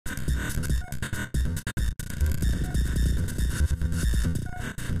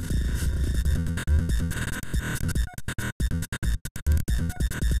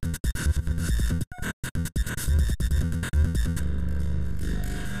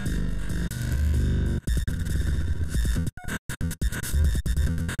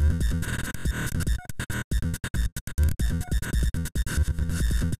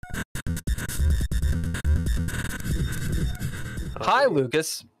Hi,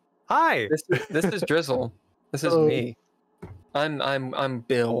 Lucas. Hi. This is Drizzle. This is me. I'm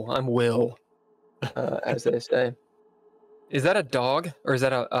Bill. I'm Will, as they say. Is that a dog or is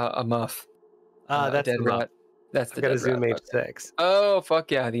that a muff? That's dead the rat. muff. That's the I've got a dead Zoom rat. H6. Oh fuck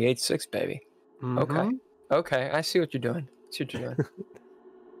yeah, the H6 baby. Mm-hmm. Okay, I see what you're doing.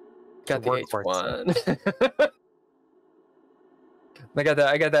 Got the H1. I got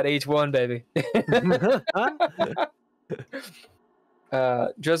that H1 baby.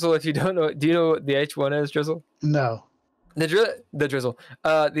 Drizzle, if you don't know, do you know what the H1 is, Drizzle? No. The Drizzle.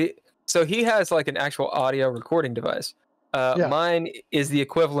 So he has like an actual audio recording device. Yeah. Mine is the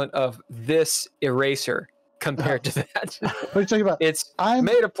equivalent of this eraser compared to that. What are you talking about? It's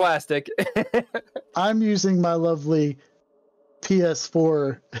made of plastic. I'm using my lovely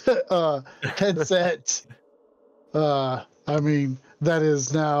PS4 headset. I mean, that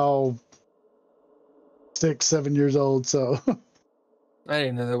is now 6-7 years old, so I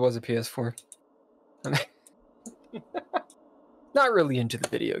didn't know there was a PS4. I mean, not really into the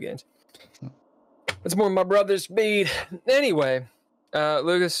video games. It's more my brother's speed. Anyway,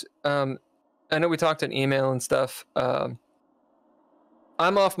 Lucas, I know we talked in email and stuff. I'm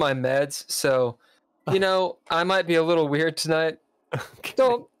off my meds, so you know I might be a little weird tonight. Okay.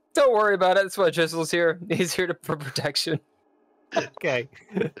 Don't worry about it. That's why Drizzle's here. He's here for protection. Okay.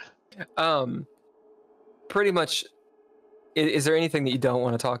 Pretty much. Is there anything that you don't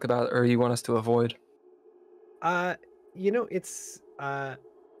want to talk about, or you want us to avoid? You know, it's I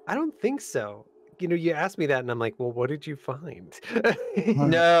don't think so. You know, you asked me that, and I'm like, well, what did you find?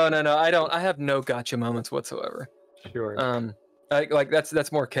 No. I don't. I have no gotcha moments whatsoever. Sure. Like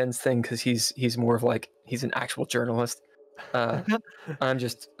that's more Ken's thing because he's more of like he's an actual journalist. I'm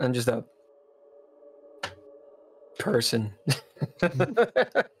just a person.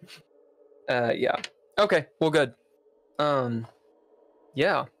 Yeah. Okay. Well, good.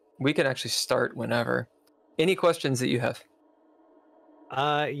 Yeah, we can actually start whenever. Any questions that you have?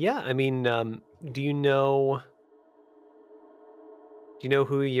 Yeah. I mean, do you know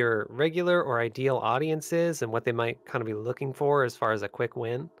who your regular or ideal audience is and what they might kind of be looking for as far as a quick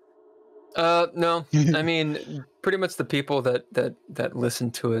win? No. I mean, pretty much the people that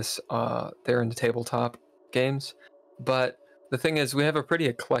listen to us, they're into tabletop games. But the thing is, we have a pretty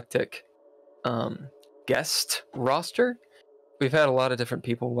eclectic guest roster. We've had a lot of different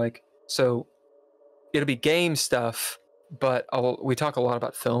people, like, so it'll be game stuff, but we talk a lot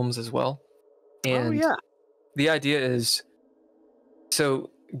about films as well. And yeah, the idea is,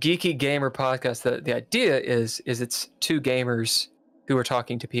 so Geeky Gamer Podcast, the idea is it's two gamers who are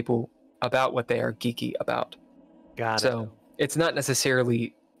talking to people about what they are geeky about. Got it. So it's not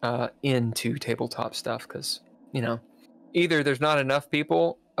necessarily into tabletop stuff because, you know, either there's not enough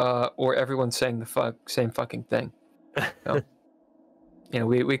people or everyone's saying the same fucking thing. So, you know,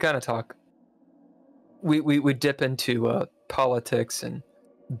 we kind of talk. We dip into politics and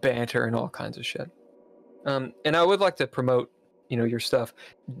banter and all kinds of shit. And I would like to promote, you know, your stuff.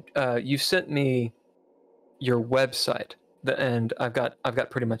 You sent me your website, and I've got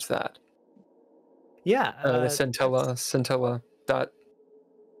pretty much that. Yeah. The Centella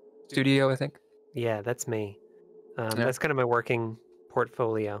Studio, I think. Yeah, that's me. Yeah. That's kind of my working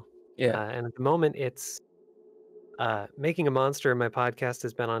portfolio. Yeah. And at the moment, it's Making a Monster. My podcast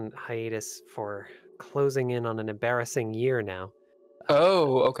has been on hiatus for closing in on an embarrassing year now.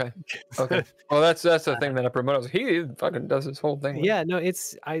 Oh, okay. Okay. Well, that's the thing that I promote. He fucking does this whole thing. Yeah, no,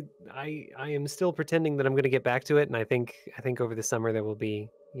 it's I am still pretending that I'm going to get back to it, and I think over the summer there will be,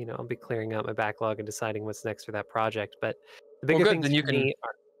 you know, I'll be clearing out my backlog and deciding what's next for that project. But the bigger things for me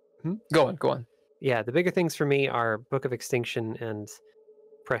are go on. Yeah, the bigger things for me are Book of Extinction and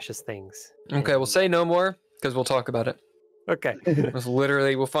Precious Things. Okay, we'll say no more because we'll talk about it. Okay.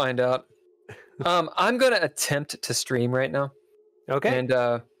 We'll find out. I'm gonna attempt to stream right now. Okay. And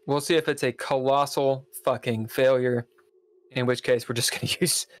we'll see if it's a colossal fucking failure, in which case we're just gonna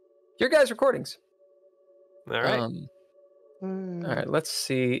use your guys' recordings. All right. All right, let's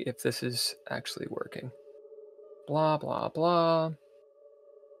see if this is actually working. Blah, blah, blah.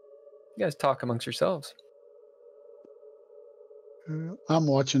 You guys talk amongst yourselves. I'm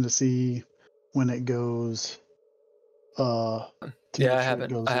watching to see when it goes. Yeah, I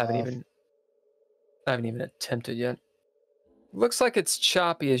haven't even attempted yet. Looks like it's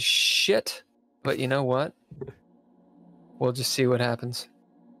choppy as shit, but you know what? We'll just see what happens.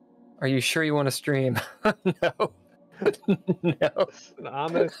 Are you sure you want to stream? No. No. An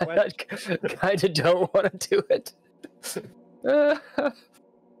ominous question. Kind of don't want to do it.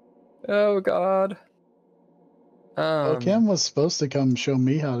 Oh God. Well, Cam was supposed to come show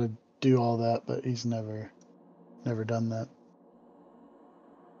me how to do all that, but he's never done that.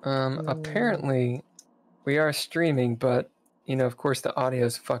 Apparently, we are streaming, but, you know, of course, the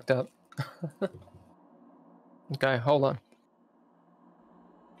audio's fucked up. Okay, hold on.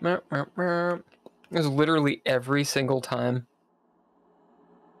 There's literally every single time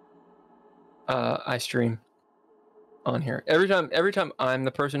I stream on here. Every time I'm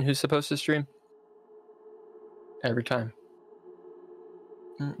the person who's supposed to stream. Every time.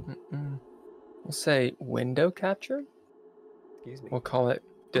 We'll say window capture. Excuse me. We'll call it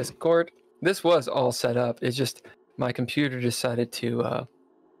Discord. This was all set up. It's just my computer decided to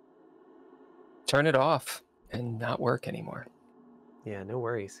turn it off and not work anymore. Yeah, no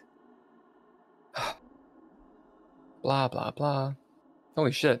worries. Blah, blah, blah.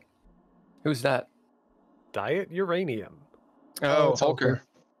 Holy shit. Who's that? Diet uranium. Oh, it's Hulker.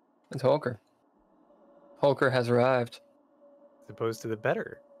 It's Hulker. Hulker has arrived. As opposed to the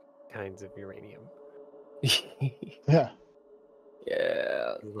better kinds of uranium. Yeah.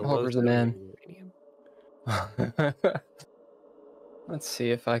 Yeah. The Hulker's the low man. uranium. Let's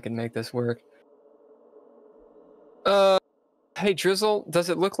see if I can make this work. Hey Drizzle, does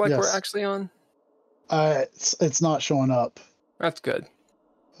it look like we're Yes. actually on? It's not showing up. That's good.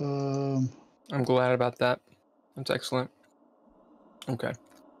 Um, I'm glad about that. That's excellent. Okay.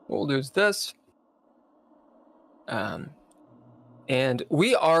 What we'll do is this. And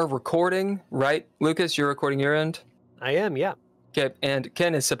we are recording, right? Lucas, you're recording your end? I am, yeah. Okay, and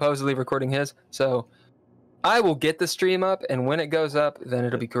Ken is supposedly recording his. So I will get the stream up, and when it goes up, then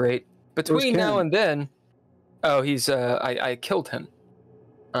it'll be great. Between now and then, oh, he's I killed him.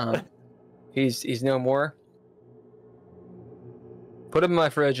 He's no more. Put him in my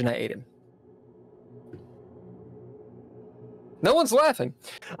fridge and I ate him. No one's laughing.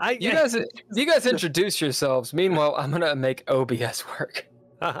 You guys introduce yourselves. Meanwhile, I'm gonna make OBS work.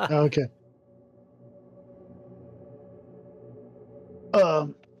 okay.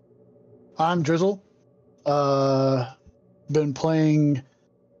 I'm Drizzle. Been playing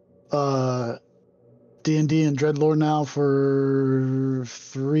D&D and DreadLore now for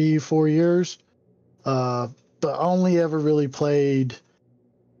 3-4 years. But only ever really played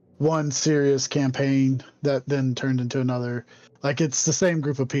one serious campaign that then turned into another. Like, it's the same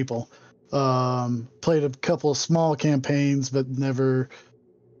group of people. Played a couple of small campaigns, but never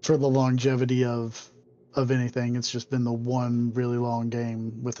for the longevity of anything. It's just been the one really long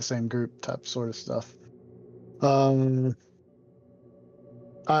game with the same group type sort of stuff.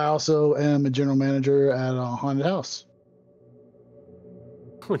 I also am a general manager at a haunted house.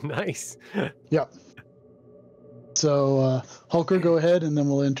 Oh, nice. Yep. So, Hulker, go ahead, and then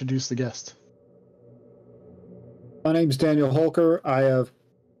we'll introduce the guest. My name is Daniel Hulker. I have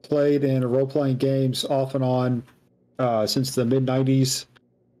played in role-playing games off and on since the mid-90s.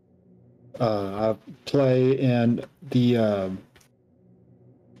 I play in the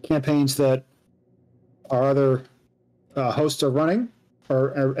campaigns that our other hosts are running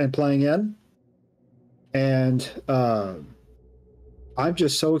and playing in. And I'm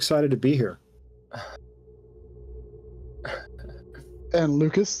just so excited to be here. And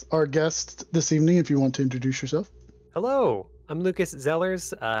Lucas, our guest this evening, if you want to introduce yourself. Hello, I'm Lucas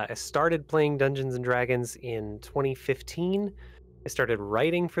Zellers. I started playing Dungeons & Dragons in 2015. I started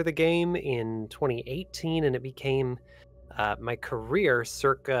writing for the game in 2018, and it became my career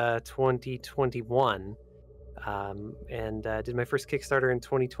circa 2021. And did my first Kickstarter in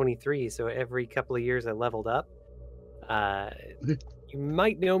 2023, so every couple of years I leveled up. You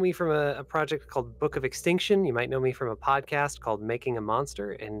might know me from a project called Book of Extinction. You might know me from a podcast called Making a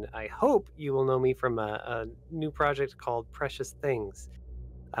Monster, and I hope you will know me from a new project called Precious Things.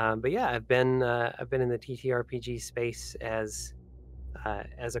 But yeah, I've been in the TTRPG space as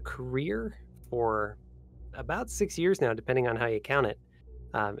a career for about 6 years now, depending on how you count it.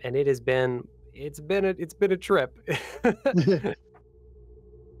 And it's been a trip.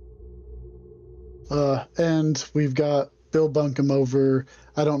 And we've got Bill Bunkum over.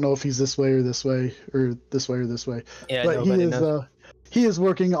 I don't know if he's this way or this way or this way or this way. Yeah, but he is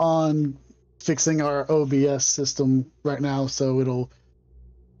working on fixing our OBS system right now, so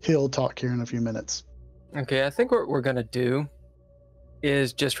he'll talk here in a few minutes. Okay, I think what we're gonna do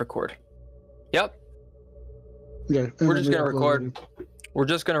is just record. Yep. Okay. We're just gonna record. We're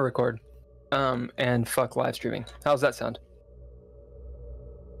just gonna record. And fuck live streaming. How's that sound?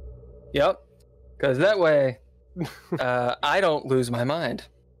 Yep. Because that way, I don't lose my mind.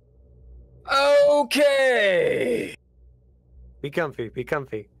 Okay. Be comfy. Be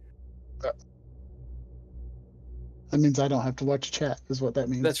comfy. That means I don't have to watch chat, is what that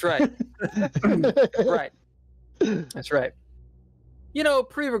means. That's right. Right. That's right. You know,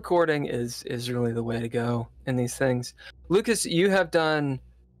 pre-recording is really the way to go in these things. Lucas, you have done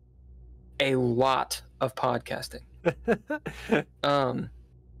a lot of podcasting.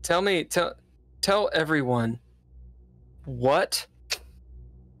 Tell everyone what.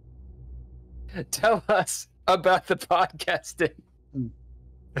 Tell us about the podcasting.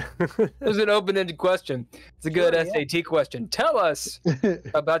 There's an open-ended question. It's a good SAT question. Tell us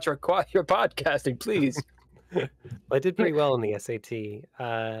about your podcasting, please. Well, I did pretty well in the SAT.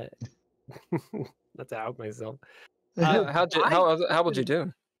 Not to out myself. How would you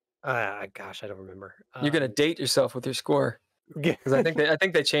do? Gosh, I don't remember. You're gonna date yourself with your score, because I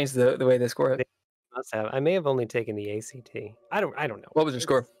think they changed the way they score it. They must have. I may have only taken the ACT. I don't know. What was your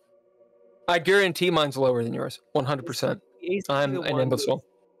score? I guarantee mine's lower than yours. 100%. I'm an imbecile.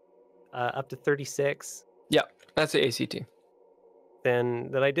 Up to 36. Yeah, that's the ACT.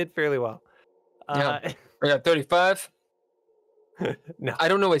 Then I did fairly well. Yeah, I got 35. No, I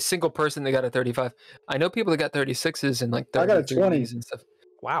don't know a single person that got a 35. I know people that got 36s and like 30s. I got a 20 and stuff.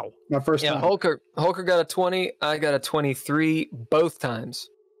 Wow, my first time. Holker got a 20. I got a 23 both times.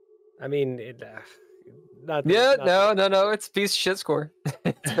 I mean, no. It's a piece of shit score.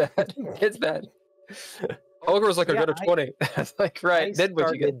 It's bad. It's bad. Holker was like, I got a 20. I was like, right. Then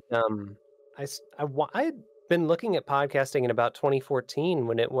what you get? I had been looking at podcasting in about 2014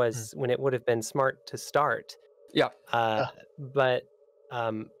 when it would have been smart to start. Yeah. But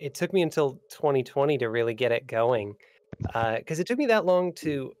it took me until 2020 to really get it going, because it took me that long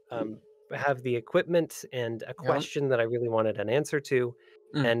to have the equipment and a question that I really wanted an answer to.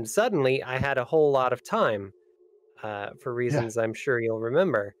 And suddenly I had a whole lot of time for reasons I'm sure you'll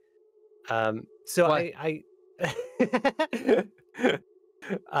remember. So what? I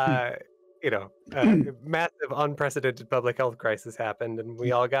massive unprecedented public health crisis happened, and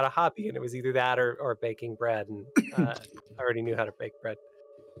we all got a hobby, and it was either that or baking bread, and I already knew how to bake bread.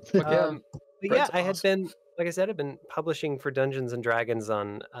 I had been, like I said, I've been publishing for Dungeons and Dragons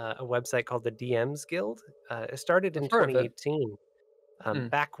on a website called the DMs Guild. It started in 2018,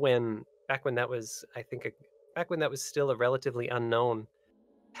 back when that was, back when that was still a relatively unknown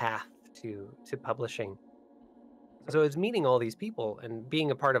path to publishing. So I was meeting all these people and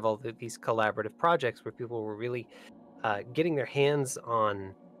being a part of all these collaborative projects where people were really getting their hands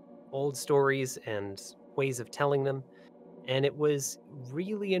on old stories and ways of telling them. And it was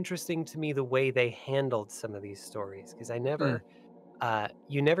really interesting to me the way they handled some of these stories, because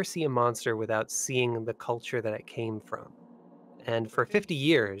you never see a monster without seeing the culture that it came from. And for 50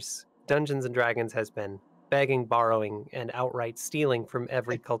 years, Dungeons and Dragons has been begging, borrowing, and outright stealing from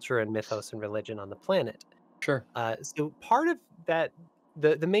every culture and mythos and religion on the planet. Sure. So part of that,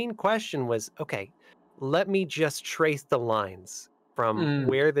 the main question was, okay, let me just trace the lines from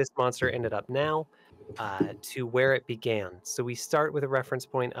where this monster ended up now to where it began. So we start with a reference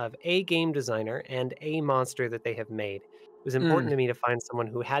point of a game designer and a monster that they have made. It was important to me to find someone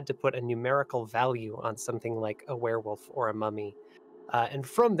who had to put a numerical value on something like a werewolf or a mummy. And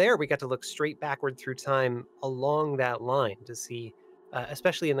from there, we got to look straight backward through time along that line to see,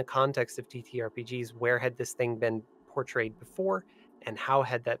 especially in the context of TTRPGs, where had this thing been portrayed before, and how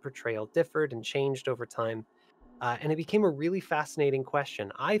had that portrayal differed and changed over time. And it became a really fascinating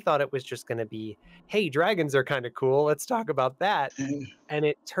question. I thought it was just going to be, hey, dragons are kind of cool, let's talk about that. And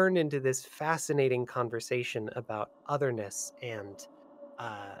it turned into this fascinating conversation about otherness and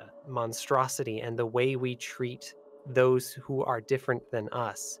monstrosity and the way we treat those who are different than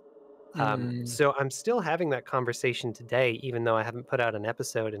us. So I'm still having that conversation today, even though I haven't put out an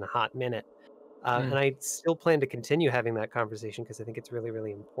episode in a hot minute. And I still plan to continue having that conversation because I think it's really,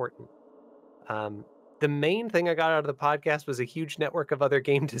 really important. The main thing I got out of the podcast was a huge network of other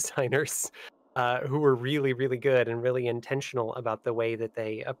game designers who were really, really good and really intentional about the way that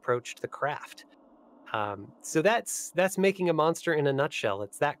they approached the craft. So that's making a monster in a nutshell.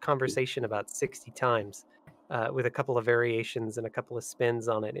 It's that conversation about 60 times. With a couple of variations and a couple of spins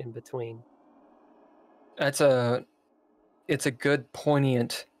on it in between. It's a good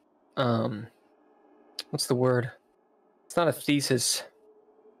poignant, what's the word? It's not a thesis.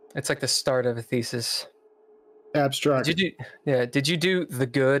 It's like the start of a thesis. Abstract. Did you do the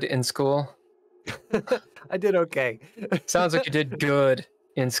good in school? I did okay. Sounds like you did good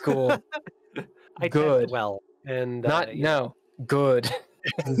in school. I did well. And good.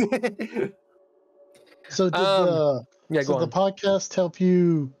 So did the podcast help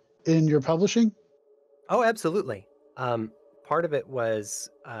you in your publishing? Oh, absolutely. Part of it was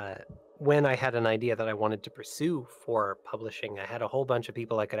when I had an idea that I wanted to pursue for publishing, I had a whole bunch of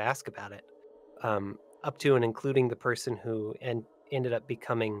people I could ask about it, up to and including the person who ended up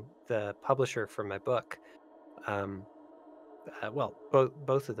becoming the publisher for my book. Both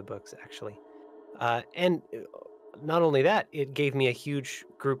of the books, actually. And not only that, it gave me a huge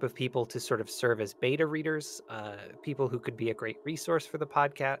group of people to sort of serve as beta readers, people who could be a great resource for the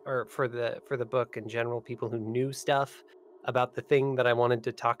podcast or for the book in general, people who knew stuff about the thing that I wanted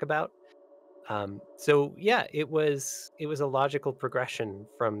to talk about. So yeah, it was a logical progression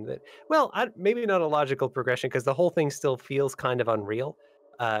from the, well, maybe not a logical progression because the whole thing still feels kind of unreal,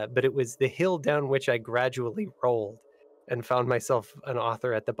 but it was the hill down which I gradually rolled and found myself an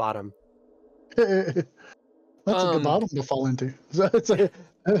author at the bottom. That's a good bottom to fall into.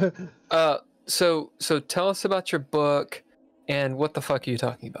 So tell us about your book and what the fuck are you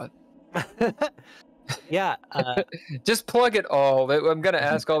talking about? Yeah. Just plug it all. I'm going to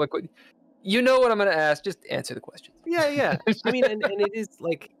ask all the questions. You know what I'm going to ask. Just answer the questions. Yeah. I mean, and it is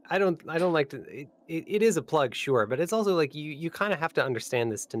like, I don't like to, it is a plug, sure. But it's also like, you kind of have to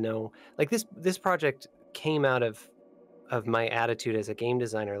understand this to know, like this project came out of my attitude as a game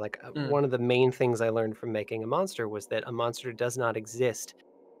designer. Like one of the main things I learned from making a monster was that a monster does not exist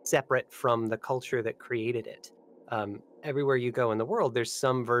separate from the culture that created it. Everywhere you go in the world, there's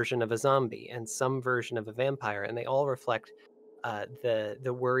some version of a zombie and some version of a vampire, and they all reflect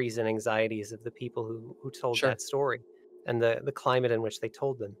the worries and anxieties of the people who told that story and the climate in which they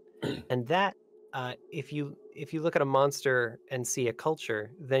told them. And that if you look at a monster and see a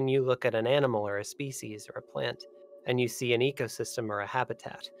culture, then you look at an animal or a species or a plant and you see an ecosystem or a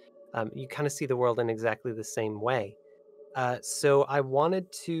habitat. You kind of see the world in exactly the same way. So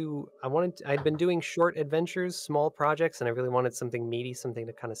I'd been doing short adventures, small projects, and I really wanted something meaty, something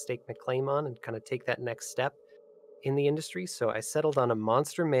to kind of stake my claim on and kind of take that next step in the industry. So I settled on a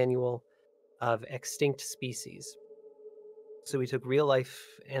monster manual of extinct species. So we took real life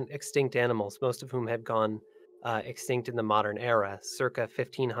and extinct animals, most of whom had gone extinct in the modern era, circa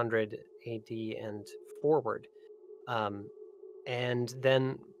 1500 AD and forward, and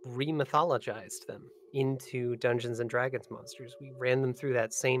then remythologized them into Dungeons and Dragons monsters. We ran them through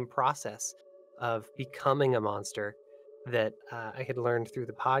that same process of becoming a monster that I had learned through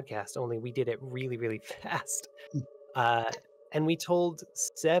the podcast, only we did it really, really fast. And we told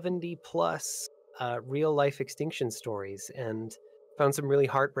 70 plus real life extinction stories and found some really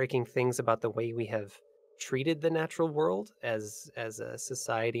heartbreaking things about the way we have treated the natural world as a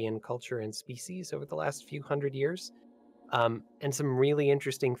society and culture and species over the last few hundred years. And some really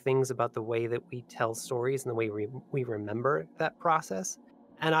interesting things about the way that we tell stories and the way we remember that process.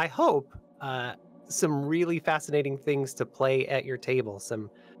 And I hope some really fascinating things to play at your table, some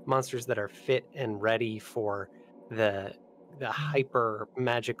monsters that are fit and ready for the hyper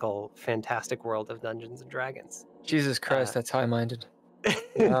magical, fantastic world of Dungeons and Dragons. Jesus Christ, that's high-minded.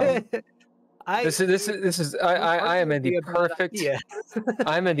 I am in the perfect.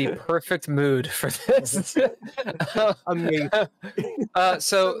 I'm in the perfect mood for this. Amazing.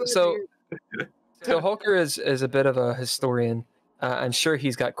 So Holker is a bit of a historian. I'm sure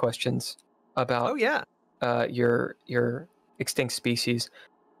he's got questions about. Oh yeah. Your extinct species.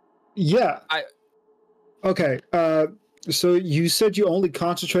 Yeah. Okay. So you said you only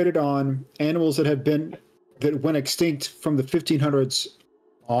concentrated on animals that went extinct from the 1500s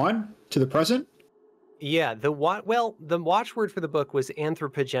on to the present? Yeah, the watchword for the book was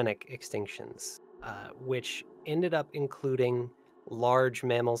anthropogenic extinctions, which ended up including large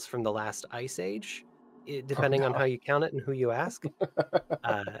mammals from the last ice age, depending on how you count it and who you ask.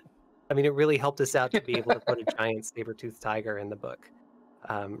 I mean, it really helped us out to be able to put a giant saber-toothed tiger in the book.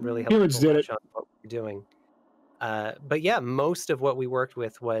 Really helped Humans did it. on what we're doing. But yeah, most of what we worked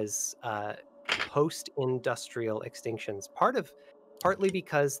with was post-industrial extinctions. Partly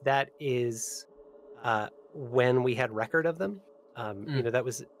because that is when we had record of them. You know, that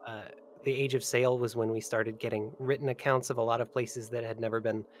was the age of sail was when we started getting written accounts of a lot of places that had never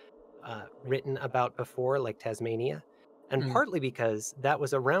been written about before, like Tasmania. And partly because that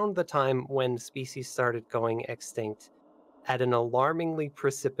was around the time when species started going extinct at an alarmingly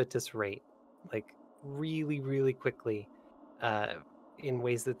precipitous rate, like really, really quickly, in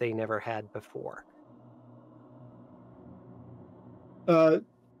ways that they never had before. Do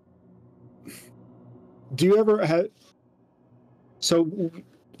you ever have? So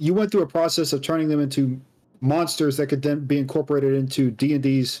you went through a process of turning them into monsters that could then be incorporated into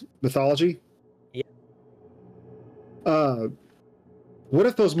D&D's mythology? Yeah. What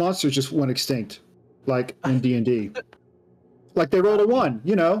if those monsters just went extinct, like in D&D? Like they rolled a 1,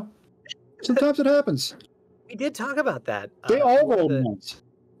 you know? Sometimes it happens. We did talk about that. They all rolled ones.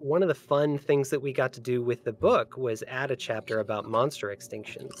 One of the fun things that we got to do with the book was add a chapter about monster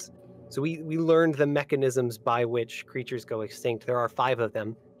extinctions. So we learned the mechanisms by which creatures go extinct. There are 5 of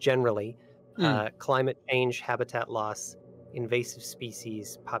them, generally. Climate change, habitat loss, invasive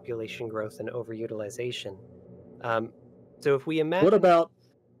species, population growth, and overutilization. So if we imagine, what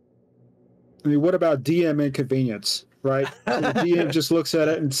about DM inconvenience, right? So the DM just looks at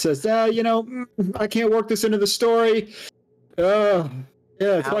it and says, I can't work this into the story. Yeah,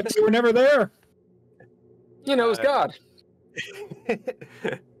 it's like you were never there. It was God.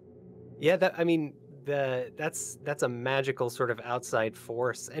 Yeah, that's a magical sort of outside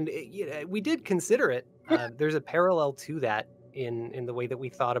force, and we did consider it. There's a parallel to that in the way that we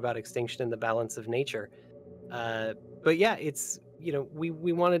thought about extinction and the balance of nature. But yeah, it's we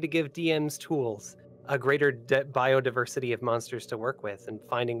wanted to give DMs tools, a greater biodiversity of monsters to work with, and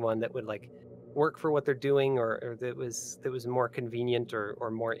finding one that would like work for what they're doing, or that was more convenient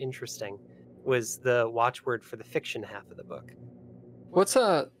or more interesting, was the watchword for the fiction half of the book. What's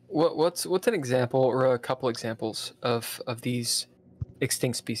an example or a couple examples of these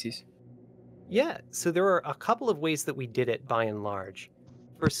extinct species? Yeah, so there are a couple of ways that we did it by and large.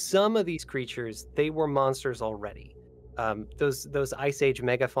 For some of these creatures, they were monsters already. Those Ice Age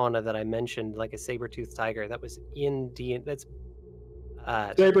megafauna that I mentioned, like a saber-toothed tiger, that was in D&D. That's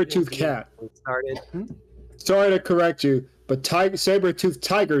saber-toothed cat. Started. Sorry to correct you, but saber-toothed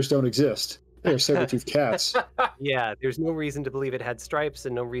tigers don't exist. They're saber-toothed cats. Yeah, there's no reason to believe it had stripes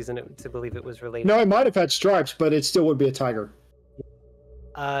and no reason to believe it was related. No, it might have had stripes, but it still would be a tiger.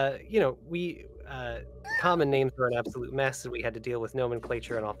 Common names were an absolute mess, and we had to deal with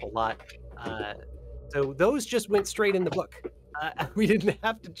nomenclature an awful lot. So those just went straight in the book. We didn't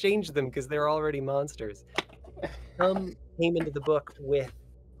have to change them because they're already monsters. Some came into the book with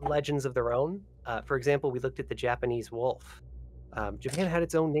legends of their own. For example, we looked at the Japanese wolf. Japan had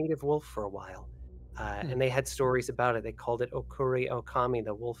its own native wolf for a while, and they had stories about it. They called it Okuri Okami,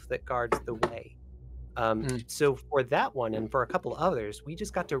 the wolf that guards the way. So for that one and for a couple others, we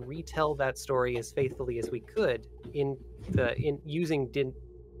just got to retell that story as faithfully as we could in using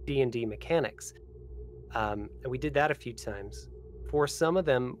D&D mechanics. And we did that a few times. For some of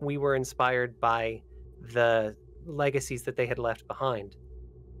them, we were inspired by the legacies that they had left behind.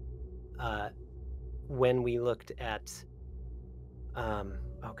 When we looked at,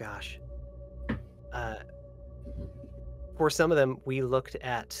 for some of them, we looked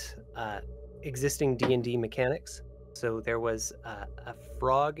at existing D&D mechanics. So there was a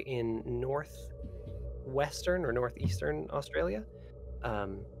frog in northwestern or northeastern Australia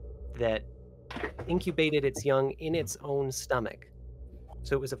that incubated its young in its own stomach.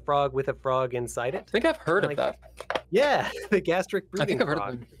 So it was a frog with a frog inside it. I think I've heard of that. Yeah, the gastric breathing frog.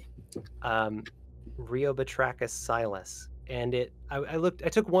 I think I've heard of them. Rheobatrachus silus. And I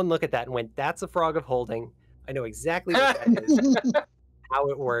took one look at that and went, that's a frog of holding. I know exactly what that is, how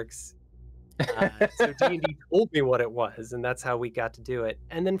it works. So D&D told me what it was, and that's how we got to do it.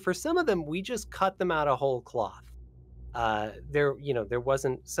 And then for some of them, we just cut them out of whole cloth. There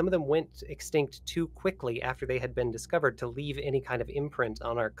wasn't. Some of them went extinct too quickly after they had been discovered to leave any kind of imprint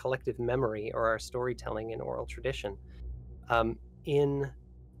on our collective memory or our storytelling and oral tradition. In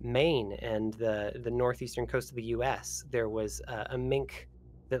Maine and the northeastern coast of the U.S., there was a mink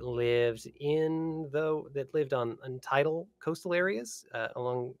that lived on tidal coastal areas,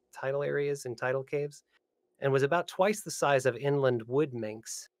 along tidal areas and tidal caves, and was about twice the size of inland wood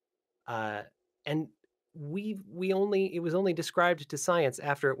minks. And it was only described to science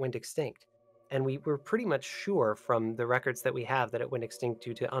after it went extinct, and we were pretty much sure from the records that we have that it went extinct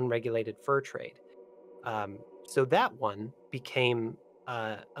due to unregulated fur trade. So that one became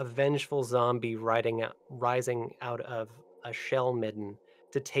a vengeful zombie rising out of a shell midden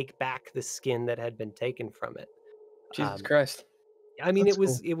to take back the skin that had been taken from it. Jesus Christ. I mean, That's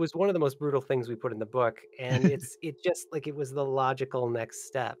it was one of the most brutal things we put in the book, and it just like it was the logical next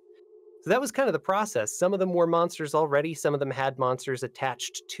step. So that was kind of the process. Some of them were monsters already. Some of them had monsters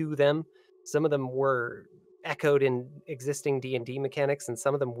attached to them. Some of them were echoed in existing D&D mechanics, and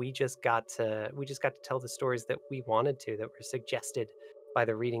some of them we just got to tell the stories that we wanted to, that were suggested by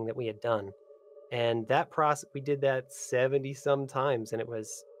the reading that we had done. And that process, we did that 70 some times, and it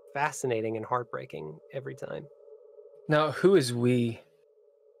was fascinating and heartbreaking every time. Now, who is we?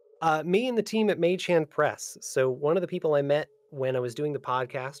 Me and the team at Mage Hand Press. So one of the people I met when I was doing the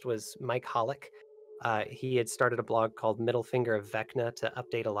podcast was Mike Hollick. He had started a blog called Middle Finger of Vecna to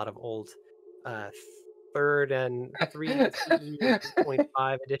update a lot of old 3rd and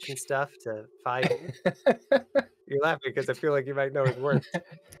 3.5 edition stuff to 5. You're laughing because I feel like you might know his work.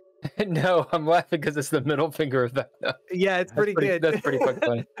 No, I'm laughing because it's the middle finger of Vecna. Yeah, it's pretty good. That's pretty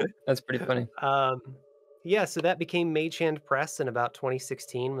funny. That's pretty funny. Yeah, so that became Mage Hand Press in about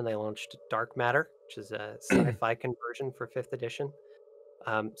 2016 when they launched Dark Matter, which is a sci-fi conversion for 5th edition.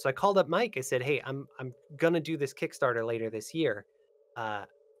 So I called up Mike. I said, "Hey, I'm gonna do this Kickstarter later this year.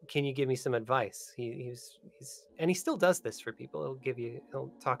 can you give me some advice? He's and he still does this for people.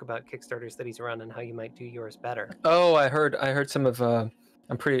 He'll talk about Kickstarters that he's run and how you might do yours better. Oh, I heard some of.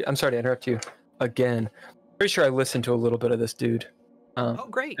 I'm sorry to interrupt you again. Pretty sure I listened to a little bit of this dude. Oh,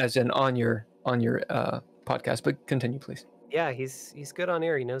 great! As in on your podcast, but continue, please. Yeah, he's good on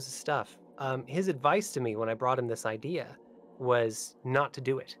air. He knows his stuff. His advice to me when I brought him this idea was not to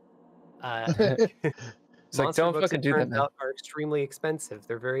do it. It's like, don't fucking do that, man. Out are extremely expensive.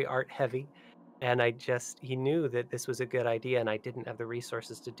 They're very art heavy, and he knew that this was a good idea, and I didn't have the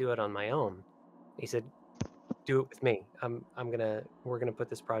resources to do it on my own. He said, "Do it with me. We're gonna put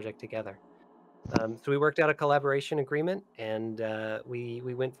this project together." So we worked out a collaboration agreement, and we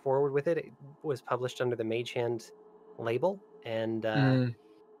went forward with it. It was published under the Mage Hand label, and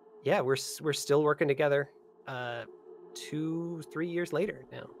yeah, we're still working together. 2-3 years later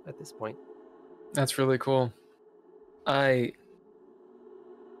now at this point. That's really cool. I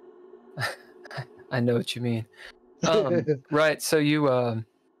know what you mean. Right. So you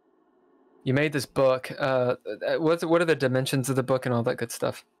made this book. What are the dimensions of the book and all that good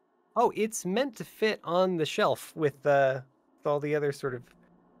stuff? Oh, it's meant to fit on the shelf with all the other sort of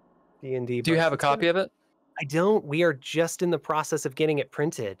D&D books. Do you have a copy of it? I don't. We are just in the process of getting it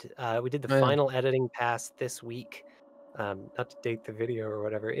printed. We did the final editing pass this week. Not to date the video or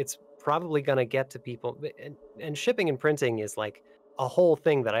whatever. It's probably going to get to people. And shipping and printing is like a whole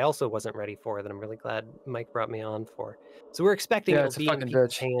thing that I also wasn't ready for, that I'm really glad Mike brought me on for. So we're expecting it'll be in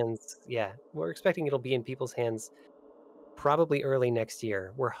people's hands. Yeah, we're expecting it'll be in people's hands probably early next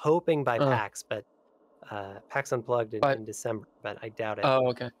year. We're hoping by PAX, but PAX Unplugged in December, but I doubt it. Oh,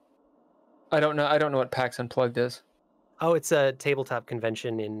 okay. I don't know what PAX Unplugged is. Oh, it's a tabletop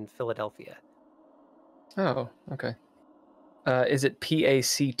convention in Philadelphia. Oh, okay. Is it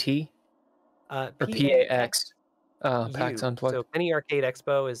PACT? Or PAX? PAX Unplugged. So Penny Arcade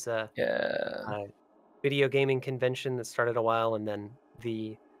Expo is a video gaming convention that started a while, and then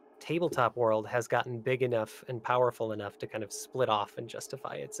the tabletop world has gotten big enough and powerful enough to kind of split off and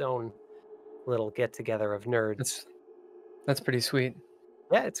justify its own little get-together of nerds. That's pretty sweet.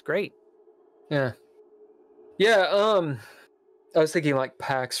 Yeah, it's great. Yeah. Yeah, I was thinking like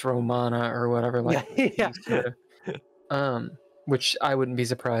Pax Romana or whatever, like which I wouldn't be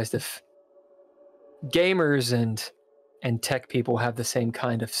surprised if gamers and tech people have the same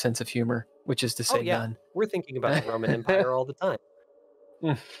kind of sense of humor, which is to say none. We're thinking about the Roman Empire all the time.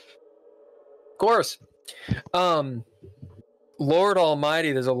 Of course. Lord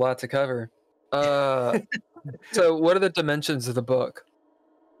Almighty, there's a lot to cover. So what are the dimensions of the book?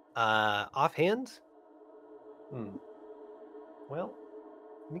 Offhand? Well,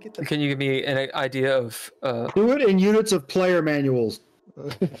 let me get the... Can you give me an idea of... Do it in units of player manuals.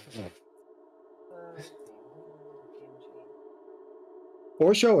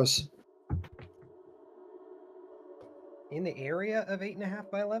 Or show us. In the area of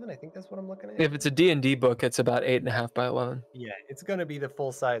 8.5 by 11, I think that's what I'm looking at. If it's a D&D book, it's about 8.5 by 11. Yeah, it's going to be the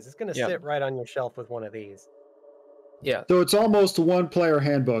full size. It's going to sit right on your shelf with one of these. Yeah. So it's almost a one-player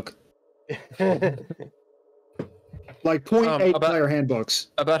handbook. Like 0.8 player handbooks.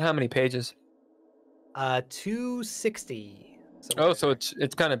 About how many pages? 260. Oh, so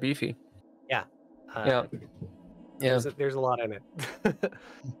it's kind of beefy. Yeah. Yeah. There's a lot in it.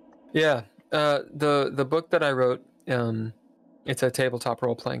 Yeah. The book that I wrote, it's a tabletop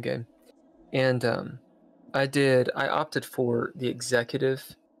role-playing game, and I opted for the executive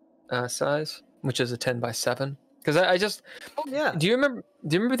size, which is a 10 by 7, because I just do you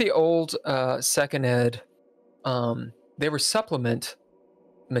remember the old second ed, they were supplement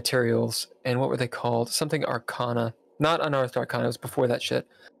materials, and what were they called? Something Arcana, not Unearthed Arcana, it was before that shit.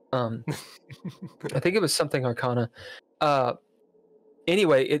 I think it was something Arcana.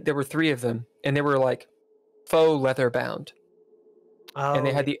 Anyway, there were 3 of them, and they were like faux leather bound, and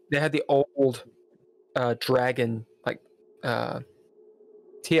they had the old dragon, like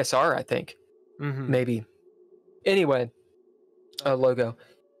TSR, I think, maybe. Anyway, logo.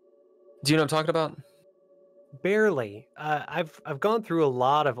 Do you know what I'm talking about? Barely. I've gone through a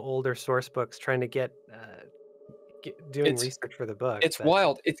lot of older source books trying to get doing research for the book. It's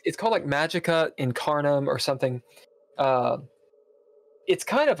wild. It's called like Magica Incarnum or something. It's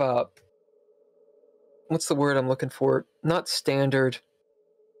kind of a, what's the word I'm looking for? Not standard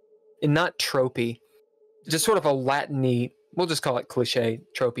and not tropey. Just sort of a Latin-y, we'll just call it cliche,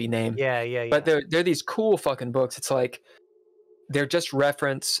 tropey name. Yeah. But they're these cool fucking books. It's like, they're just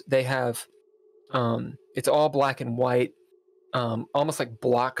reference. They have, it's all black and white, almost like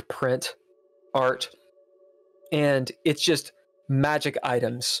block print art. And it's just magic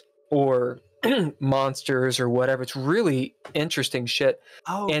items or monsters or whatever. It's really interesting shit.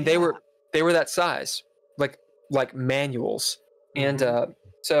 Oh, and yeah. they were that size, like manuals. Mm-hmm. And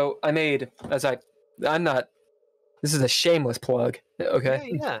so I made, I'm not, this is a shameless plug,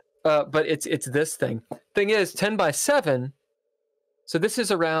 okay? Yeah. But it's this thing. Thing is 10 by 7. So this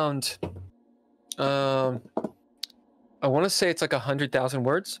is around, I want to say it's like 100,000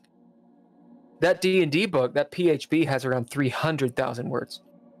 words. That D&D book, that PHB, has around 300,000 words.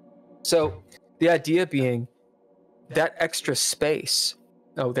 So the idea being that extra space.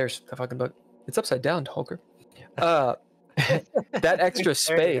 Oh, there's the fucking book. It's upside down, Holker. That extra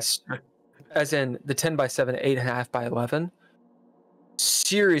space, as in the 10 by 7, 8.5 by 11,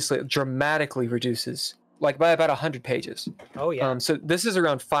 seriously, dramatically reduces, like by about 100 pages. Oh, yeah. So this is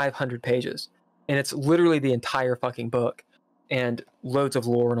around 500 pages, and it's literally the entire fucking book, and loads of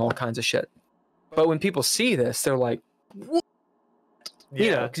lore and all kinds of shit. But when people see this, they're like, what? Yeah.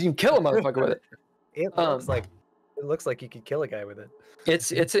 You know, because you can kill a motherfucker with it. It looks like you could kill a guy with it.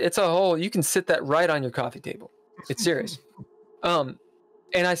 It's a whole, you can sit that right on your coffee table. It's serious. And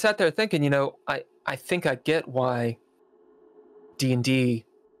I sat there thinking, you know, I think I get why D&D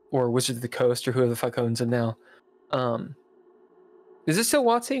or Wizards of the Coast or whoever the fuck owns them now. Is this still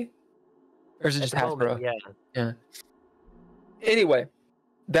WotC? Or is it just Hasbro? Yeah. Anyway,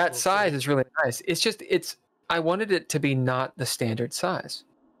 that size is really nice. It's just, I wanted it to be not the standard size,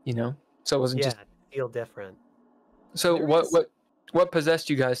 you know? So it wasn't just feel different. So what possessed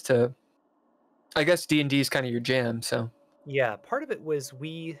you guys to, I guess D&D is kind of your jam, so. Yeah, part of it was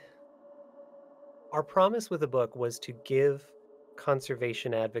our promise with the book was to give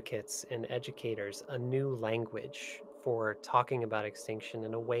conservation advocates and educators a new language for talking about extinction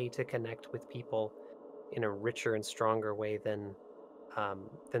and a way to connect with people in a richer and stronger way than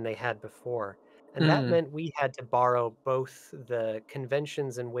they had before. And that meant we had to borrow both the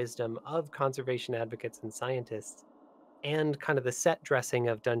conventions and wisdom of conservation advocates and scientists and kind of the set dressing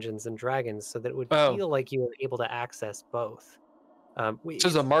of Dungeons and Dragons so that it would feel like you were able to access both. So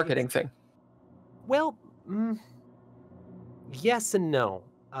it's a marketing thing. Well, yes and no.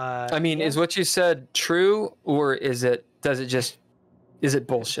 I mean, is what you said true, or is it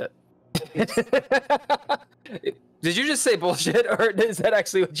bullshit? Did you just say bullshit, or is that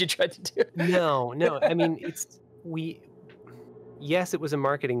actually what you tried to do? No. I mean, yes, it was a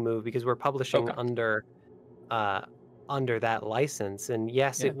marketing move because we're publishing under that license, and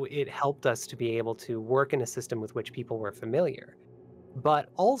yes, it helped us to be able to work in a system with which people were familiar. But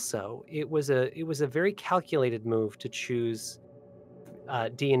also, it was a very calculated move to choose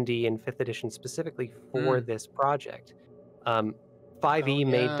D&D and 5th edition specifically for this project. 5e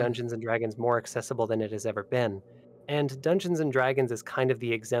made Dungeons and Dragons more accessible than it has ever been. And Dungeons and Dragons is kind of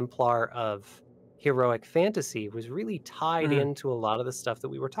the exemplar of heroic fantasy, was really tied into a lot of the stuff that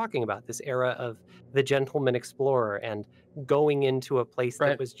we were talking about, this era of the gentleman explorer and going into a place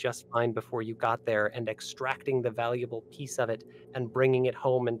that was just fine before you got there and extracting the valuable piece of it and bringing it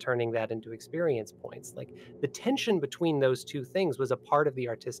home and turning that into experience points. Like, the tension between those two things was a part of the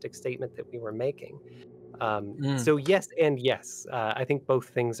artistic statement that we were making. So yes and yes, I think both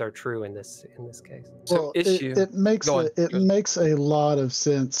things are true in this case. Well, it makes a lot of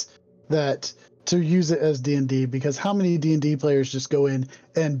sense that to use it as D&D, because how many D&D players just go in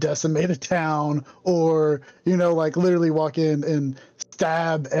and decimate a town, or like literally walk in and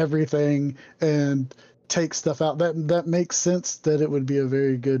stab everything and take stuff out? That makes sense that it would be a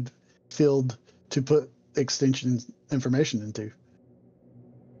very good field to put extinction information into.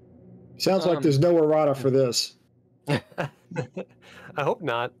 Sounds like there's no errata for this. I hope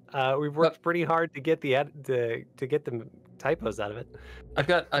not. We've worked pretty hard to get the typos out of it. I've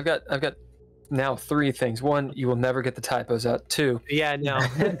got now 3 things. 1, you will never get the typos out. 2, no,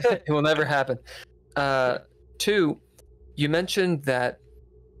 it will never happen. 2, you mentioned that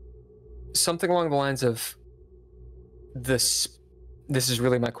something along the lines of this. This is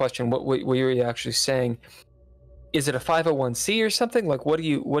really my question. What were you actually saying? Is it a 501c or something? Like, what do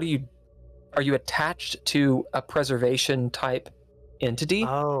you? Are you attached to a preservation type entity?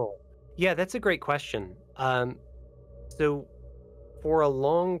 Oh, yeah, that's a great question. So for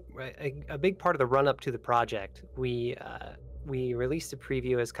a big part of the run up to the project, we released a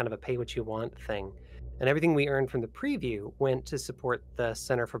preview as kind of a pay what you want thing, and everything we earned from the preview went to support the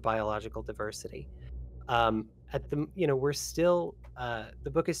Center for Biological Diversity. We're still the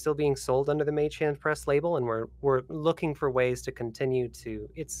book is still being sold under the Mage Hand Press label, and we're looking for ways to continue to.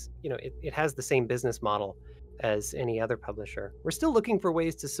 It has the same business model as any other publisher. We're still looking for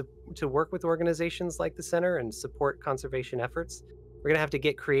ways to work with organizations like the Center and support conservation efforts. We're gonna have to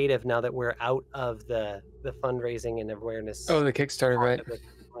get creative now that we're out of the fundraising and awareness. Oh, the Kickstarter, right?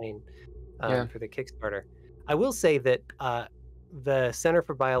 for the Kickstarter. I will say that the Center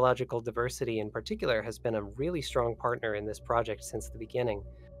for Biological Diversity in particular has been a really strong partner in this project since the beginning.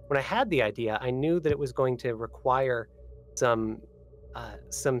 When I had the idea, I knew that it was going to require some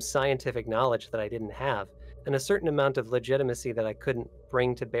scientific knowledge that I didn't have, and a certain amount of legitimacy that I couldn't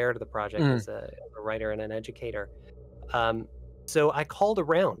bring to bear to the project as a writer and an educator. So I called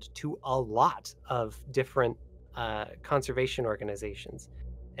around to a lot of different conservation organizations.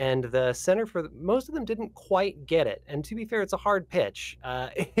 And the center most of them didn't quite get it. And to be fair, it's a hard pitch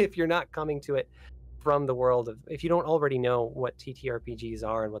if you're not coming to it from the world of, if you don't already know what TTRPGs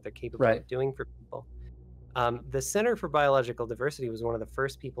are and what they're capable of doing for people. The Center for Biological Diversity was one of the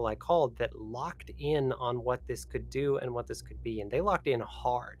first people I called that locked in on what this could do and what this could be. And they locked in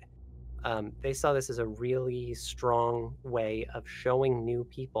hard. They saw this as a really strong way of showing new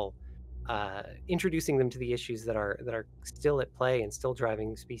people, introducing them to the issues that are still at play and still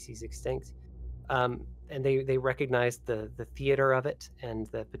driving species extinct. And they recognized the theater of it and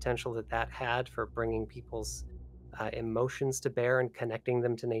the potential that had for bringing people's emotions to bear and connecting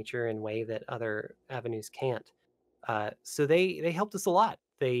them to nature in a way that other avenues can't. So they helped us a lot.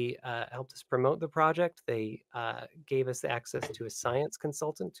 They helped us promote the project. They gave us access to a science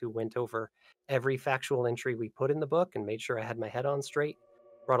consultant who went over every factual entry we put in the book and made sure I had my head on straight.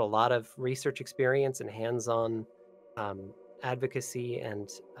 Brought a lot of research experience and hands-on advocacy and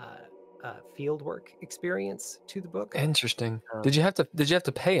field work experience to the book. Interesting. Did you have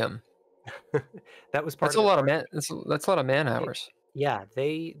to pay him? That was part. That's a lot of man. That's a lot of man hours. Yeah,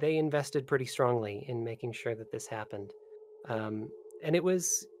 they invested pretty strongly in making sure that this happened, and it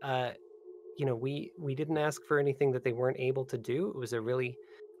was, we didn't ask for anything that they weren't able to do. It was a really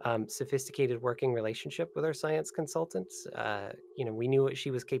sophisticated working relationship with our science consultants. We knew what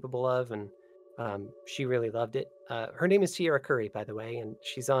she was capable of, and she really loved it. Her name is Tierra Curry, by the way, and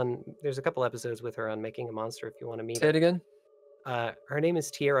there's a couple episodes with her on Making a Monster if you want to meet her. Say it again. Her name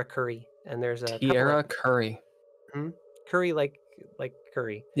is Tierra Curry, and there's a Tierra Curry. Curry like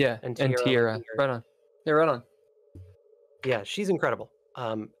curry. Yeah, and Tierra. Right on. Yeah, right on. Yeah, she's incredible.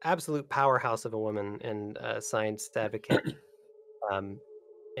 Absolute powerhouse of a woman and science advocate.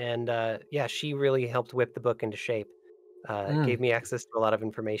 She really helped whip the book into shape. Gave me access to a lot of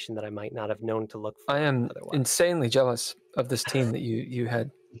information that I might not have known to look for. I am otherwise. Insanely jealous of this team that you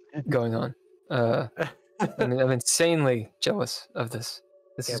had going on. I'm insanely jealous of this.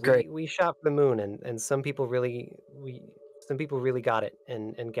 This is great. We shot for the moon, and some people really got it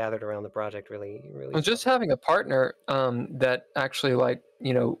and gathered around the project. Really. Well, just having a partner that actually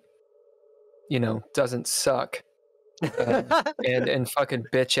doesn't suck and fucking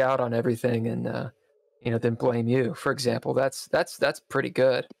bitch out on everything and then blame you, for example. That's pretty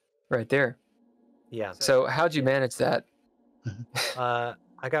good right there. Yeah. So how'd you manage that? I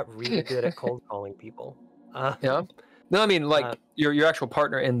got really good at cold calling people. Yeah. No, I mean your actual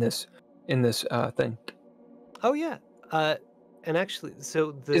partner in this thing. Oh yeah. And actually,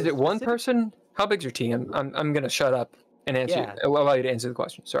 so is it one person? How big's your team? I'm gonna shut up and answer. Allow you to answer the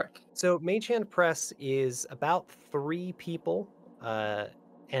question. Sorry. So Mage Hand Press is about 3 people,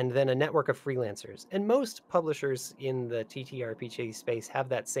 and then a network of freelancers. And most publishers in the TTRPG space have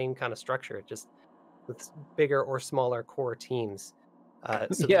that same kind of structure, just with bigger or smaller core teams. And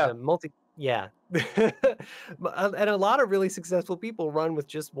a lot of really successful people run with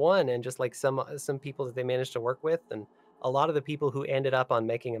just one, and just like some people that they managed to work with, and a lot of the people who ended up on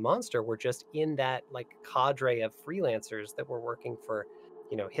Making a Monster were just in that like cadre of freelancers that were working for,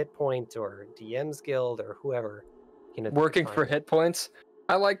 Hit Point or DM's Guild or whoever. Working for Hit Points.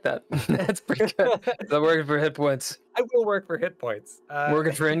 I like that. That's pretty good. I'm working for Hit Points. I will work for Hit Points.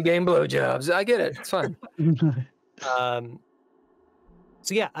 Working for in-game blowjobs. I get it. It's fine.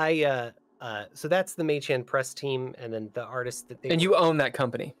 So that's the Mage Hand Press team, and then the artists that they. And you own that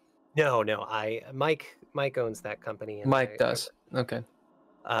company? No. Mike owns that company. And Mike does. Okay.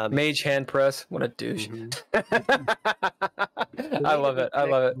 Mage Hand Press. What a douche. Mm-hmm. I love it. I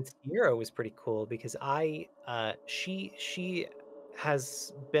love it. Hero was pretty cool because she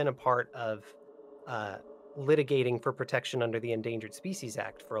has been a part of litigating for protection under the Endangered Species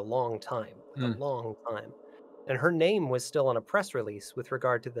Act for a long time. And her name was still on a press release with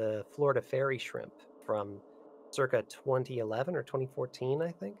regard to the Florida fairy shrimp from circa 2011 or 2014, I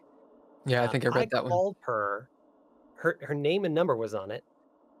think. Yeah, I think I read that one. I called her. Her name and number was on it.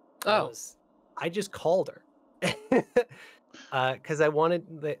 I just called her because I wanted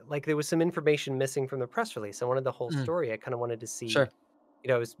there was some information missing from the press release. I wanted the whole story. I kind of wanted to see. Sure.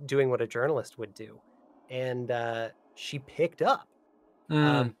 I was doing what a journalist would do, and she picked up.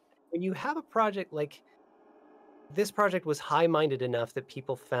 When you have a project this project was high-minded enough that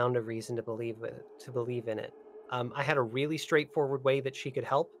people found a reason to believe in it. I had a really straightforward way that she could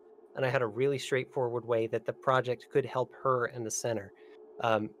help, and I had a really straightforward way that the project could help her and the center.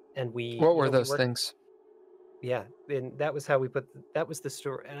 And we What were those things? Yeah, and that was how we that was the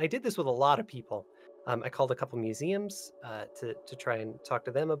story. And I did this with a lot of people. I called a couple museums to try and talk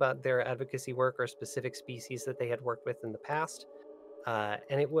to them about their advocacy work or specific species that they had worked with in the past.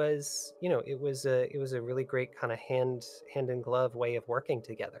 And it was, it was a really great kind of hand in glove way of working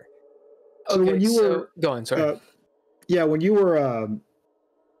together. So okay, when you were go on, sorry. When you were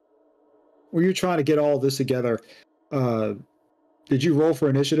trying to get all this together, did you roll for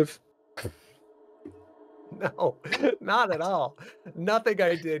initiative? No, not at all. Nothing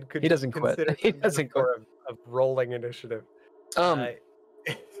I did could. He doesn't quit. He doesn't quit. Of rolling initiative. Okay,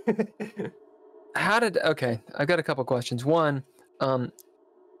 I've got a couple questions. One,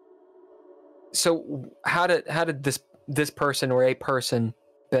 so how did this person or a person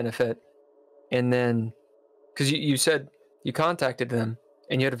benefit? And then, because you said you contacted them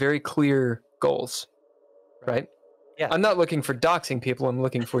and you had very clear goals, right? Yeah. I'm not looking for doxing people. I'm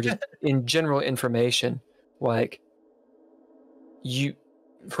looking for just in general information, like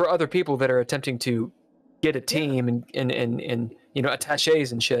for other people that are attempting to get a team and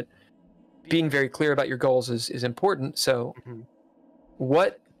attaches and shit. Being very clear about your goals is important. So,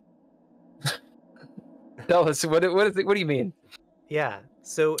 what? Tell us what is it? What do you mean? Yeah.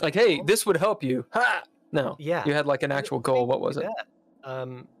 So, like, hey, this would help you. Ha! No. Yeah. You had like an actual goal. What was it?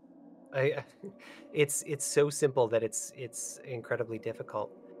 It's so simple that it's incredibly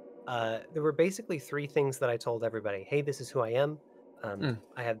difficult. There were basically three things that I told everybody. Hey, this is who I am.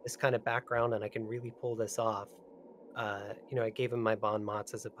 I have this kind of background and I can really pull this off. I gave him my bon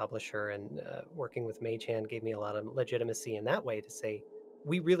mots as a publisher, and working with Mage Hand gave me a lot of legitimacy in that way to say,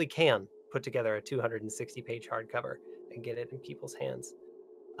 we really can put together a 260-page hardcover and get it in people's hands.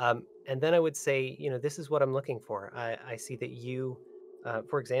 And then I would say, this is what I'm looking for. I see that you,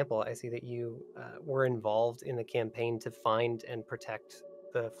 for example, I see that you were involved in the campaign to find and protect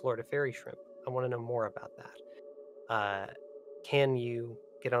the Florida fairy shrimp. I want to know more about that. Can you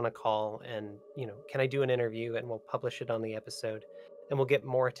get on a call and, can I do an interview and we'll publish it on the episode and we'll get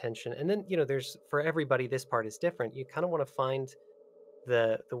more attention. And then, there's, for everybody, this part is different. You kind of want to find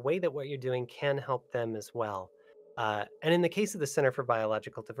the way that what you're doing can help them as well. And in the case of the Center for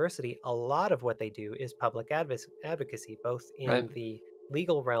Biological Diversity, a lot of what they do is public advocacy, both in the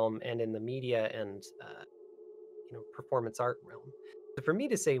legal realm and in the media and, performance art realm. So for me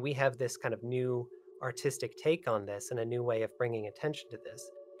to say we have this kind of new artistic take on this and a new way of bringing attention to this,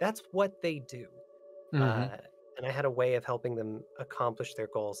 that's what they do. And I had a way of helping them accomplish their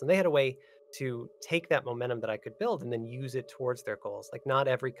goals, and they had a way to take that momentum that I could build and then use it towards their goals. Like, not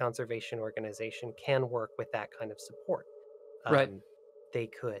every conservation organization can work with that kind of support. They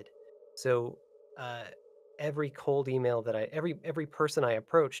could. So every cold email that every person I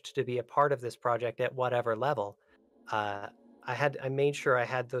approached to be a part of this project at whatever level, I made sure I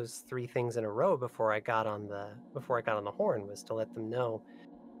had those three things in a row before I got on the horn, was to let them know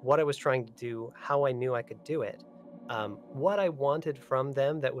what I was trying to do, how I knew I could do it, what I wanted from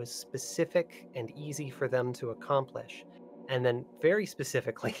them that was specific and easy for them to accomplish, and then very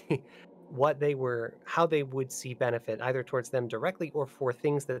specifically how they would see benefit, either towards them directly or for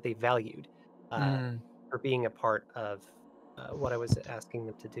things that they valued for being a part of what I was asking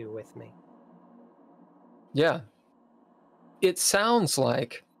them to do with me. Yeah. It sounds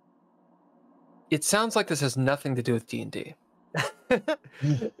like this has nothing to do with D&D.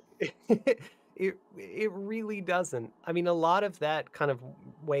 It really doesn't. I mean, a lot of that kind of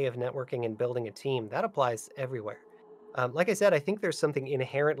way of networking and building a team, that applies everywhere. Like I said, I think there's something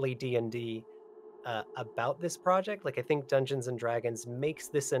inherently D&D about this project. Like, I think Dungeons and Dragons makes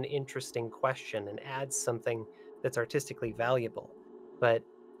this an interesting question and adds something that's artistically valuable. But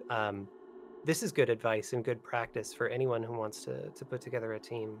this is good advice and good practice for anyone who wants to put together a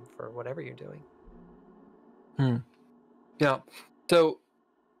team for whatever you're doing. Yeah. So,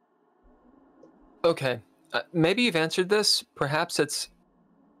 okay. Maybe you've answered this. Perhaps it's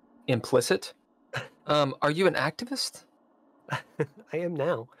implicit. Are you an activist? I am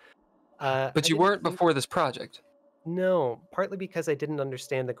now. But you weren't before this project. No, partly because I didn't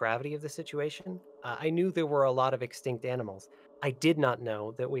understand the gravity of the situation. I knew there were a lot of extinct animals. I did not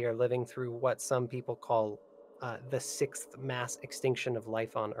know that we are living through what some people call the sixth mass extinction of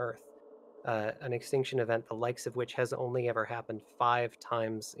life on Earth. An extinction event the likes of which has only ever happened 5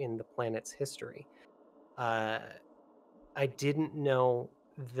 times in the planet's history. I didn't know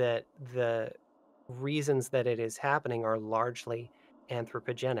that the reasons that it is happening are largely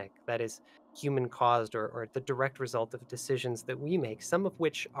anthropogenic, that is human caused or the direct result of decisions that we make, some of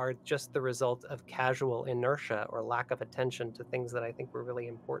which are just the result of casual inertia or lack of attention to things that I think were really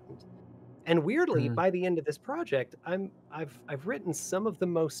important. And weirdly, by the end of this project, I've written some of the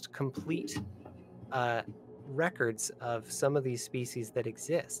most complete records of some of these species that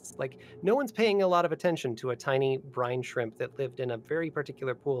exist. Like, no one's paying a lot of attention to a tiny brine shrimp that lived in a very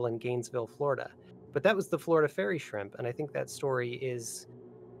particular pool in Gainesville, Florida. But that was the Florida fairy shrimp, and I think that story is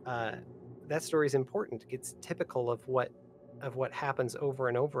important. It's typical of what happens over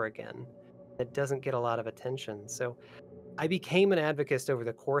and over again. It doesn't get a lot of attention. So I became an advocate over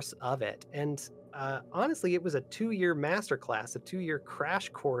the course of it, and honestly, it was a 2-year masterclass, a 2-year crash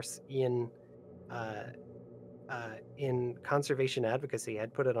course in conservation advocacy.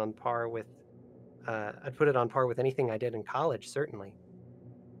 I'd put it on par with anything I did in college, certainly.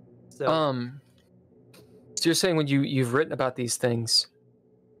 So you're saying when you've written about these things,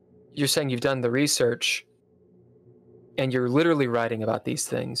 you're saying you've done the research and you're literally writing about these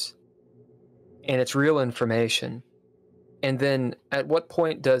things and it's real information. And then at what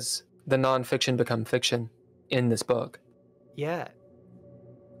point does the nonfiction become fiction in this book? Yeah.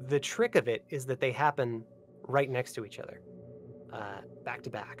 The trick of it is that they happen right next to each other, back to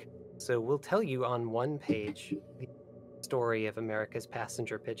back. So we'll tell you on one page the story of America's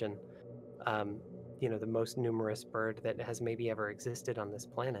passenger pigeon, the most numerous bird that has maybe ever existed on this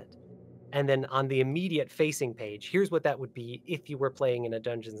planet. And then on the immediate facing page, here's what that would be if you were playing in a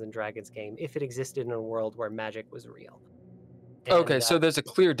Dungeons and Dragons game, if it existed in a world where magic was real. And, okay, so there's a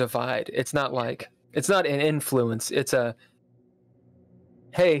clear divide. It's not like, it's not an influence. It's a,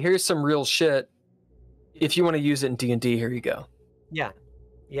 hey, here's some real shit. If you want to use it in D&D, here you go. Yeah,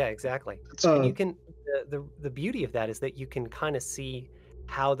 exactly. And you can, the beauty of that is that you can kind of see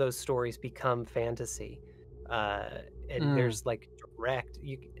how those stories become fantasy. And there's like direct,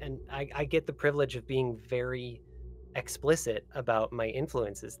 I get the privilege of being very explicit about my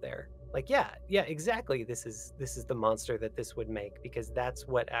influences there. Like, yeah, exactly. This is the monster that this would make, because that's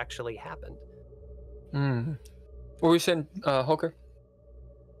what actually happened. What were you saying, Holker?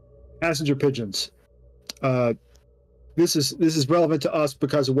 Passenger pigeons. This is relevant to us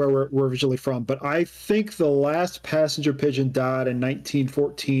because of where we're originally from. But I think the last passenger pigeon died in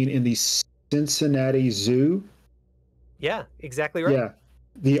 1914 in the Cincinnati Zoo. Yeah, exactly right. Yeah,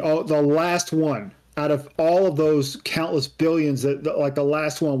 the last one out of all of those countless billions like the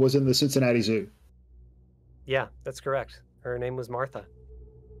last one was in the Cincinnati Zoo. Yeah, that's correct. Her name was Martha.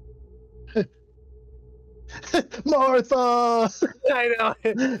 Martha! I know.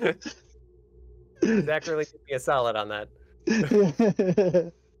 Zach really gave me a solid on that.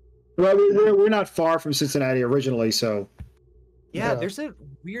 Well, we're not far from Cincinnati originally, so. Yeah, there's a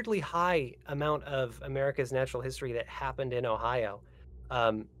weirdly high amount of America's natural history that happened in Ohio.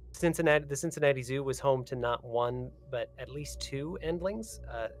 The Cincinnati Zoo was home to not one, but at least 2 endlings.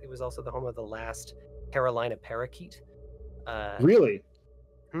 It was also the home of the last Carolina parakeet. Really?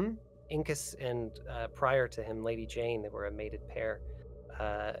 Incas and prior to him, Lady Jane, they were a mated pair.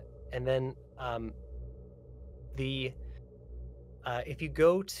 And then if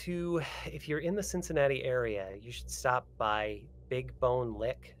you're in the Cincinnati area, you should stop by Big Bone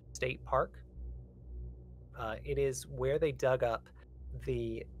Lick State Park. It is where they dug up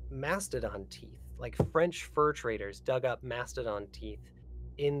the mastodon teeth. Like, French fur traders dug up mastodon teeth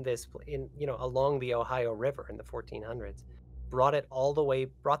along the Ohio River in the 1400s, brought them all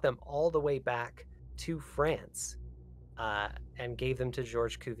the way back to France, and gave them to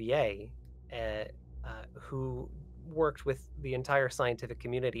Georges Cuvier, who worked with the entire scientific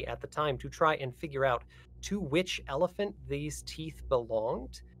community at the time to try and figure out to which elephant these teeth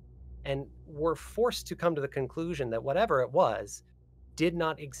belonged, and were forced to come to the conclusion that whatever it was did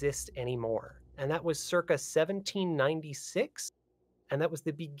not exist anymore. And that was circa 1796. And that was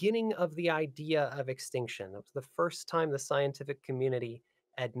the beginning of the idea of extinction. That was the first time the scientific community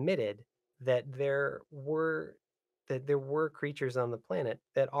admitted that there were creatures on the planet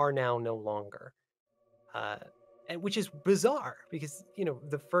that are now no longer. And which is bizarre, because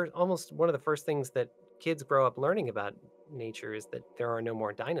almost one of the first things that kids grow up learning about nature is that there are no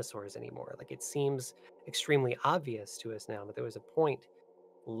more dinosaurs anymore. Like, it seems extremely obvious to us now, but there was a point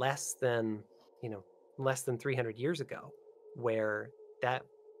less than 300 years ago where that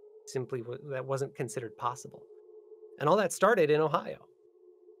wasn't considered possible. And all that started in Ohio.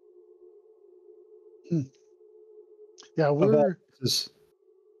 Yeah,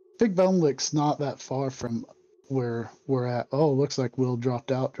 Big Bone Lick's not that far from where we're at. Oh, looks like Will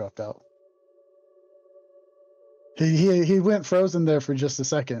dropped out. He went frozen there for just a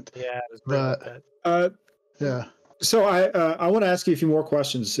second. Yeah, it was pretty but yeah. So I want to ask you a few more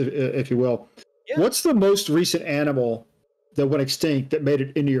questions, if you will. Yeah. What's the most recent animal that went extinct that made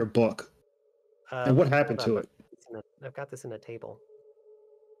it into your book, and what happened to it? I've got this in a table.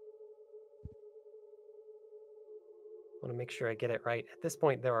 I want to make sure I get it right. At this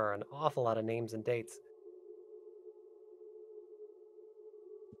point, there are an awful lot of names and dates.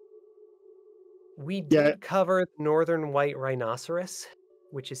 We did cover the northern white rhinoceros,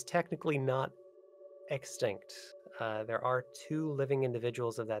 which is technically not extinct. There are 2 living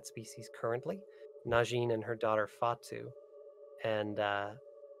individuals of that species currently, Najin and her daughter Fatu, and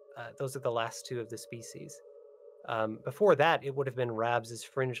those are the last 2 of the species. Before that, it would have been Rabs'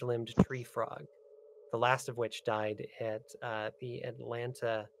 fringe-limbed tree frog, the last of which died at the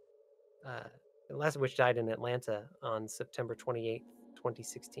Atlanta. The last of which died in Atlanta on September 28th,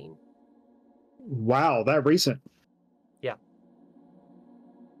 2016. Wow, that recent. Yeah.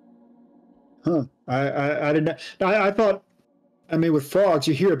 Huh. I didn't. I thought. I mean, with frogs,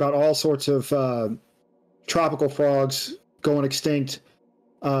 you hear about all sorts of tropical frogs going extinct.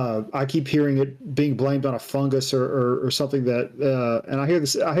 I keep hearing it being blamed on a fungus or something that, and I hear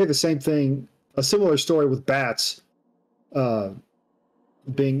this. I hear the same thing. A similar story with bats,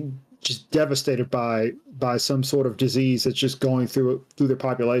 being just devastated by some sort of disease that's just going through their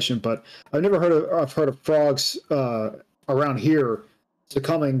population. But I've never heard of frogs around here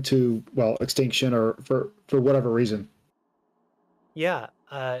succumbing to extinction or for whatever reason. Yeah.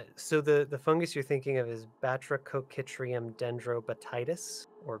 So the fungus you're thinking of is Batrachochytrium dendrobatitis,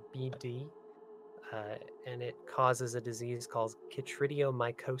 or BD, and it causes a disease called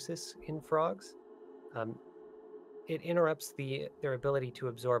chytridiomycosis in frogs. It interrupts their ability to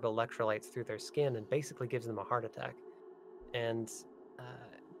absorb electrolytes through their skin and basically gives them a heart attack. And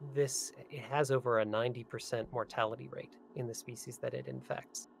it has over a 90% mortality rate in the species that it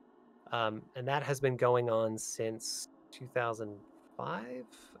infects. And that has been going on since 2005,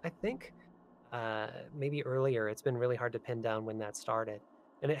 I think. Maybe earlier. It's been really hard to pin down when that started.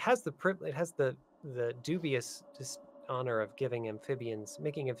 And it has the dubious honor of making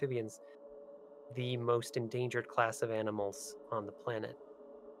amphibians the most endangered class of animals on the planet.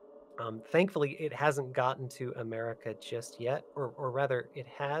 Thankfully, it hasn't gotten to America just yet, or rather, it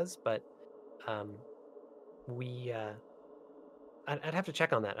has, but I'd have to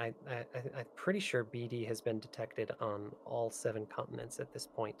check on that. I'm pretty sure BD has been detected on all 7 continents at this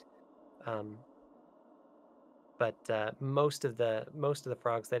point. But most of the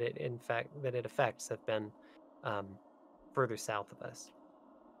frogs that it affects have been further south of us.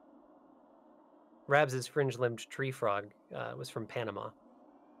 Rabs' fringe-limbed tree frog was from Panama.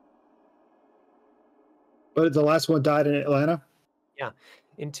 But the last one died in Atlanta? Yeah.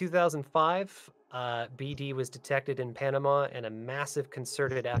 In 2005, BD was detected in Panama, and a massive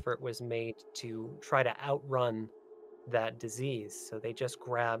concerted effort was made to try to outrun that disease. So it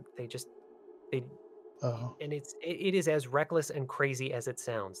is as reckless and crazy as it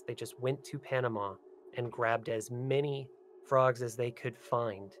sounds. They just went to Panama and grabbed as many frogs as they could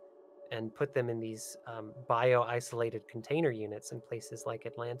find and put them in these bio-isolated container units in places like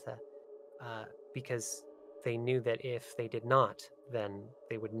Atlanta, because they knew that if they did not, then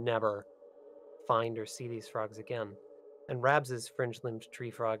they would never find or see these frogs again. And Rabs' fringe-limbed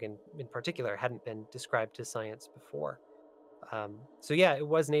tree frog in particular hadn't been described to science before. So yeah, it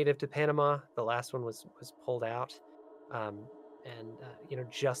was native to Panama. The last one was pulled out, and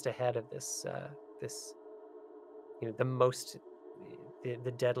just ahead of this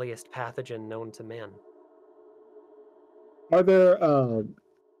the deadliest pathogen known to man. Are there?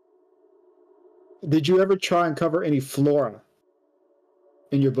 Did you ever try and cover any flora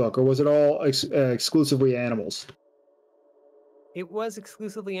in your book, or was it all exclusively animals? It was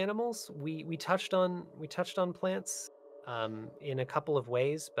exclusively animals. We touched on plants in a couple of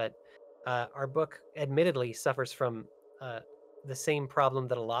ways, but our book admittedly suffers from the same problem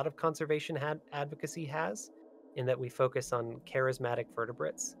that a lot of conservation advocacy has, in that we focus on charismatic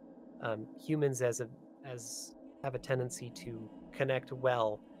vertebrates. Humans have a tendency to connect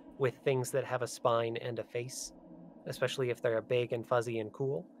well with things that have a spine and a face, especially if they're big and fuzzy and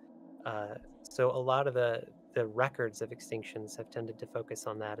cool. So a lot of the records of extinctions have tended to focus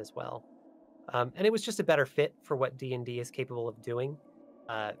on that as well. And it was just a better fit for what D&D is capable of doing.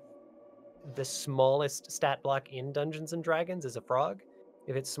 The smallest stat block in Dungeons & Dragons is a frog.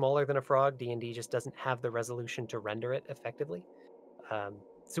 If it's smaller than a frog, D&D just doesn't have the resolution to render it effectively.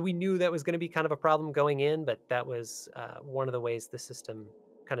 So we knew that was going to be kind of a problem going in, but that was one of the ways the system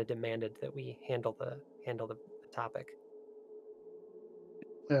kind of demanded that we handle the topic.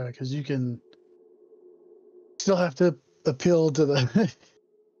 Yeah, because you can still have to appeal to the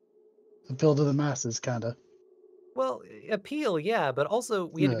masses, kind of. appeal, yeah, but also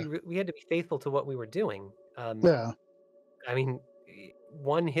we had to be faithful to what we were doing. Yeah. I mean,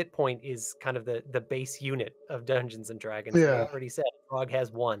 1 hit point is kind of the base unit of Dungeons and Dragons. Yeah. I already said Frog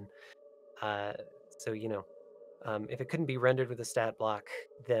has 1. So if it couldn't be rendered with a stat block,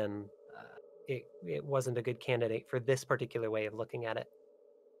 then it wasn't a good candidate for this particular way of looking at it.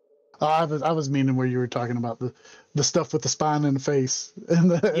 I was meaning where you were talking about the stuff with the spine and the face and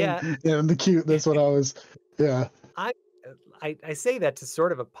the cute. That's what I was. Yeah. I say that to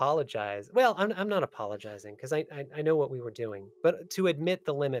sort of apologize. Well, I'm not apologizing because I know what we were doing, but to admit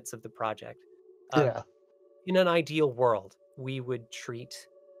the limits of the project. Yeah. In an ideal world, we would treat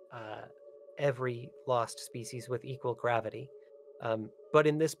every lost species with equal gravity. But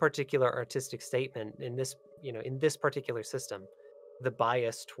in this particular artistic statement, in this particular system, the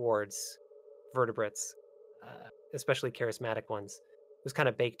bias towards vertebrates, especially charismatic ones, was kind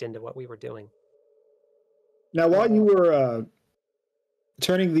of baked into what we were doing. Now, while you were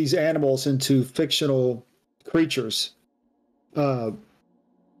turning these animals into fictional creatures,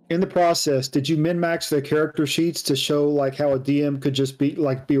 in the process, did you min-max their character sheets to show like how a DM could just be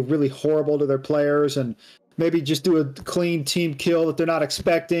really horrible to their players and maybe just do a clean team kill that they're not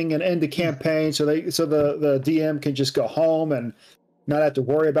expecting and end the campaign so the DM can just go home and not have to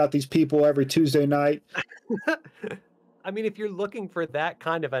worry about these people every Tuesday night? I mean, if you're looking for that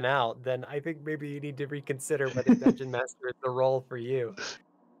kind of an out, then I think maybe you need to reconsider whether Dungeon Master is the role for you.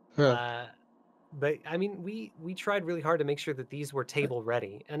 Yeah. But I mean, we tried really hard to make sure that these were table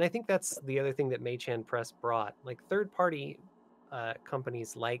ready, and I think that's the other thing that Mage-Hand Press brought. Like third-party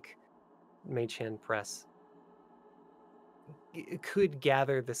companies like Mage-Hand Press could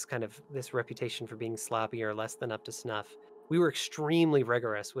gather this reputation for being sloppy or less than up to snuff. We were extremely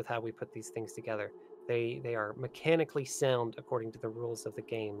rigorous with how we put these things together. They are mechanically sound according to the rules of the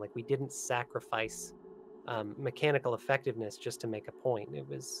game. Like we didn't sacrifice mechanical effectiveness just to make a point. It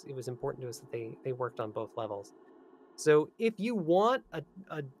was important to us that they worked on both levels. So if you want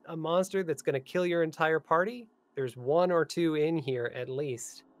a monster that's going to kill your entire party, there's 1 or 2 in here at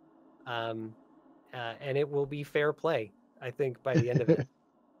least, and it will be fair play, I think, by the end of it.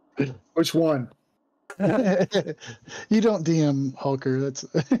 Which one? You don't DM Hulker. That's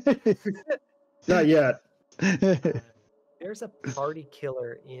not yet. There's a party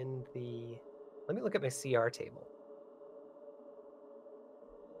killer in the. Let me look at my CR table.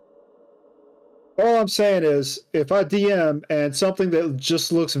 All I'm saying is, if I DM and something that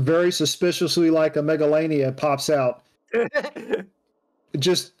just looks very suspiciously like a Megalania pops out,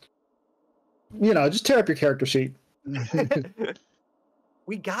 just tear up your character sheet.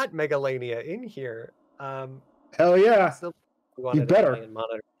 We got Megalania in here. Hell yeah! You better.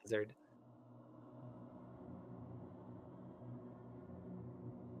 Monitor lizard.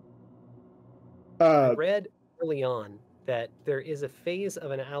 I read early on that there is a phase of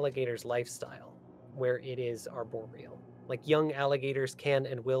an alligator's lifestyle where it is arboreal. Like young alligators can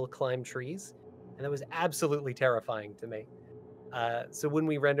and will climb trees, and that was absolutely terrifying to me. So when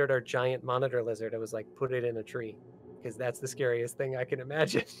we rendered our giant monitor lizard, I was like, put it in a tree, because that's the scariest thing I can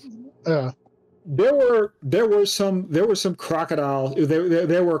imagine. There were some crocodile.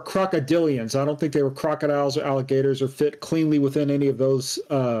 There were crocodilians. I don't think they were crocodiles or alligators or fit cleanly within any of those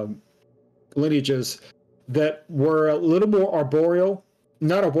lineages that were a little more arboreal,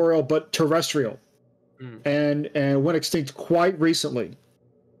 not arboreal, but terrestrial, and went extinct quite recently.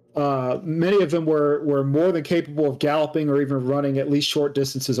 Many of them were more than capable of galloping or even running at least short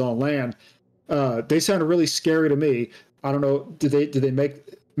distances on land. They sounded really scary to me. I don't know. Did they make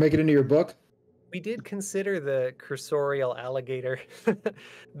it into your book? We did consider the cursorial alligator.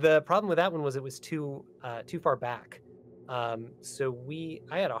 The problem with that one was it was too far back. So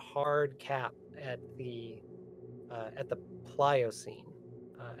I had a hard cap at the Pliocene.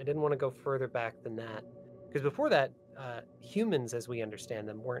 I didn't want to go further back than that, because before that, humans, as we understand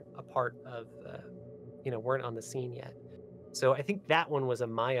them, weren't a part of, weren't on the scene yet. So I think that one was a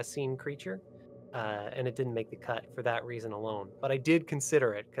Miocene creature, and it didn't make the cut for that reason alone. But I did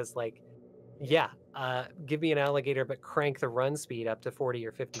consider it because, give me an alligator, but crank the run speed up to 40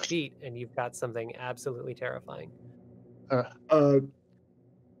 or 50 feet, and you've got something absolutely terrifying.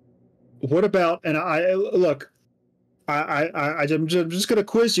 What about? And I'm just going to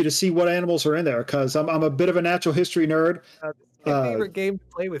quiz you to see what animals are in there, because I'm a bit of a natural history nerd. My favorite game to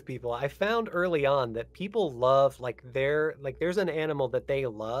play with people. I found early on that people love there's an animal that they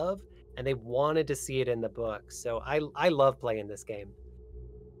love and they wanted to see it in the book. So I love playing this game.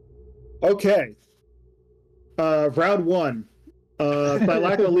 Okay. Round 1.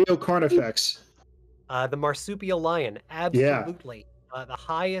 Thylacoleo Carnifex. The marsupial lion, absolutely. the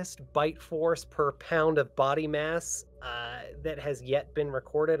highest bite force per pound of body mass that has yet been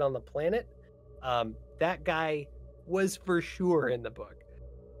recorded on the planet. That guy was for sure in the book.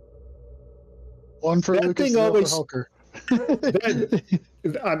 One for that Lucas, thing zero always, for Hulker.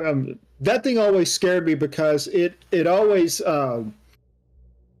 That thing always scared me because it always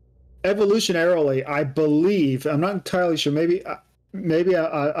evolutionarily, I believe, I'm not entirely sure, maybe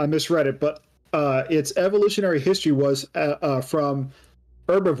I misread it, but its evolutionary history was from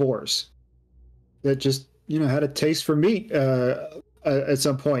herbivores that just had a taste for meat at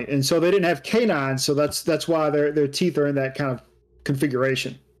some point, and so they didn't have canines, so that's why their teeth are in that kind of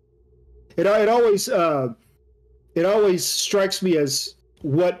configuration. It always strikes me as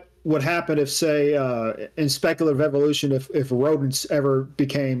what would happen if, say, in speculative evolution, if rodents ever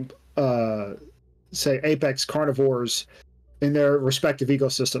became, say, apex carnivores in their respective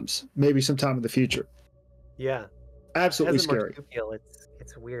ecosystems, maybe sometime in the future. Yeah, absolutely scary.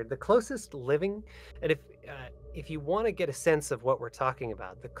 It's weird. The closest living, and if you want to get a sense of what we're talking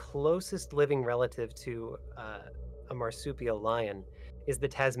about, the closest living relative to a marsupial lion is the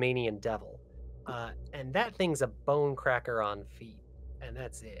Tasmanian devil, and that thing's a bone cracker on feet, and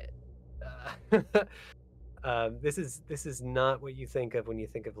that's it. This is not what you think of when you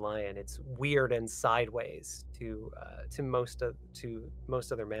think of lion. It's weird and sideways to most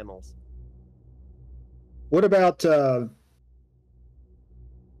other mammals. What about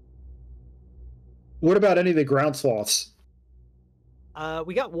any of the ground sloths?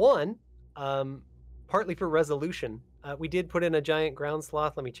 We got one, partly for resolution. We did put in a giant ground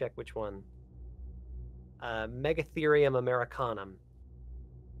sloth. Let me check which one. Megatherium americanum.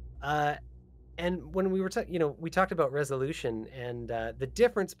 And when we were we talked about resolution, and the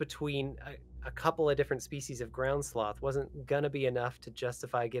difference between a couple of different species of ground sloth wasn't gonna be enough to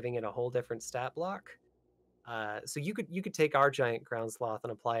justify giving it a whole different stat block. So you could take our giant ground sloth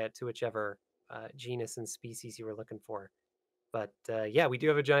and apply it to whichever genus and species you were looking for. But yeah, we do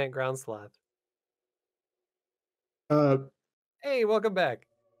have a giant ground sloth. Hey, welcome back.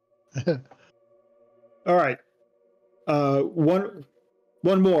 All right.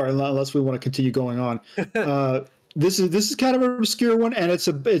 One more, unless we want to continue going on. This is kind of an obscure one, and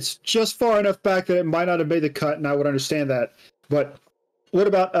it's just far enough back that it might not have made the cut, and I would understand that. But what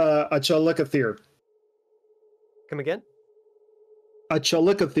about a Chalicothere? Come again? A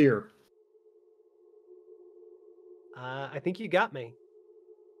Chalicothere. I think you got me.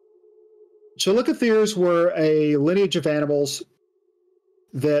 Chalicotheres were a lineage of animals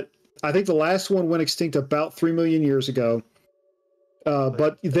that I think the last one went extinct about 3 million years ago.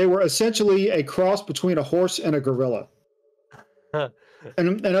 But they were essentially a cross between a horse and a gorilla. And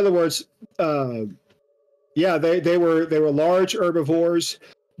in other words, yeah, they were large herbivores,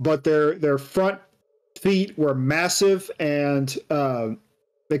 but their front feet were massive, and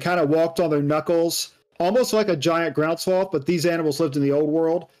they kind of walked on their knuckles, almost like a giant ground sloth. But these animals lived in the old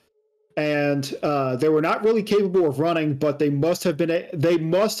world, and they were not really capable of running, but they must have been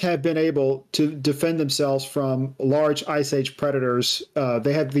able to defend themselves from large Ice Age predators.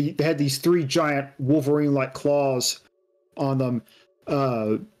 They had these 3 giant Wolverine-like claws on them.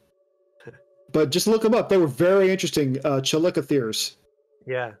 But just look them up; they were very interesting. Chalicotheres.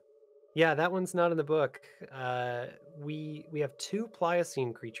 Yeah, that one's not in the book. We have 2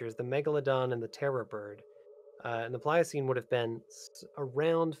 Pliocene creatures, the Megalodon and the Terror Bird. And the Pliocene would have been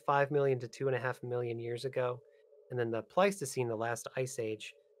around 5 million to 2.5 million years ago. And then the Pleistocene, the last ice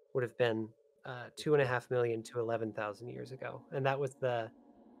age, would have been 2.5 million to 11,000 years ago. And that was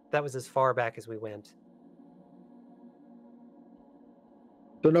as far back as we went.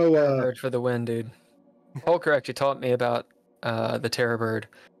 So no bird for the win, dude. Hulker actually taught me about the Terror Bird,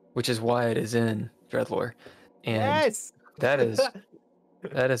 which is why it is in DreadLore. And yes!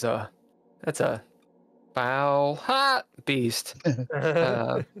 that's a foul hot beast.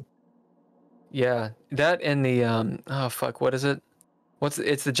 Yeah, that and the oh fuck, what is it?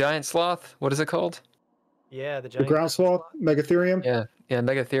 It's the giant sloth. What is it called? Yeah, the giant ground sloth, Megatherium. Yeah,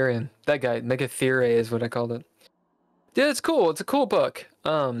 Megatherium. That guy, Megathere is what I called it. Yeah, it's cool. It's a cool book.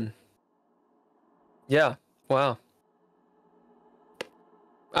 Yeah, wow.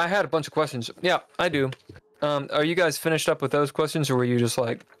 I had a bunch of questions. Yeah, I do. Are you guys finished up with those questions, or were you just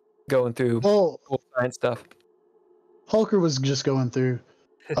like going through cool science stuff? Hulker was just going through.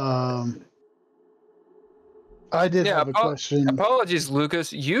 I did have a question. Apologies,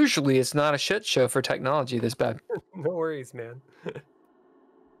 Lucas. Usually it's not a shit show for technology this bad. No worries, man.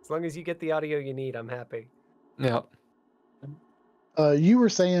 As long as you get the audio you need, I'm happy. Yeah. You were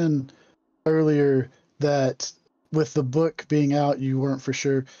saying earlier that with the book being out, you weren't for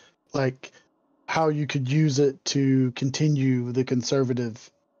sure. Like, how you could use it to continue the conservative,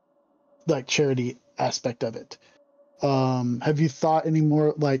 like, charity aspect of it. Have you thought any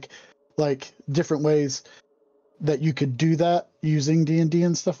more like different ways that you could do that using D&D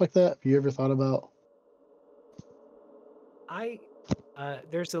and stuff like that? Have you ever thought about?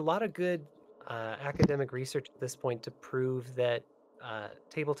 There's a lot of good academic research at this point to prove that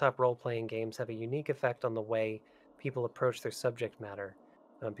tabletop role-playing games have a unique effect on the way people approach their subject matter.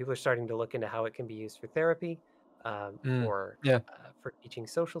 People are starting to look into how it can be used for therapy, for teaching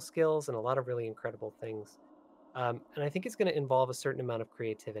social skills, and a lot of really incredible things. And I think it's going to involve a certain amount of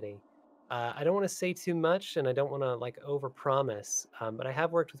creativity. I don't want to say too much, and I don't want to like overpromise, but I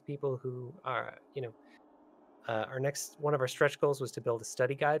have worked with people who are, one of our stretch goals was to build a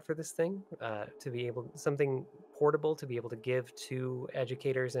study guide for this thing, to be able something portable to be able to give to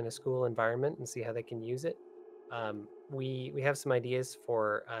educators in a school environment and see how they can use it. We have some ideas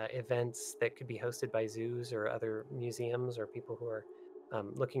for events that could be hosted by zoos or other museums or people who are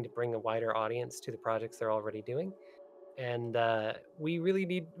looking to bring a wider audience to the projects they're already doing. And we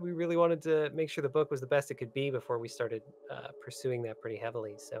really wanted to make sure the book was the best it could be before we started pursuing that pretty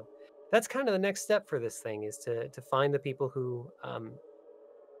heavily. So that's kind of the next step for this thing, is to find the people who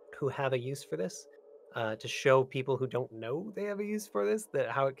have a use for this, to show people who don't know they have a use for this that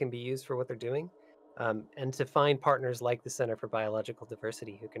how it can be used for what they're doing, and to find partners like the Center for Biological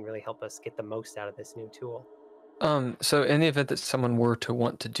Diversity who can really help us get the most out of this new tool. So in the event that someone were to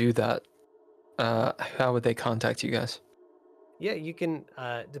want to do that, how would they contact you guys? Yeah, you can,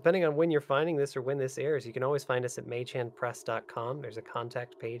 depending on when you're finding this or when this airs, you can always find us at magehandpress.com. There's a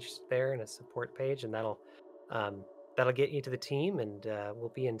contact page there and a support page, and that'll get you to the team, and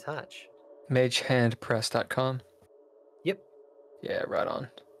we'll be in touch. Magehandpress.com? Yep. Yeah, right on.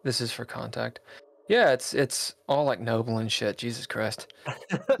 This is for contact. Yeah, it's all like noble and shit. Jesus Christ.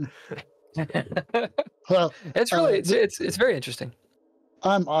 Well, it's really it's very interesting.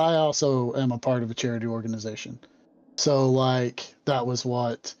 I also am a part of a charity organization. So, like, that was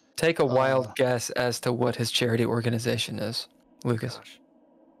what... Take a wild guess as to what his charity organization is, Lucas.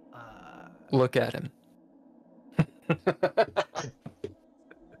 Look at him.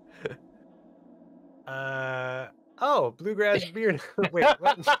 Bluegrass Beard. Wait,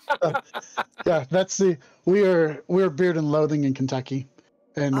 what? Yeah, that's we're Beard and Loathing in Kentucky,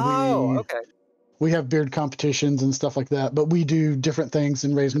 and we have beard competitions and stuff like that. But we do different things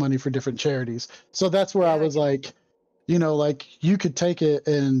and raise money for different charities. So that's where I was like, like you could take it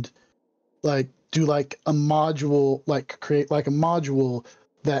and like do like a module, like create like a module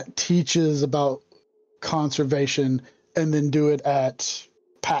that teaches about conservation, and then do it at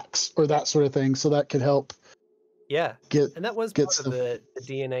PAX or that sort of thing. So that could help. Yeah, and that was part of the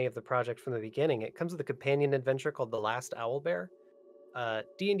DNA of the project from the beginning. It comes with a companion adventure called The Last Owlbear.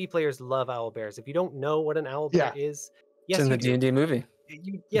 D&D players love owlbears. If you don't know what an owlbear is, yes, it's in the D&D movie.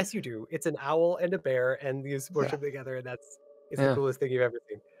 Yes, you do. It's an owl and a bear, and you smush them together, and it's the coolest thing you've ever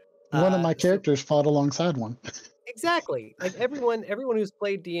seen. One of my characters fought alongside one. Exactly. Like everyone who's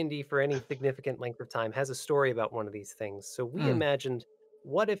played D&D for any significant length of time has a story about one of these things. So we imagined,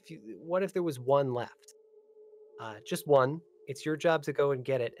 what if there was one left? Just one. It's your job to go and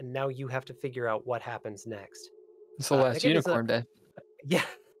get it, and now you have to figure out what happens next. It's the last unicorn day. Yeah.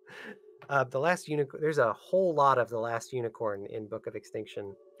 The last unicorn. There's a whole lot of the last unicorn in Book of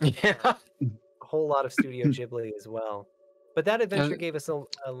Extinction. Yeah. A whole lot of Studio Ghibli as well. But that adventure gave us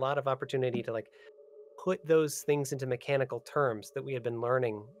a lot of opportunity to like put those things into mechanical terms that we had been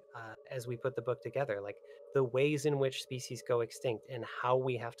learning as we put the book together, like the ways in which species go extinct and how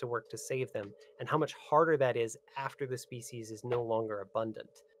we have to work to save them, and how much harder that is after the species is no longer abundant.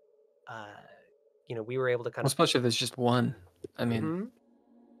 We were able to especially if there's just one. I mean,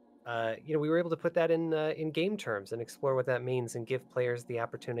 we were able to put that in game terms and explore what that means, and give players the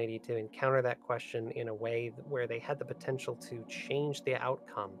opportunity to encounter that question in a way where they had the potential to change the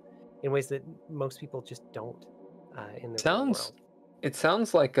outcome in ways that most people just don't in the real world. It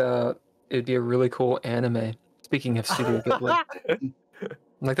sounds like it'd be a really cool anime. Speaking of Studio Ghibli,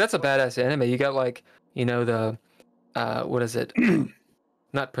 like that's a badass anime. You got like the what is it?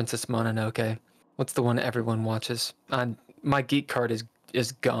 Not Princess Mononoke. What's the one everyone watches? My geek card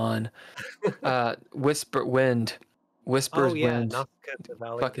is gone. Whispers Wind. Nausicaa, the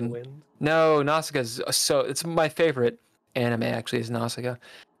Valley of the Wind. No, Nausicaa's it's my favorite anime actually is Nausicaa.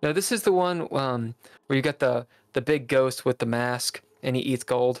 No, this is the one where you got the big ghost with the mask and he eats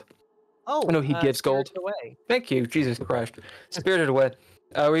gold. Oh, no, he gives gold. Away. Thank you, Jesus Christ. Spirited Away.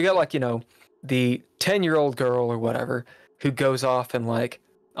 Where you got like the 10-year-old girl or whatever who goes off and like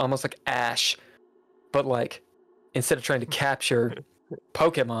almost like Ash, but like instead of trying to capture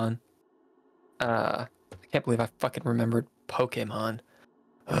Pokemon, I can't believe I fucking remembered Pokemon.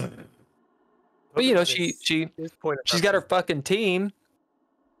 But you know, she's got her fucking team,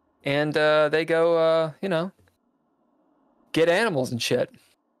 and they go, you know, get animals and shit.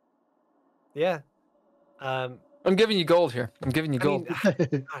 Yeah. I'm giving you gold here. I'm giving you gold.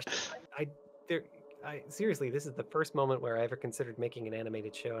 Gosh, seriously, this is the first moment where I ever considered making an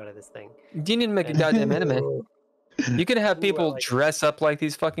animated show out of this thing. You need to make a goddamn anime. You can have people dress up like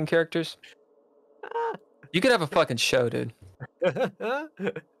these fucking characters. You could have a fucking show, dude.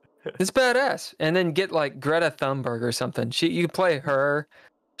 It's badass. And then get like Greta Thunberg or something. You could play her.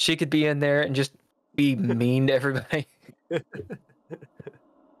 She could be in there and just be mean to everybody.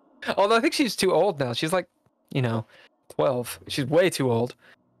 Although I think she's too old now. She's like, you know, 12. She's way too old.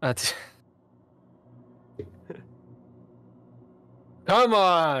 Come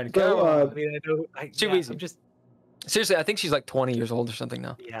on. I mean, I'm just seriously, I think she's like 20 years old or something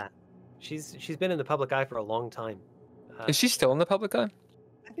now. Yeah. She's been in the public eye for a long time. Is she still in the public eye?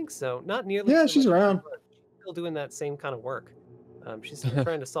 I think so. Not nearly. Yeah, so she's around. She's still doing that same kind of work. She's still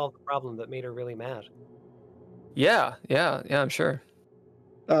trying to solve the problem that made her really mad. Yeah, I'm sure.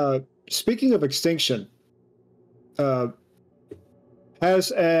 Speaking of extinction,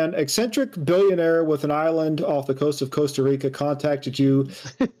 has an eccentric billionaire with an island off the coast of Costa Rica contacted you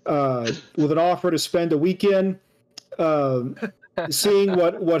with an offer to spend a weekend seeing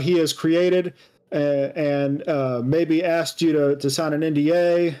what he has created and maybe asked you to sign an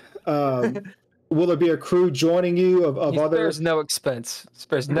NDA? Will there be a crew joining you of other? There's no expense.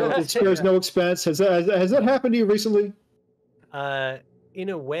 Spares no expense. Has that happened to you recently? In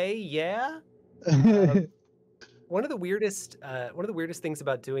a way, yeah. One of the weirdest things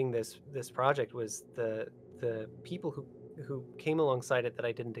about doing this project was the people who came alongside it that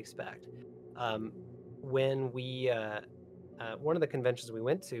I didn't expect. When we one of the conventions we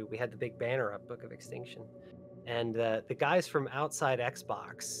went to, we had the big banner up, Book of Extinction, and the guys from Outside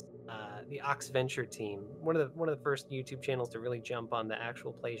Xbox, the Ox Venture team, one of the first YouTube channels to really jump on the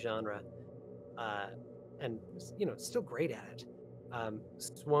actual play genre, and you know, still great at it.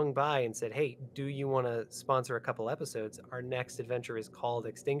 Swung by and said, "Hey, do you want to sponsor a couple episodes? Our next adventure is called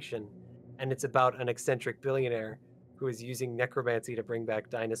Extinction, and it's about an eccentric billionaire who is using necromancy to bring back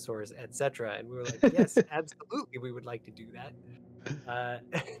dinosaurs, etc." And we were like, "Yes, absolutely, we would like to do that."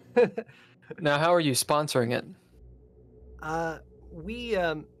 Now, how are you sponsoring it? We, you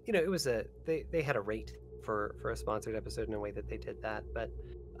know, it was they had a rate for a sponsored episode in a way that they did that, but.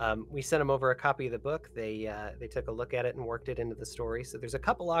 We sent them over a copy of the book. They took a look at it and worked it into the story. So there's a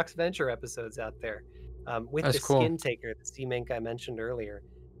couple Ox Venture episodes out there with That's the cool. Skin Taker, the sea mink I mentioned earlier,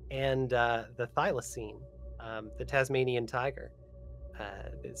 and the Thylacine, the Tasmanian tiger,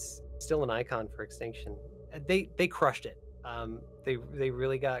 is still an icon for extinction. They crushed it. They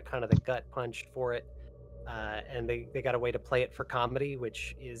really got kind of the gut punch for it, and they got a way to play it for comedy,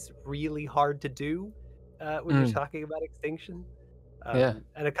 which is really hard to do when you're talking about extinction. And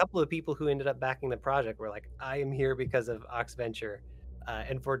a couple of people who ended up backing the project were like, "I am here because of Ox Venture,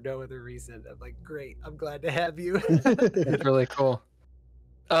 and for no other reason." I'm like, "Great, I'm glad to have you." It's really cool.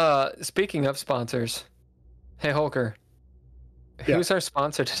 Speaking of sponsors, hey Holker, who's our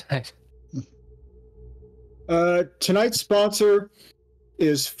sponsor tonight? Tonight's sponsor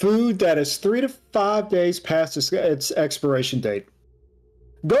is food that is 3 to 5 days past its expiration date.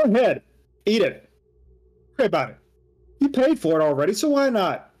 Go ahead, eat it. Pray about it. You paid for it already, so why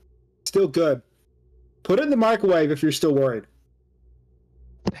not? Still good. Put it in the microwave if you're still worried.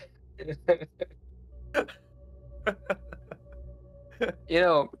 You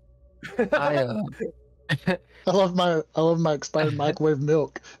know, I love my expired microwave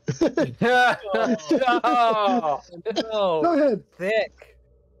milk. No. Go ahead. Thick.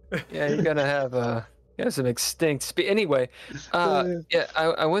 Yeah, you're gonna have some extinct anyway. Yeah,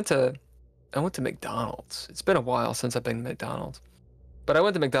 I went to McDonald's. It's been a while since I've been to McDonald's, but I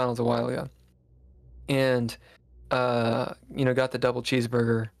went to McDonald's a while ago, and you know, got the double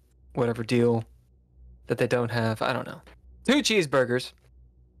cheeseburger, whatever deal that they don't have. I don't know, 2 cheeseburgers,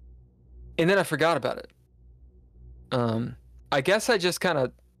 and then I forgot about it. I guess I just kind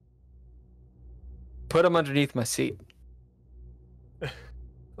of put them underneath my seat.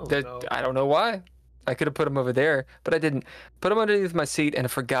 No. I don't know why. I could have put them over there, but I didn't. Put them underneath my seat, and I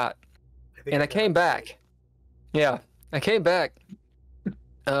forgot. And I came back. Yeah, I came back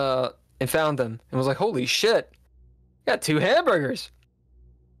and found them and was like, "Holy shit, got 2 hamburgers."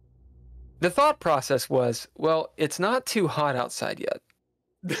 The thought process was, well, it's not too hot outside yet.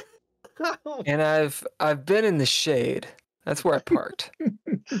 And I've been in the shade. That's where I parked.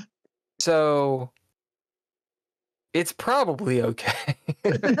 So it's probably okay.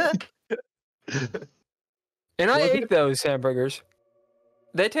 And I ate those hamburgers.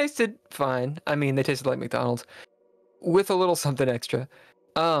 They tasted fine. I mean, they tasted like McDonald's with a little something extra.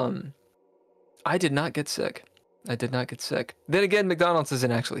 I did not get sick. Then again, McDonald's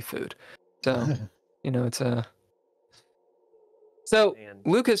isn't actually food. So, it's a... So, man.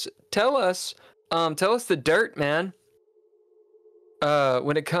 Lucas, tell us the dirt, man.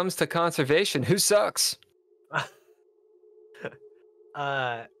 When it comes to conservation, who sucks?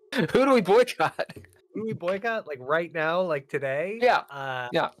 Who do we boycott? Who do we boycott? Like right now, like today? Yeah.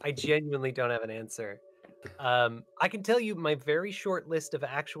 Yeah. I genuinely don't have an answer. I can tell you my very short list of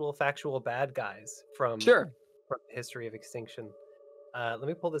actual factual bad guys from the history of Extinction. Let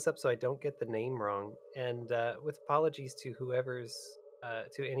me pull this up so I don't get the name wrong. And with apologies to whoever's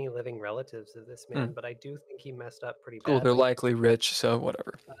to any living relatives of this man, but I do think he messed up pretty badly. Cool, they're likely rich, so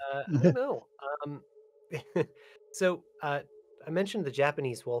whatever. I don't know. So I mentioned the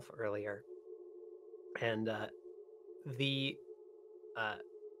Japanese wolf earlier, and the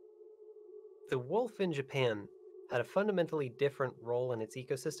wolf in Japan had a fundamentally different role in its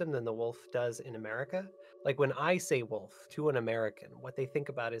ecosystem than the wolf does in America. Like when I say wolf to an American, what they think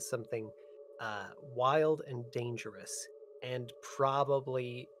about is something wild and dangerous, and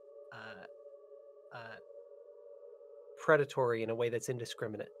probably predatory in a way that's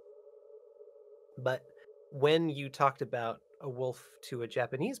indiscriminate. But when you talked about a wolf to a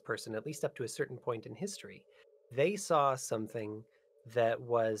Japanese person, at least up to a certain point in history, they saw something that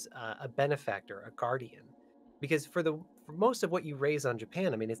was a benefactor, a guardian. Because for most of what you raise on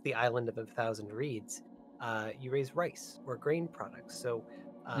Japan, I mean, it's the island of 1,000 reeds. You raise rice or grain products. So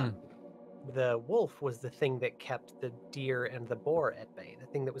the wolf was the thing that kept the deer and the boar at bay, the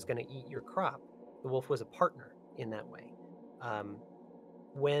thing that was going to eat your crop. The wolf was a partner in that way.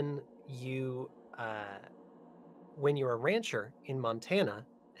 When you're a rancher in Montana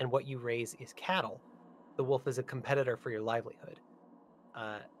and what you raise is cattle, the wolf is a competitor for your livelihood.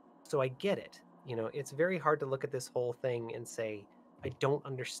 So I get it. It's very hard to look at this whole thing and say, I don't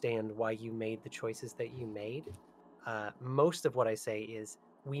understand why you made the choices that you made. Most of what I say is,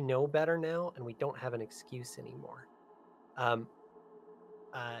 we know better now and we don't have an excuse anymore.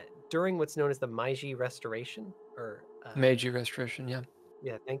 During what's known as the Meiji Restoration, or Meiji Restoration, yeah.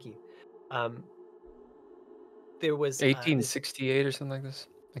 Yeah, thank you. There was 1868 or something like this.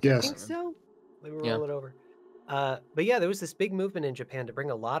 I think so. Let me roll it over. But yeah, there was this big movement in Japan to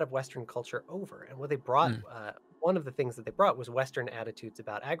bring a lot of Western culture over, and what they brought, one of the things that they brought was Western attitudes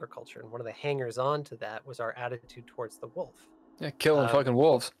about agriculture, and one of the hangers on to that was our attitude towards the wolf. Yeah, killing fucking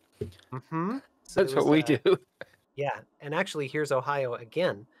wolves. Mm-hmm. So that's what we do. Yeah, and actually, here's Ohio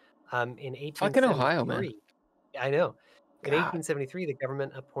again. In 1873, fucking Ohio, man. I know. In 1873, the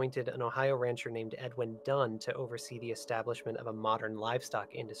government appointed an Ohio rancher named Edwin Dunn to oversee the establishment of a modern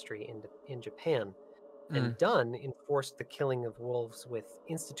livestock industry in Japan. And Dunn enforced the killing of wolves with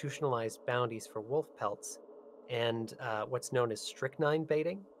institutionalized bounties for wolf pelts and what's known as strychnine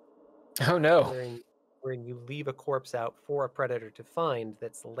baiting. Oh, no. Wherein you leave a corpse out for a predator to find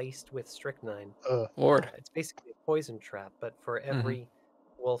that's laced with strychnine. Lord. It's basically a poison trap, but for every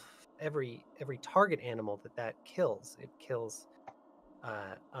wolf, every target animal that kills, it kills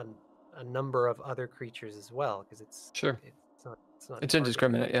a number of other creatures as well, because it's not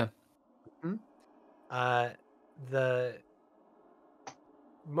indiscriminate. Yeah. The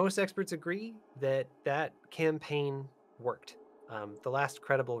most experts agree that campaign worked. The last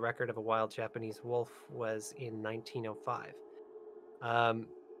credible record of a wild Japanese wolf was in 1905.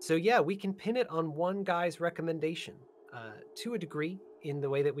 So yeah, we can pin it on one guy's recommendation to a degree, in the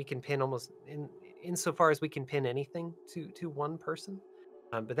way that we can pin almost insofar as we can pin anything to one person.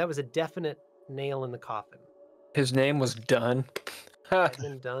 But that was a definite nail in the coffin. His name was Dunn.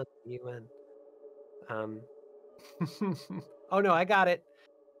 Edmund Dunn, UN. Oh no, I got it.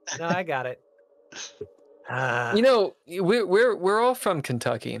 No, I got it. We're all from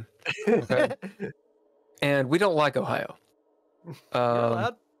Kentucky, okay? And we don't like Ohio.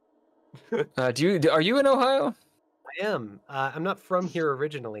 Are you in Ohio? I am. I'm not from here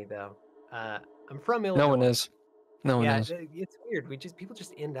originally, though. I'm from Illinois. No one is. It's weird. People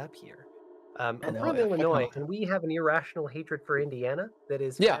just end up here. I'm from Illinois, and we have an irrational hatred for Indiana that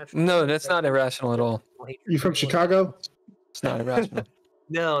is. Yeah, no, that's not irrational at all. You from Chicago? It's not irrational.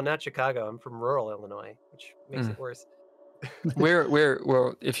 No, not Chicago. I'm from rural Illinois, which makes it worse. Where,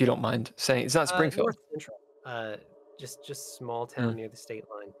 if you don't mind saying, it's not Springfield. North Central. Just small town near the state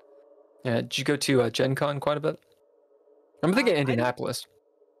line. Yeah, did you go to Gen Con quite a bit? I'm thinking Indianapolis.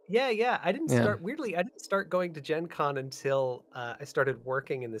 Yeah. I didn't start going to Gen Con until I started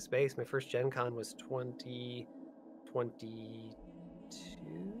working in the space. My first Gen Con was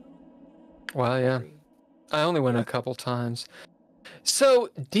 2022. Well, yeah. I only went a couple times. So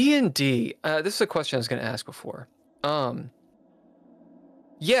D&D, this is a question I was going to ask before.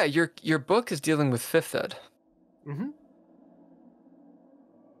 Yeah, your book is dealing with 5th ed. Mm-hmm.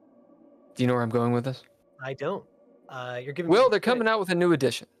 Do you know where I'm going with this? I don't. You're giving. Well, they're coming out with a new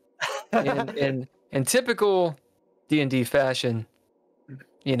edition. in typical D&D fashion,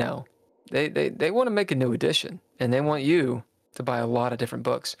 you know, they want to make a new edition, and they want you to buy a lot of different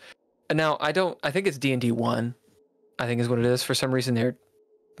books. And now I think it's D&D 1, I think is what it is. For some reason they're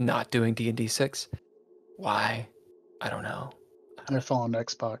not doing D&D 6. Why? I don't know. They're following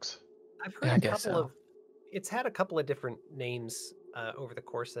Xbox. I've heard a couple of. It's had a couple of different names over the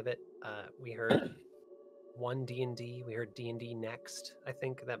course of it. We heard one D&D. We heard D&D Next. I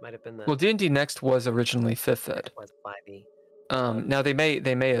think that might have been the. Well, D&D Next was originally 5th ed. Was 5e. Now they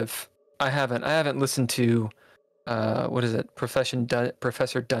may have. I haven't listened to. What is it?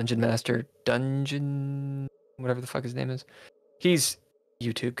 Professor Dungeon Master whatever the fuck his name is. He's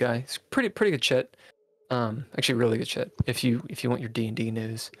YouTube guy. He's pretty good shit. Actually really good shit. If you want your D&D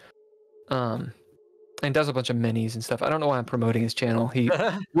news. And does a bunch of minis and stuff. I don't know why I'm promoting his channel. He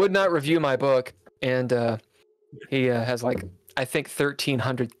would not review my book, and he has like I think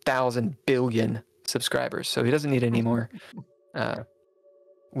 1,300,000 billion subscribers. So he doesn't need any more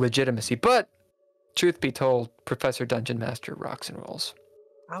legitimacy. But truth be told, Professor Dungeon Master rocks and rolls.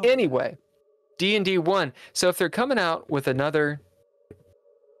 Oh. Anyway, D&D 1. So if they're coming out with another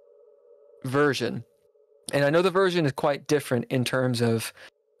version, and I know the version is quite different in terms of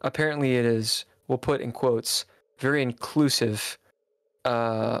apparently it is, we'll put in quotes, very inclusive,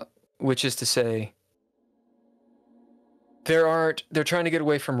 which is to say they're trying to get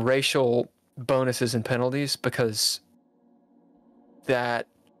away from racial bonuses and penalties because that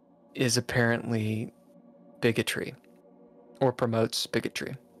is apparently bigotry or promotes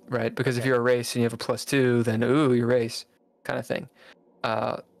bigotry, right? Because if you're a race and you have a +2, then ooh, your race kind of thing.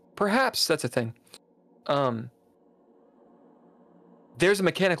 Perhaps that's a thing. There's a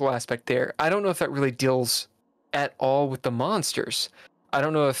mechanical aspect there. I don't know if that really deals at all with the monsters. I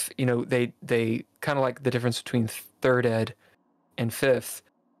don't know if, they kind of like the difference between 3rd ed and 5th,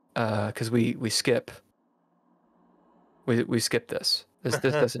 because we skip this. This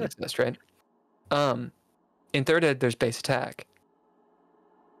doesn't exist, right? In 3rd ed, there's base attack.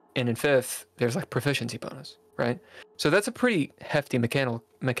 And in 5th, there's like proficiency bonus, right? So that's a pretty hefty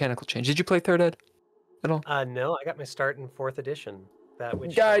mechanical change. Did you play 3rd ed at all? No, I got my start in 4th edition.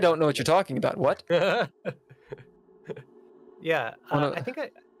 I don't know what you're talking about. What? Yeah, I think I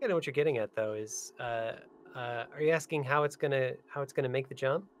know what you're getting at though. Is are you asking how it's gonna make the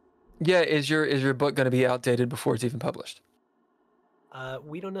jump? Yeah, is your book gonna be outdated before it's even published?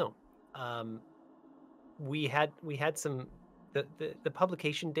 We don't know. We had some the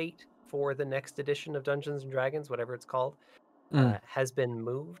publication date for the next edition of Dungeons and Dragons, whatever it's called, has been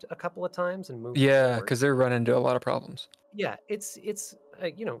moved a couple of times and moved. Yeah, because they're running into a lot of problems. Yeah, it's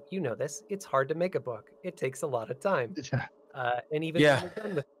you know this. It's hard to make a book. It takes a lot of time. Yeah. And even when you're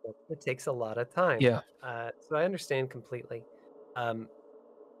done with the book, it takes a lot of time. Yeah. So I understand completely.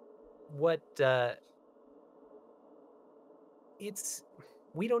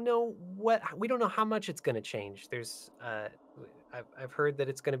 We don't know how much it's going to change. There's I've heard that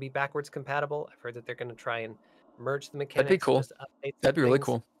it's going to be backwards compatible. I've heard that they're going to try and merge the mechanics. That'd be cool. That'd be really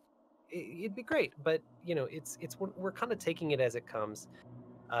cool. It'd be great, but we're kind of taking it as it comes.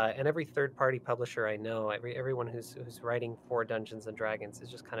 And every third-party publisher I know, everyone who's writing for Dungeons and Dragons is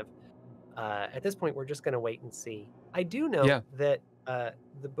just kind of at this point we're just going to wait and see. I do know that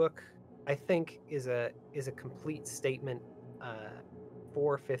the book I think is a complete statement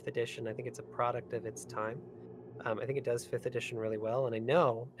for 5th edition. I think it's a product of its time. I think it does 5th edition really well, and I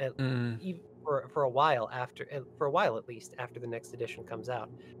know for a while at least after the next edition comes out,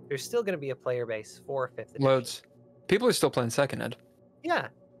 there's still going to be a player base for 5th edition. Loads. People are still playing 2nd ed. Yeah,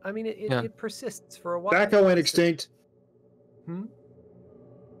 I mean it persists for a while. Thaco went extinct.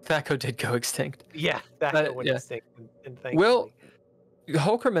 Thaco did go extinct. Yeah, Thaco went extinct, and thankfully. Well,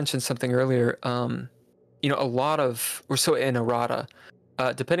 Holker mentioned something earlier. A lot of, or so in errata,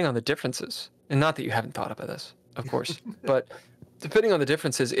 depending on the differences, and not that you haven't thought about this, of course, but depending on the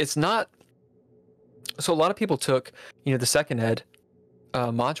differences, it's not. So a lot of people took, the 2nd ed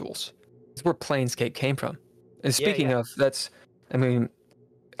modules. That's where Planescape came from. And speaking of,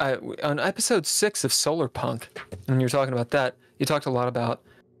 on episode 6 of Solar Punk, when you're talking about that, you talked a lot about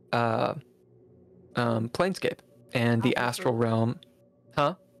Planescape and the astral realm.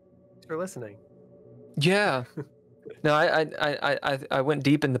 Huh? Thanks for listening. Yeah. No, I went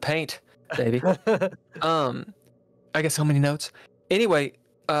deep in the paint, baby. I got so many notes. Anyway,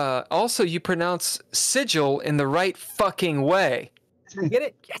 Also, you pronounce sigil in the right fucking way. Get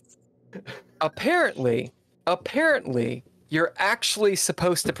it? Yes. Apparently, you're actually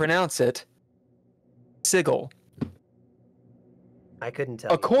supposed to pronounce it sigil. I couldn't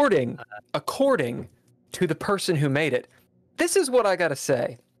tell. According to the person who made it. This is what I gotta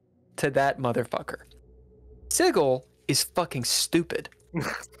say to that motherfucker. Sigil is fucking stupid.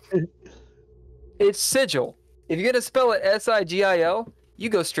 It's sigil. If you're gonna spell it S-I-G-I-L, you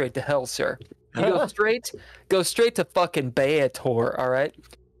go straight to hell, sir. You go straight to fucking Beator, all right?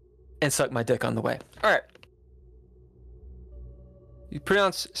 And suck my dick on the way. All right. You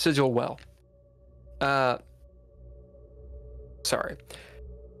pronounce sigil well. Sorry.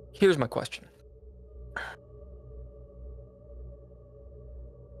 Here's my question.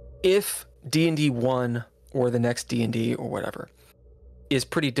 If D&D 1 or the next D&D or whatever is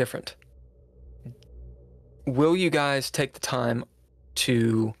pretty different, will you guys take the time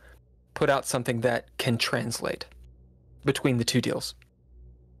to put out something that can translate between the two deals?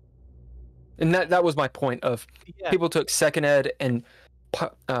 And that was my point of people took second ed and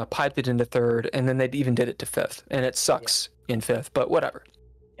piped it into third, and then they even did it to fifth, and it sucks in fifth, but whatever.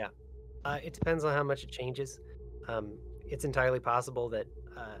 Yeah. It depends on how much it changes. It's entirely possible that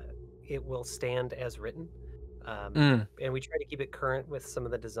it will stand as written. And we try to keep it current with some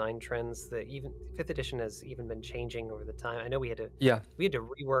of the design trends that even fifth edition has even been changing over the time. I know we had to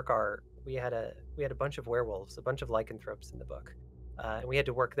rework we had a bunch of werewolves, a bunch of lycanthropes in the book. And we had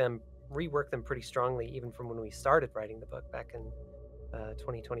to rework them pretty strongly even from when we started writing the book back in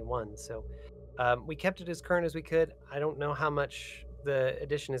 2021. So we kept it as current as we could. I don't know how much the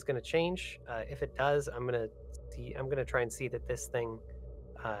edition is going to change. If it does, I'm going to try and see that this thing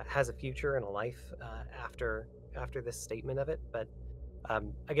has a future and a life after this statement of it. But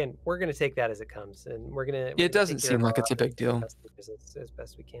again, we're going to take that as it comes, and we're going to. It doesn't seem like it's a big deal as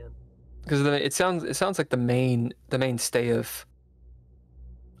best we can. Because it sounds like the mainstay of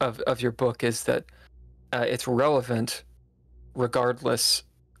your book is that it's relevant regardless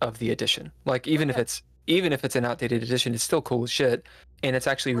of the edition. Like even if it's an outdated edition, it's still cool as shit, and it's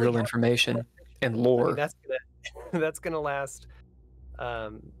actually real information and lore. I mean, that's gonna last.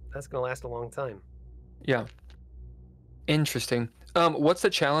 That's gonna last a long time. Yeah. Interesting. What's the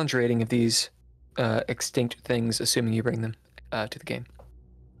challenge rating of these extinct things, assuming you bring them to the game?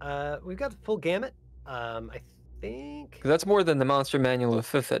 We've got the full gamut. I think that's more than the Monster Manual of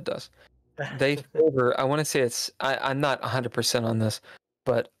 5th Ed does. They favor, I want to say it's, I'm not 100% on this,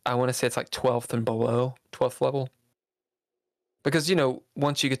 but I want to say it's like 12th and below, 12th level. Because,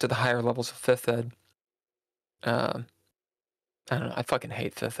 once you get to the higher levels of 5th Ed, I don't know, I fucking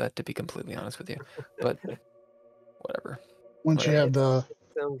hate 5th Ed, to be completely honest with you. But, whatever. Once you have the...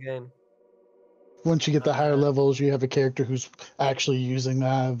 game. Once you get the higher levels, you have a character who's actually using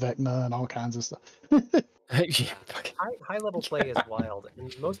that, Vecna, and all kinds of stuff. High level play is wild,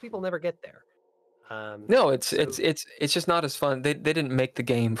 and most people never get there. No, it's just not as fun. They didn't make the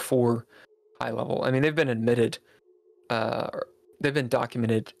game for high level. I mean, they've been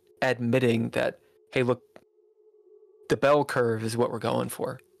documented admitting that, hey, look, the bell curve is what we're going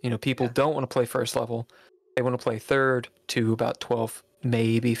for. People don't want to play first level; they want to play third to about 12,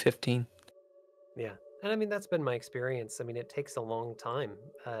 maybe 15. Yeah. And I mean, that's been my experience. I mean, it takes a long time.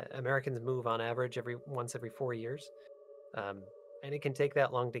 Americans move on average once every 4 years. And it can take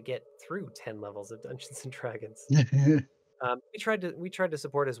that long to get through 10 levels of Dungeons and Dragons. We tried to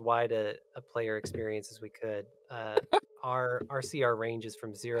support as wide a player experience as we could. Our CR range is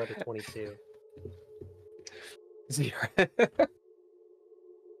from 0 to 22. 0.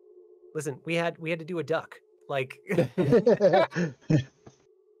 Listen, we had to do a duck. Like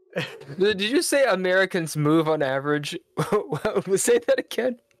Did you say Americans move on average? Say that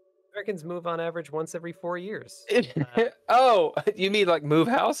again. Americans move on average once every 4 years. Oh, you mean like move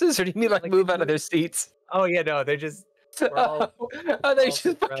houses, or do you mean like move out of their seats? Oh yeah, no, they're just. They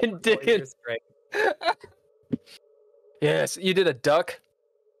just fucking digging. Yes, you did a duck.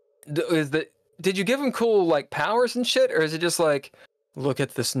 Did you give him cool like powers and shit, or is it just like, look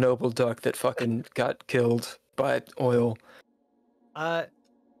at this noble duck that fucking got killed by oil?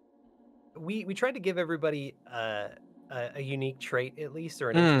 We tried to give everybody a unique trait at least, or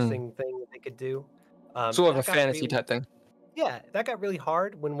an interesting thing that they could do. Sort of a fantasy type thing. Yeah, that got really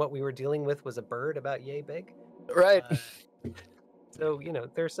hard when what we were dealing with was a bird about yay big. Right. So,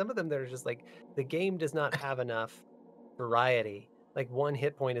 there's some of them that are just like, the game does not have enough variety. Like one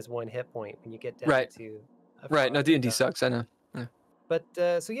hit point is one hit point when you get down to... Right, no, D&D sucks, I know. Yeah. But,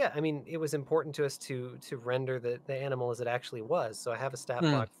 so yeah, I mean, it was important to us to render the animal as it actually was. So I have a stat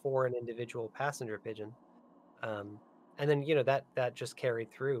block for an individual passenger pigeon. And then that just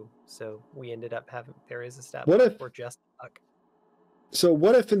carried through. So we ended up having there is a stat for just a duck. So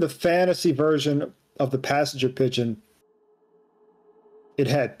what if in the fantasy version of the passenger pigeon, it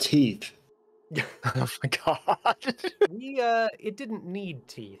had teeth? Oh my god! It didn't need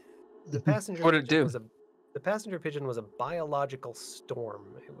teeth. The passenger. What did it do? The passenger pigeon was a biological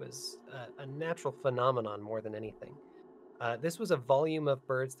storm. It was a natural phenomenon more than anything. This was a volume of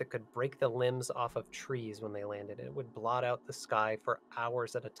birds that could break the limbs off of trees when they landed. It would blot out the sky for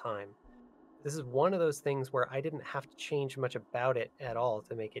hours at a time. This is one of those things where I didn't have to change much about it at all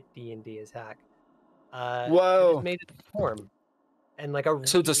to make it D&D as heck. Whoa! I just made it a swarm, and like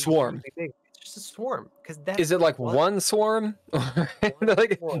so it's a swarm. Really big, it's just a swarm because that is it like one swarm?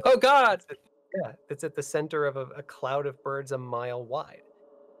 Like, swarm. Oh god! Yeah, it's at the center of a cloud of birds a mile wide.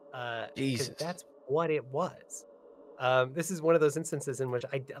 Jesus, that's what it was. This is one of those instances in which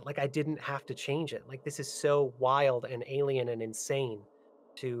I didn't have to change it. Like, this is so wild and alien and insane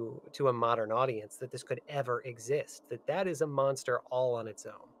to a modern audience that this could ever exist. That is a monster all on its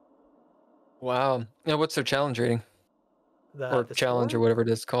own. Wow. Yeah, what's their challenge rating? The challenge swarm? Or whatever it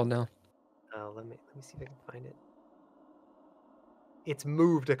is called now. Let me see if I can find it. It's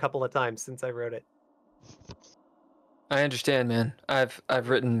moved a couple of times since I wrote it. I understand, man. I've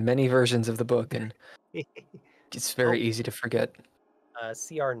written many versions of the book, and it's very easy to forget.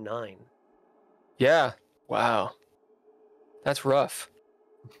 CR9. Yeah. Wow. That's rough.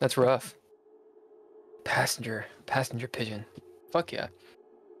 That's rough. Passenger pigeon. Fuck yeah.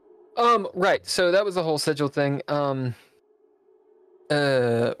 Right. So that was the whole sigil thing.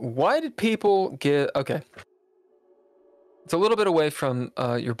 Why did people get? Okay. It's a little bit away from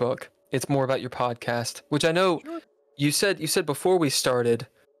your book. It's more about your podcast, which I know you said before we started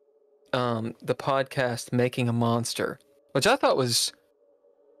the podcast, Making a Monster, which I thought was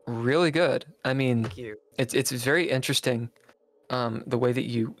really good. I mean, thank you. It's very interesting, the way that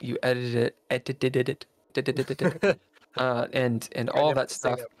you edited it, and all that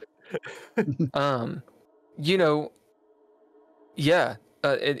stuff.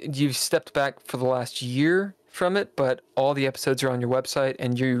 You've stepped back for the last year from it, but all the episodes are on your website,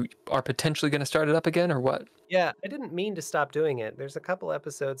 and you are potentially going to start it up again, or what? Yeah, I didn't mean to stop doing it. There's a couple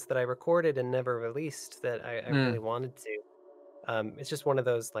episodes that I recorded and never released that I really wanted to. It's just one of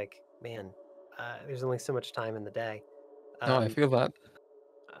those, like, man, there's only so much time in the day. I feel that.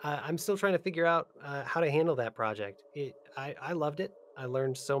 I'm still trying to figure out how to handle that project. I loved it. I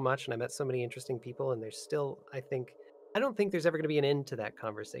learned so much, and I met so many interesting people, and there's still, I don't think there's ever going to be an end to that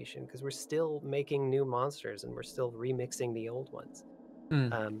conversation, because we're still making new monsters, and we're still remixing the old ones.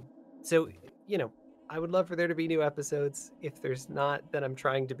 So, I would love for there to be new episodes. If there's not, then I'm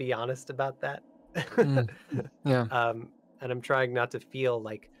trying to be honest about that. Yeah. And I'm trying not to feel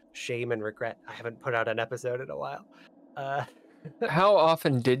like shame and regret. I haven't put out an episode in a while. How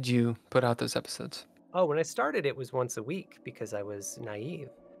often did you put out those episodes? Oh, when I started, it was once a week because I was naive.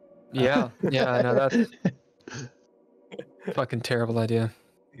 Yeah, I know that's fucking terrible idea.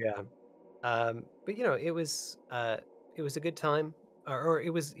 Yeah, but it was a good time, or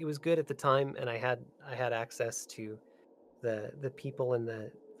it was good at the time, and I had access to the people, and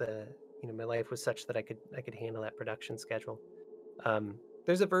the my life was such that I could handle that production schedule.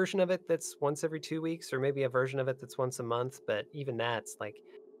 There's a version of it that's once every 2 weeks, or maybe a version of it that's once a month, but even that's like,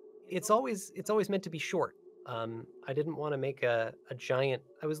 it's always meant to be short. I didn't want to make a giant.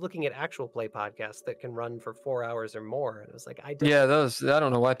 I was looking at actual play podcasts that can run for 4 hours or more, and I was like, those. I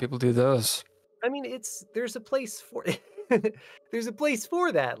don't know why people do those. I mean, there's a place for there's a place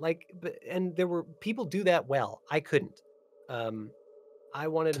for that. Like, and there were people do that well. I couldn't. I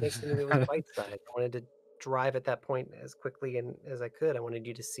wanted to make something that was bite-sized. I wanted to drive at that point as quickly and as I could. I wanted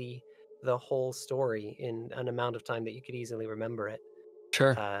you to see the whole story in an amount of time that you could easily remember it.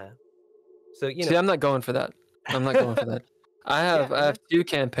 Sure. So See, I'm not going for that. I have 2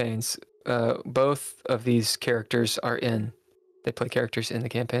 campaigns. Both of these characters they play characters in the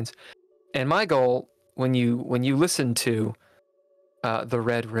campaigns. And my goal, when you listen to the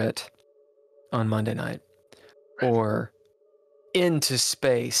Red Writ on Monday night, or Into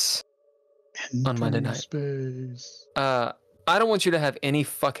Space on Monday night, I don't want you to have any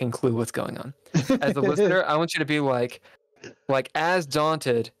fucking clue what's going on. As a listener, I want you to be like as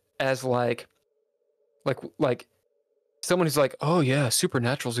daunted as like someone who's like, oh yeah,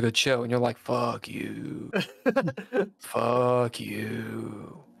 Supernatural's a good show, and you're like, fuck you. Fuck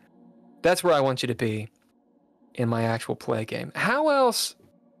you. That's where I want you to be in my actual play game. How else?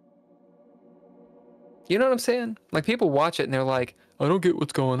 You know what I'm saying? Like, people watch it and they're like, I don't get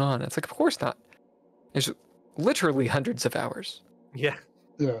what's going on. It's like, of course not. There's literally hundreds of hours. Yeah.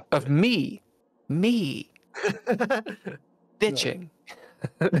 Of me Bitching.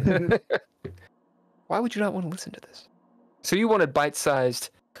 Why would you not want to listen to this? So you wanted bite-sized,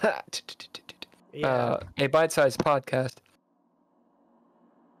 a bite-sized podcast.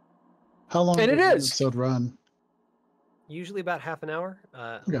 How long And does it an is. episode run? Usually about half an hour,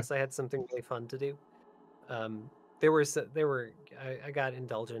 unless I had something really fun to do. I got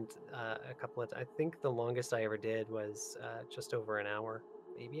indulgent a couple of. I think the longest I ever did was just over an hour,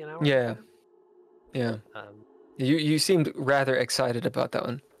 maybe an hour. Yeah. Yeah. You seemed rather excited about that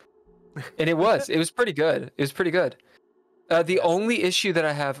one, and it was pretty good. It was pretty good. The only issue that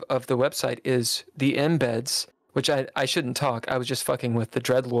I have of the website is the embeds, which I shouldn't talk. I was just fucking with the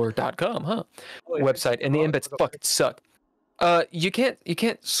DreadLore.com, website, and the embeds fucking suck. You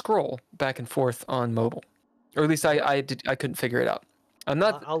can't scroll back and forth on mobile, or at least I couldn't figure it out.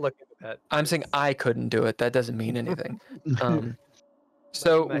 I'll look into that. I'm saying I couldn't do it. That doesn't mean anything.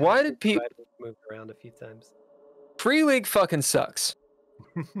 So why did people move around a few times? Free League fucking sucks.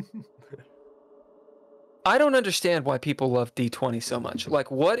 I don't understand why people love D20 so much.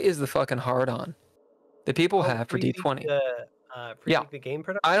 Like, what is the fucking hard on that people have for D20? The game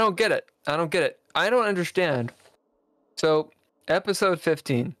production? I don't get it. I don't understand. So, episode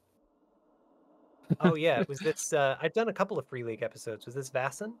 15. Oh yeah, was this? I've done a couple of Free League episodes. Was this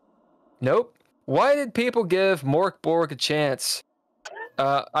Vassen? Nope. Why did people give Mork Borg a chance?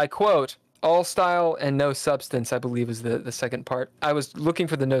 I quote, all style and no substance, I believe is the second part. I was looking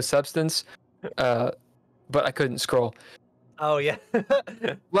for the no substance, but I couldn't scroll. Oh yeah.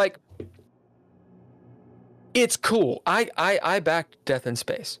 Like, it's cool. I backed Death in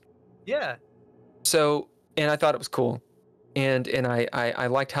Space. Yeah. So, and I thought it was cool. And I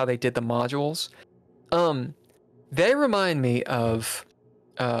liked how they did the modules. They remind me of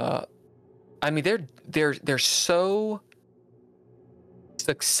I mean they're so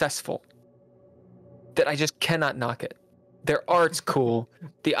successful that I just cannot knock it. Their art's cool,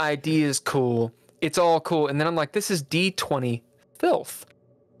 the idea is cool, it's all cool, and then I'm like, this is D20 filth.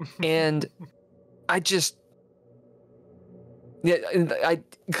 And I just I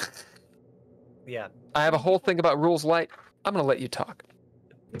have a whole thing about Rules Light. I'm gonna let you talk.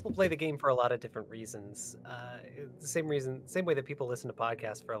 People play the game for a lot of different reasons. The same way that people listen to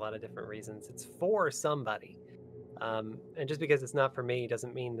podcasts for a lot of different reasons. It's for somebody, and just because it's not for me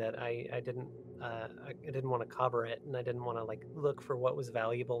doesn't mean that I didn't want to cover it, and I didn't want to like look for what was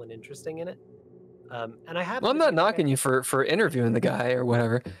valuable and interesting in it. And I have. Well, I'm not knocking you for interviewing the guy or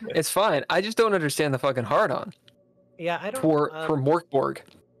whatever. It's fine. I just don't understand the fucking hard on. Yeah, I don't. For Morkborg.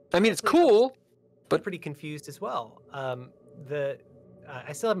 I mean, it's cool, but pretty confused as well.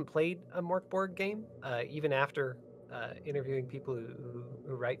 I still haven't played a Morkborg game, even after interviewing people who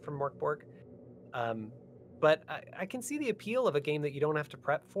write from Morkborg. But I can see the appeal of a game that you don't have to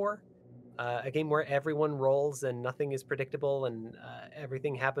prep for, a game where everyone rolls and nothing is predictable and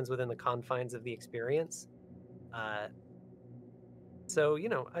everything happens within the confines of the experience. So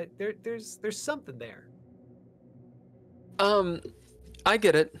there's something there. I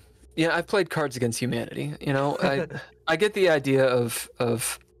get it. Yeah, I've played Cards Against Humanity. I get the idea of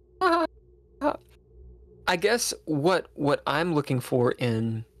I guess what I'm looking for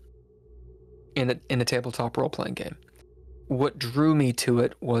in a tabletop role playing game. What drew me to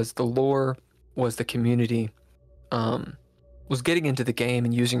it was the lore, was the community, was getting into the game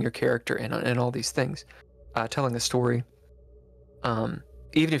and using your character and all these things, telling a story. Even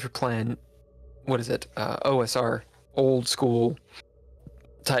if you're playing, what is it, OSR, old school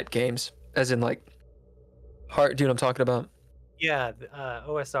type games, as in like hard. Do you know what I'm talking about? Yeah,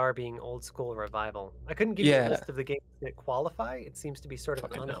 OSR being old school revival. I couldn't give you a list of the games that qualify. It seems to be sort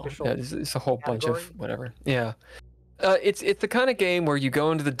of an unofficial. Yeah, it's a whole bunch of whatever. Yeah, it's the kind of game where you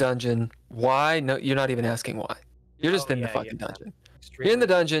go into the dungeon. Why? No, you're not even asking why. You're just in the fucking dungeon. You're in the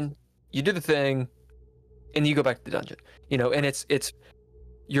dungeon. You do the thing, and you go back to the dungeon. And it's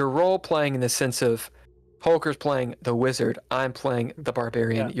you're role playing in the sense of Holker's playing the wizard, I'm playing the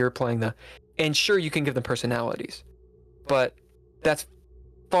barbarian, you're playing and sure, you can give them personalities, but that's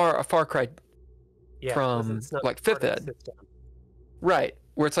a far cry from like 5th Ed, right?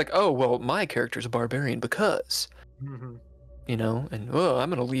 Where it's like, oh well, my character's a barbarian because, and I'm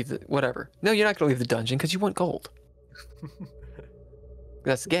gonna leave the whatever. No, you're not gonna leave the dungeon because you want gold.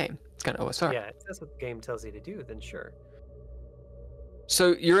 That's the game. It's kind of OSR. Yeah, if that's what the game tells you to do, then sure.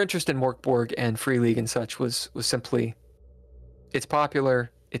 So your interest in Morkborg and Free League and such was simply, it's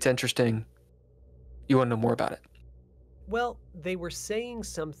popular, it's interesting, you want to know more about it. Well, they were saying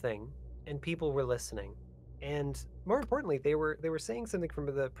something, and people were listening, and more importantly, they were saying something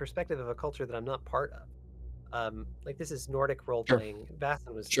from the perspective of a culture that I'm not part of. Like this is Nordic role playing.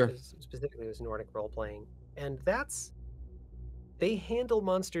 Vassen was specifically was Nordic role playing, and they handle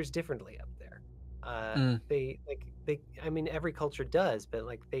monsters differently up there. I mean, every culture does, but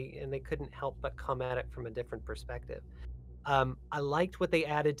like they couldn't help but come at it from a different perspective. I liked what they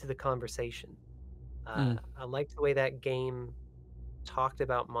added to the conversation. I liked the way that game talked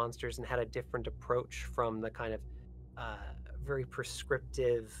about monsters and had a different approach from the kind of very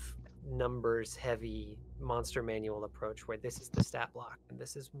prescriptive, numbers heavy monster manual approach, where this is the stat block and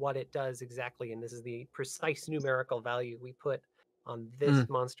this is what it does exactly, and this is the precise numerical value we put on this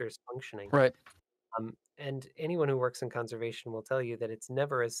monster's functioning. Right. And anyone who works in conservation will tell you that it's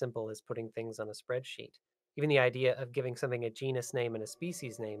never as simple as putting things on a spreadsheet. Even the idea of giving something a genus name and a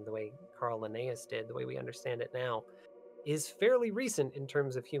species name, the way Carl Linnaeus did, the way we understand it now, is fairly recent in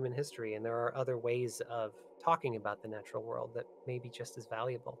terms of human history, and there are other ways of talking about the natural world that may be just as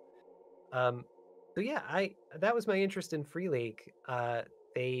valuable. So yeah, that was my interest in Free League.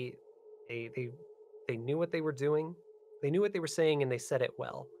 They knew what they were doing, they knew what they were saying, and they said it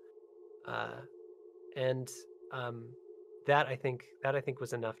well. And that I think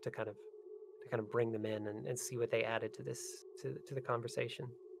was enough to kind of bring them in and see what they added to this to the conversation.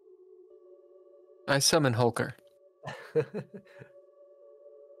 I summon Holker.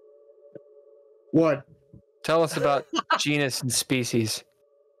 What? Tell us about genus and species.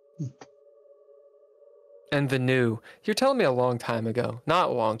 And the new. You're telling me a long time ago. Not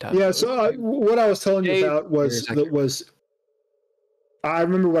a long time ago. Yeah, so what I was telling you about was I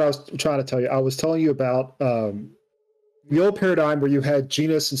remember what I was trying to tell you. I was telling you about the old paradigm where you had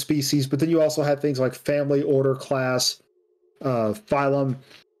genus and species, but then you also had things like family, order, class, phylum,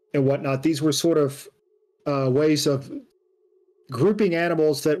 and whatnot. These were sort of ways of grouping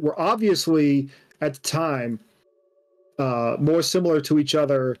animals that were obviously, at the time, more similar to each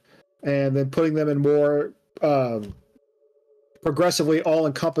other, and then putting them in more progressively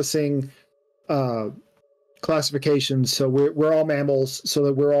all-encompassing classifications. So we're all mammals, so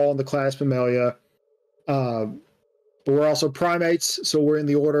that we're all in the class Mammalia. But we're also primates, so we're in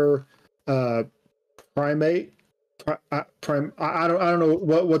the order primate. I don't know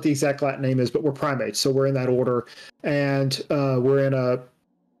what the exact Latin name is, but we're primates, so we're in that order, and we're in a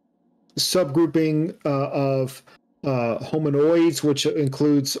subgrouping of hominoids, which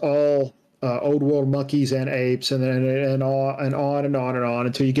includes all old world monkeys and apes, and then and on and on and on and on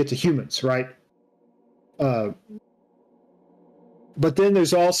until you get to humans, right? But then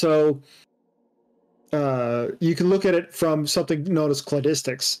there's also you can look at it from something known as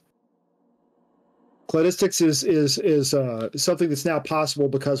cladistics. Cladistics is something that's now possible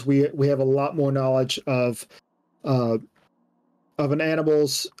because we have a lot more knowledge of an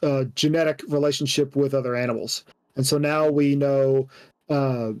animal's genetic relationship with other animals, and so now we know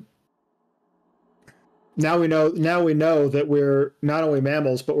that we're not only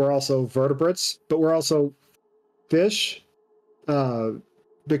mammals, but we're also vertebrates, but we're also fish,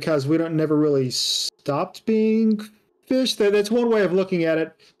 because we never really stopped being fish. That's one way of looking at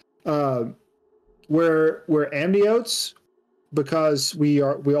it. We're amniotes because we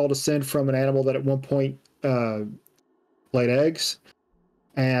all descend from an animal that at one point laid eggs,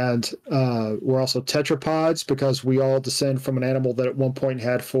 and we're also tetrapods because we all descend from an animal that at one point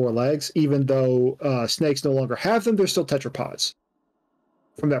had 4 legs. Even though snakes no longer have them, they're still tetrapods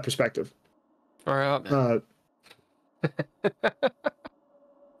from that perspective. All right.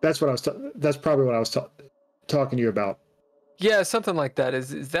 That's probably what I was talking to you about. Yeah, something like that.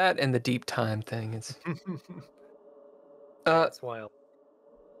 Is that and the deep time thing? It's that's wild.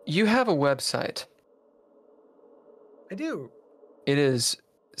 You have a website. I do. It is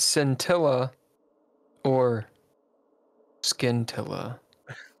Scintilla or Skintilla.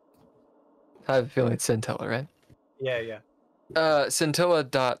 I have a feeling it's Scintilla, right? Yeah.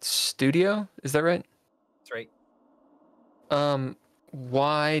 Scintilla.studio, is that right? That's right.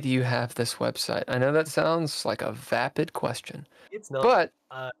 Why do you have this website? I know that sounds like a vapid question. It's not. But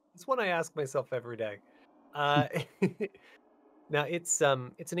it's one I ask myself every day. Now it's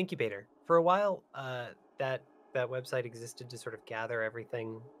an incubator. For a while, that website existed to sort of gather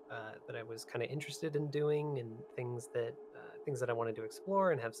everything that I was kind of interested in doing, and things that I wanted to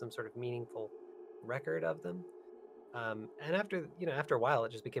explore and have some sort of meaningful record of them. And after a while,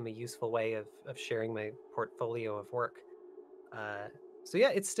 it just became a useful way of sharing my portfolio of work. So yeah,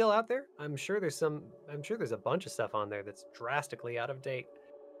 it's still out there. I'm sure there's a bunch of stuff on there that's drastically out of date.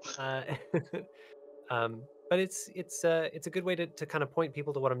 But it's a good way to kind of point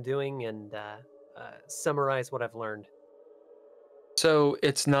people to what I'm doing and summarize what I've learned. So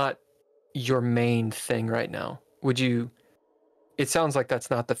it's not your main thing right now. It sounds like that's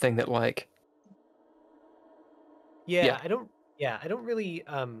not the thing that like. Yeah. I don't really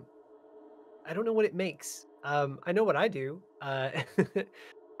I don't know what it makes. I know what I do. I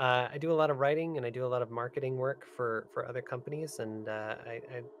do a lot of writing and I do a lot of marketing work for other companies, and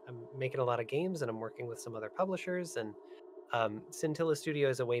I'm making a lot of games, and I'm working with some other publishers. And Scintilla Studio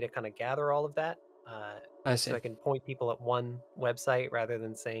is a way to kind of gather all of that, I see. so I can point people at one website rather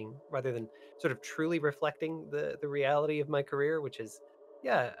than sort of truly reflecting the reality of my career, which is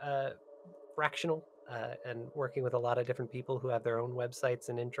fractional, and working with a lot of different people who have their own websites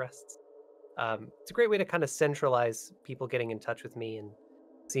and interests. It's a great way to kind of centralize people getting in touch with me and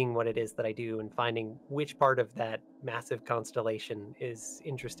seeing what it is that I do and finding which part of that massive constellation is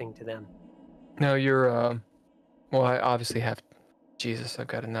interesting to them. No, you're, well, I obviously have, Jesus, I've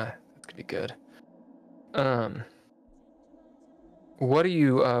got a knife. That's gonna be good. What are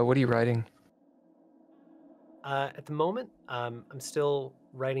you writing? At the moment, I'm still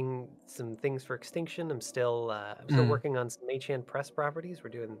writing some things for Extinction. I'm still working on some Mage-Hand Press properties. We're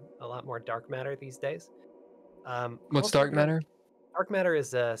doing a lot more dark matter these days. What's dark matter? Dark matter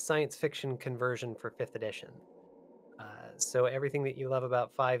is a science fiction conversion for 5th edition. So everything that you love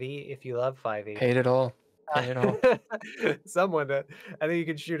about 5e, if you love 5e, Hate it all. Hate it all. Someone, I think you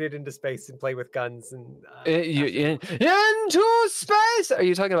can shoot it into space and play with guns and into space. Are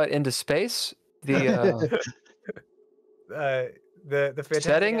you talking about into space? The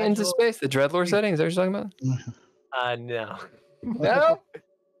setting into space, the DreadLore setting. Is that what you're talking about? No. No,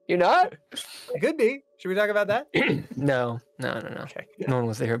 you're not. It could be. Should we talk about that? No. Okay. No one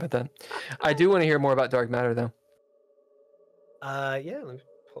wants to hear about that. I do want to hear more about dark matter, though. Yeah. Let me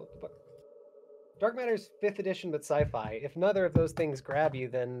pull up the book. Dark Matter's 5th edition, but sci-fi. If neither of those things grab you,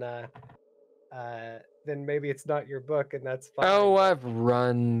 then maybe it's not your book, and that's fine. Oh, I've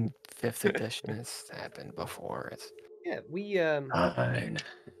run 5th edition. It's happened before. It's we tried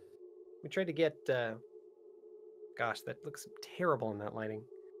to get. Gosh, that looks terrible in that lighting.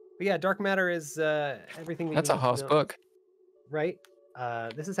 But yeah, Dark Matter is everything. That's a Haas book, right?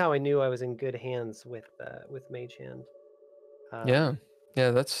 This is how I knew I was in good hands with Mage Hand. Yeah,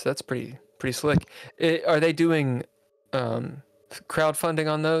 that's pretty slick. Are they doing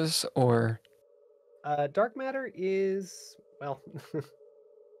crowdfunding on those, or? Dark Matter is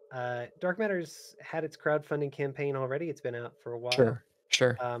Dark Matter's had its crowdfunding campaign already. It's been out for a while.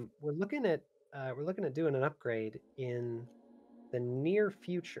 Sure. We're looking at doing an upgrade in the near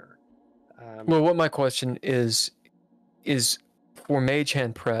future. Well, what my question is for Mage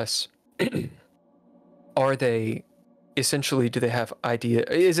Hand Press, are they essentially, do they have idea?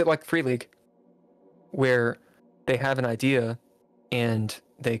 Is it like Free League, where they have an idea and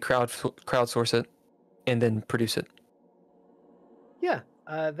they crowdsource it and then produce it? Yeah,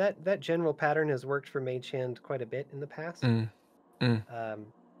 that general pattern has worked for Mage Hand quite a bit in the past. I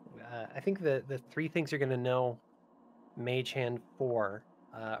think the 3 things you're going to know Mage Hand for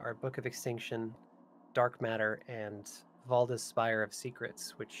are Book of Extinction, Dark Matter, and Valda's Spire of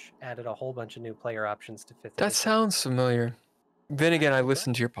Secrets, which added a whole bunch of new player options to 5th edition. That sounds familiar. Then again, I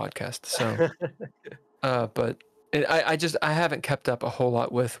listened to your podcast, so but I haven't kept up a whole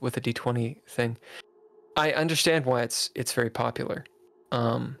lot with the D20 thing. I understand why it's very popular,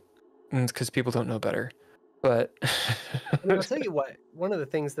 because people don't know better. But I'll tell you what, one of the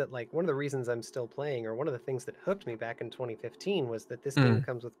reasons I'm still playing, or one of the things that hooked me back in 2015, was that this game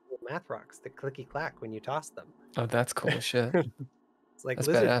comes with cool math rocks that clicky clack when you toss them. Oh, that's cool as shit. It's like, that's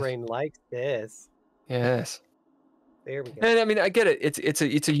Lizard badass. Brain likes this. Yes. There we go. And I mean, I get it.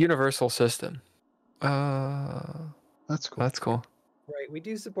 It's a universal system. That's cool. That's cool. Right, we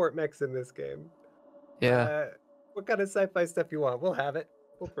do support mechs in this game. Yeah. What kind of sci-fi stuff you want? We'll have it.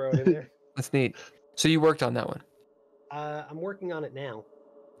 We'll throw it in there. That's neat. So you worked on that one? I'm working on it now.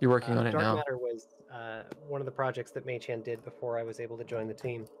 You're working on it now? Dark Matter was one of the projects that Mage Hand did before I was able to join the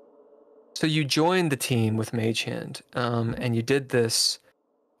team. So you joined the team with Mage Hand, and you did this.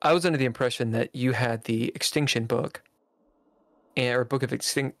 I was under the impression that you had the Extinction book, or Book of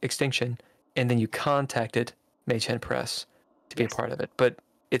Extinction, and then you contacted Mage Hand Press to be a part of it. But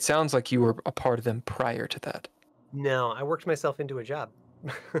it sounds like you were a part of them prior to that. No, I worked myself into a job.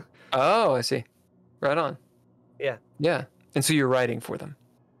 Oh, I see. Right on. Yeah. Yeah. And so you're writing for them.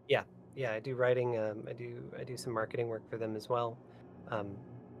 Yeah, I do writing. I do some marketing work for them as well.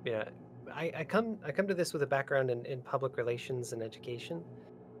 Yeah, I come to this with a background in public relations and education.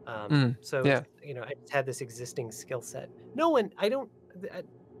 So yeah. I just had this existing skill set.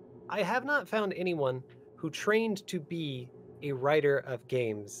 I have not found anyone who trained to be a writer of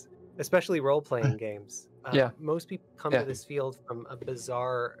games, especially role-playing games. Most people come to this field from a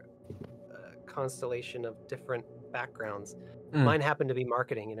bizarre constellation of different backgrounds. Mine happened to be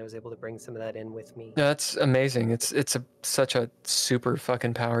marketing, and I was able to bring some of that in with me. That's amazing. It's such a super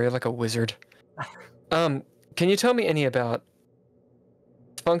fucking power. You're like a wizard. Can you tell me any about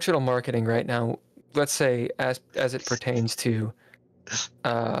functional marketing right now? Let's say as it pertains to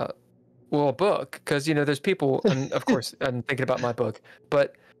a book, because there's people, and of course I'm thinking about my book,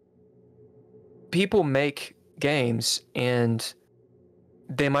 but people make games and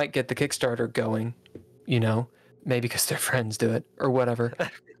they might get the Kickstarter going, maybe because their friends do it or whatever.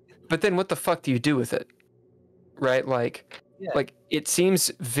 But then what the fuck do you do with it? Right? Like it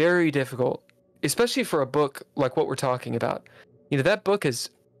seems very difficult, especially for a book like what we're talking about. That book is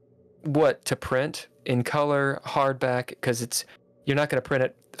to print in color, hardback, because you're not going to print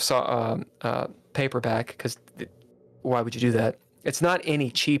it paperback, because why would you do that? It's not any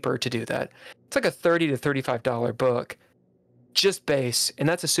cheaper to do that. It's like a $30 to $35 book, just base, and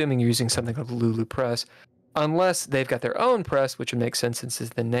that's assuming you're using something like Lulu Press, unless they've got their own press, which would make sense since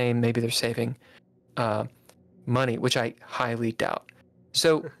it's the name. Maybe they're saving money, which I highly doubt.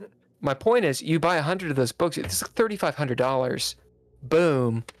 So my point is, you buy 100 of those books, it's like $3,500.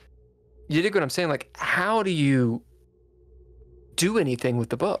 Boom. You dig what I'm saying? Like, how do you do anything with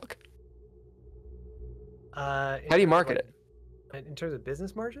the book? How do you market it? In terms of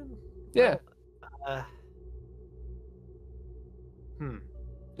business margin? Yeah. Well,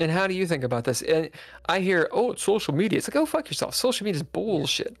 And how do you think about this? And I hear, it's social media. It's like, oh, fuck yourself. Social media is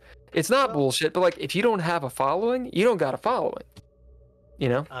bullshit. It's not bullshit, but like, if you don't have a following, you don't got a following.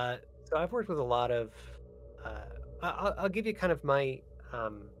 So I've worked with a lot of. I'll give you kind of my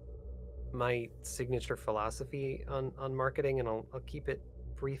my signature philosophy on marketing, and I'll keep it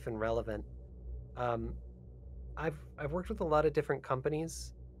brief and relevant. I've worked with a lot of different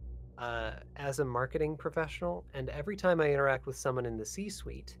companies as a marketing professional, and every time I interact with someone in the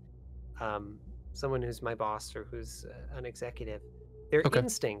C-suite, someone who's my boss or who's an executive, their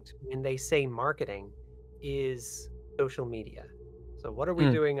instinct when they say marketing is social media. So what are we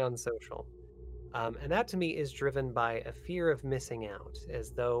doing on social? And that to me is driven by a fear of missing out,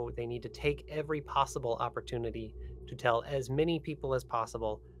 as though they need to take every possible opportunity to tell as many people as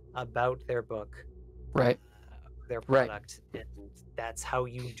possible about their book, right, their product, and that's how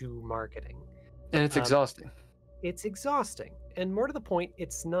you do marketing. And it's exhausting. It's exhausting, and more to the point,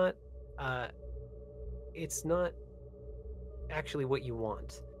 it's not actually what you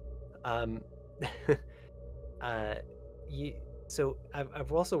want. So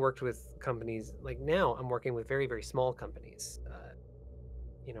I've also worked with companies, like now I'm working with very, very small companies,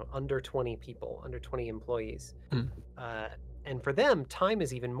 under 20 people, under 20 employees. And for them, time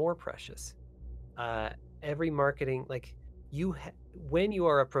is even more precious. Every marketing, when you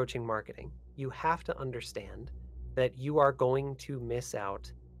are approaching marketing, you have to understand that you are going to miss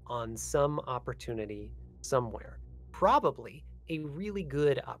out on some opportunity somewhere, probably a really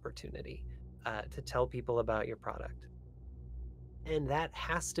good opportunity to tell people about your product. And that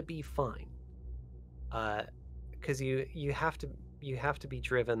has to be fine, because you have to be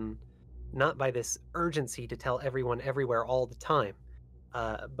driven not by this urgency to tell everyone everywhere all the time,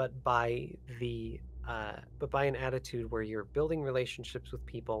 but by an attitude where you're building relationships with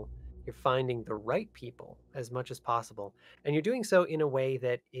people, you're finding the right people as much as possible, and you're doing so in a way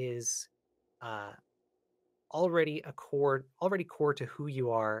that is already core to who you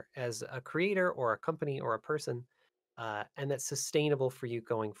are as a creator or a company or a person. And that's sustainable for you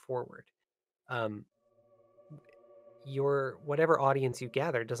going forward. Your whatever audience you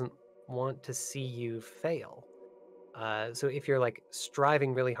gather doesn't want to see you fail. So if you're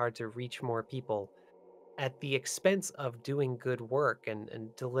striving really hard to reach more people at the expense of doing good work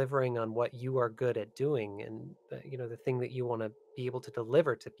and delivering on what you are good at doing, and the thing that you want to be able to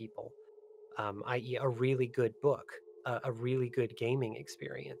deliver to people, i.e. a really good book, a really good gaming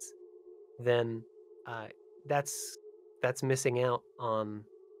experience, then that's missing out on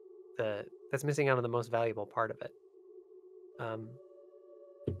the most valuable part of it.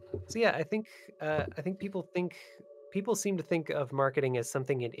 So yeah, I think people seem to think of marketing as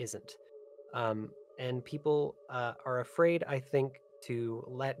something it isn't, and people are afraid, I think, to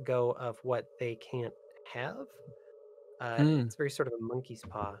let go of what they can't have. It's very sort of a monkey's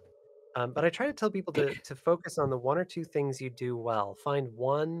paw. But I try to tell people to focus on the one or two things you do well. Find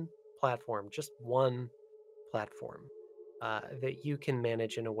one platform, just one platform, that you can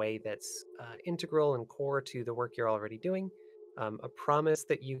manage in a way that's integral and core to the work you're already doing. A promise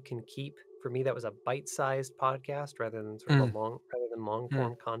that you can keep. For me, that was a bite-sized podcast rather than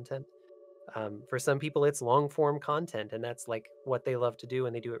long-form content. For some people, it's long-form content, and that's what they love to do,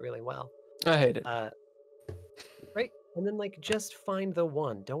 and they do it really well. I hate it. Right? And then just find the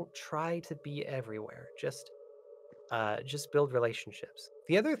one. Don't try to be everywhere. Just build relationships.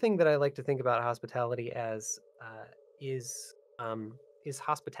 The other thing that I like to think about hospitality as is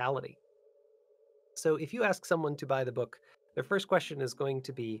hospitality. So if you ask someone to buy the book, their first question is going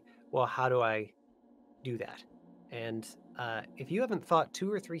to be, well, how do I do that? And if you haven't thought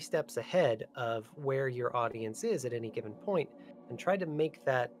 2 or 3 steps ahead of where your audience is at any given point and try to make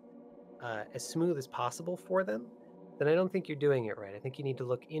that as smooth as possible for them, then I don't think you're doing it right. I think you need to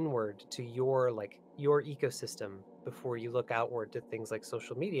look inward to your ecosystem before you look outward to things like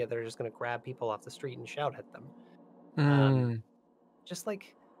social media that are just going to grab people off the street and shout at them. Just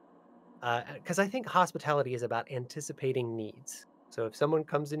like, because I think hospitality is about anticipating needs. So if someone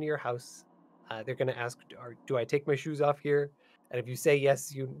comes into your house, they're going to ask, do I take my shoes off here? And if you say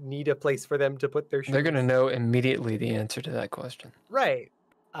yes, you need a place for them to put their shoes. They're going to know immediately the answer to that question. Right.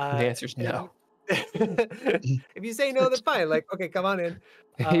 The answer is no. If you say no, then fine. Like, okay, come on in.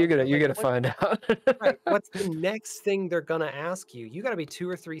 You're gonna find out. Right. What's the next thing they're gonna ask you? You got to be 2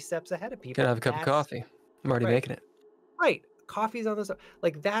 or 3 steps ahead of people. Can I have a cup of coffee? I'm already making it. Right. Coffee's on this.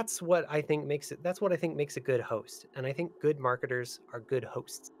 Like, that's what I think makes it. That's what I think makes a good host. And I think good marketers are good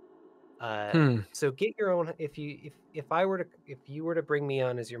hosts. So get your own. If you were to bring me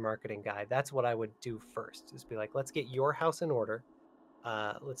on as your marketing guy, that's what I would do first. Is be like, let's get your house in order.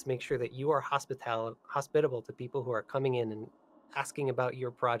 Let's make sure that you are hospitable to people who are coming in and asking about your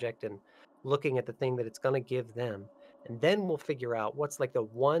project and looking at the thing that it's going to give them. And then we'll figure out what's like the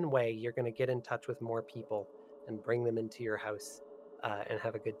one way you're going to get in touch with more people and bring them into your house and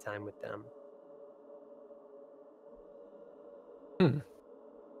have a good time with them.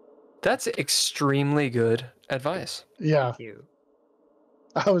 That's extremely good advice. Yeah. Thank you.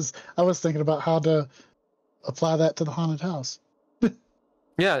 I was thinking about how to apply that to the haunted house.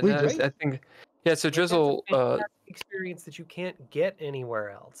 Yeah, I think. Yeah, so Drizzle experience that you can't get anywhere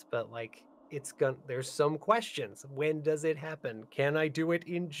else, but like there's some questions. When does it happen? Can I do it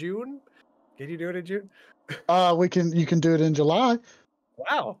in June? Can you do it in June? You can do it in July.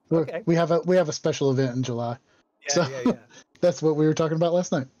 Wow. Okay. We have a special event in July. Yeah. That's what we were talking about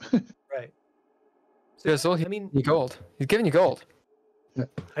last night. Right. So, Drizzle, he's giving you gold. Yeah.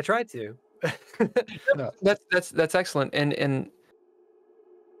 I tried to. No. That's excellent. And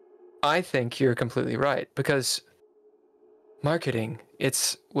I think you're completely right, because marketing,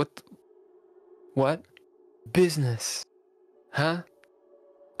 it's what? Business. Huh?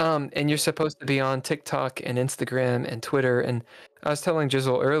 And you're supposed to be on TikTok and Instagram and Twitter. And I was telling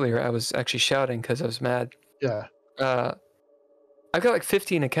Drizzle earlier, I was actually shouting because I was mad. Yeah. I've got like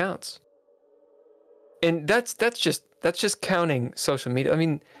 15 accounts. And that's just counting social media. I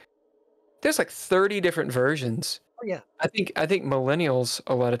mean, there's like 30 different versions. Oh yeah. I think millennials,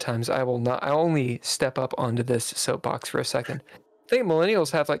 a lot of times I only step up onto this soapbox for a second. I think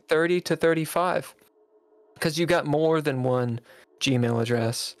millennials have like 30 to 35 because you got more than one Gmail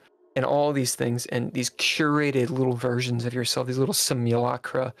address and all these things and these curated little versions of yourself, these little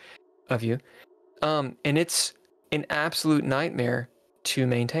simulacra of you. And it's an absolute nightmare to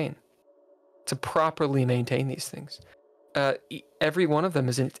maintain, to properly maintain these things. Every one of them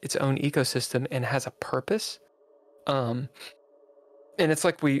is in its own ecosystem and has a purpose. And it's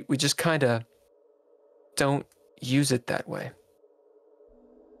like we just kind of don't use it that way.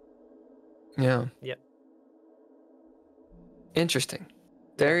 Yeah. Yep. Interesting.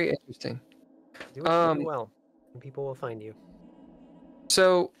 Very interesting. Do what you do well, and people will find you.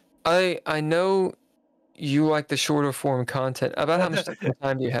 So I know you like the shorter form content. About how much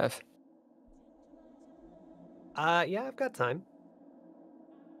time do you have? Yeah, I've got time.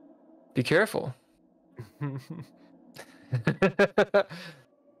 Be careful.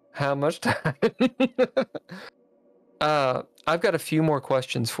 How much time? I've got a few more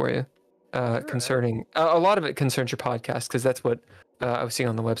questions for you concerning a lot of it concerns your podcast, because that's what I was seeing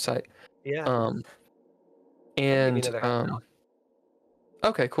on the website. Yeah.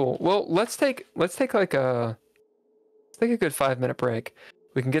 Okay, cool. Well, let's take like a good 5-minute break.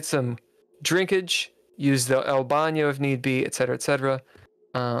 We can get some drinkage, use the El Baño if need be, etc., etc.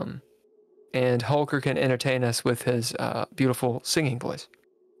 And Holker can entertain us with his beautiful singing voice.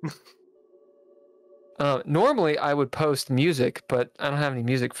 Normally, I would post music, but I don't have any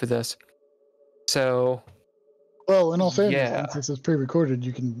music for this. So... Well, in all fairness, since it's pre-recorded,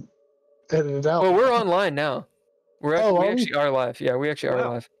 you can edit it out. Well, we're online now. We actually are live. Yeah, we actually are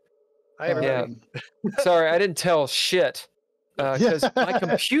live. Yeah. Sorry, I didn't tell shit. Because my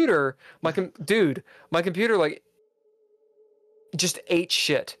computer, my computer, like, just ate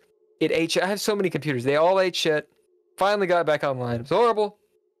shit. It ate shit. I have so many computers. They all ate shit. Finally got back online. It was horrible.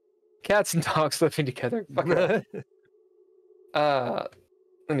 Cats and dogs living together. Fuck it.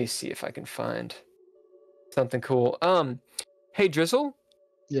 Let me see if I can find something cool. Hey, Drizzle?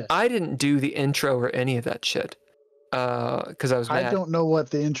 Yes. I didn't do the intro or any of that shit. because I was mad. I don't know what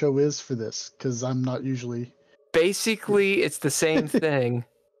the intro is for this because I'm not usually. Basically, it's the same thing.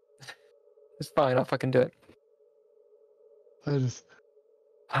 It's fine. I'll fucking do it. I just.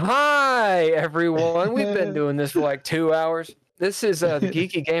 Hi, everyone. We've been doing this for like 2 hours. This is the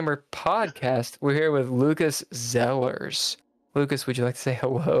Geeky Gamer Podcast. We're here with Lucas Zellers. Lucas, would you like to say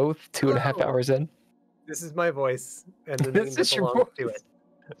hello 2.5 hours in? This is my voice, and the name that belongs to it.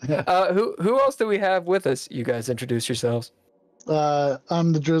 Who else do we have with us? You guys introduce yourselves.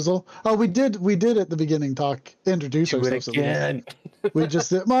 I'm the Drizzle. Oh, we did at the beginning introduce ourselves again. We just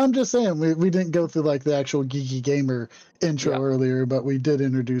did. Well, I'm just saying we didn't go through like the actual Geeky Gamer intro earlier, but we did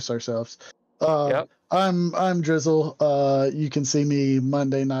introduce ourselves. Yep. I'm Drizzle. You can see me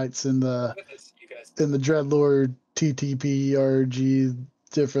Monday nights in the DreadLore TTRPG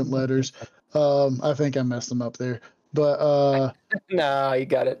different letters. I think I messed them up there, but no, you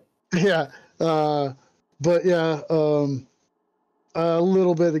got it. Yeah. But yeah, a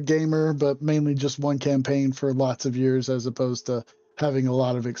little bit of gamer, but mainly just one campaign for lots of years, as opposed to having a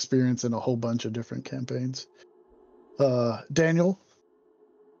lot of experience in a whole bunch of different campaigns. Daniel.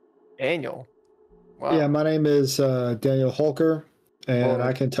 Wow. Yeah, my name is Daniel Holker, and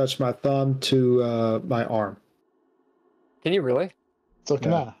I can touch my thumb to my arm. Can you really? So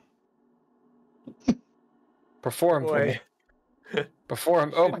can I. Perform for me.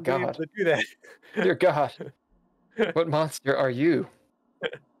 Perform. Oh my God. Do that. Dear God. What monster are you?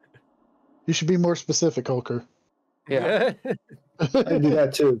 You should be more specific, Holker. Yeah. I can do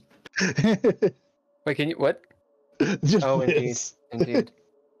that too. Wait, can you what? Just Indeed.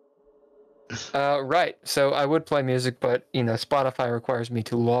 Right. So I would play music, but Spotify requires me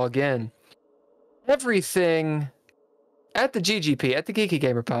to log in. Everything at the GGP, at the Geeky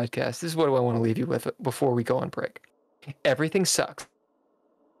Gamer Podcast. This is what I want to leave you with before we go on break. Everything sucks.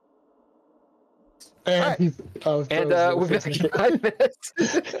 And we've been 5 minutes.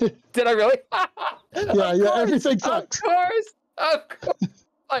 Did I really? Yeah, everything sucks. Of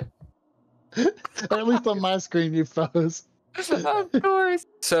course. At least on my screen, you froze. Of course.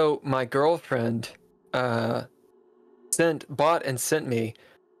 So my girlfriend bought and sent me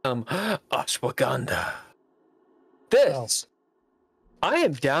some ashwagandha. This, I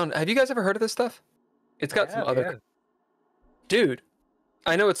am down. Have you guys ever heard of this stuff? It's got some other. Yeah. Dude,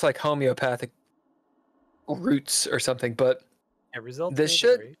 I know it's like homeopathic roots or something, but this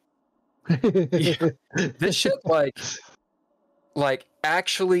shit, this shit like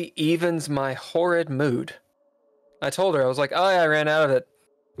actually evens my horrid mood. I told her, I was like, oh yeah, I ran out of it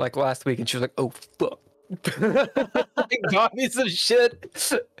like last week, and she was like, oh fuck. Got me some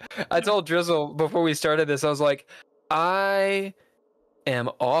shit. I told Drizzle before we started this, I was like, I am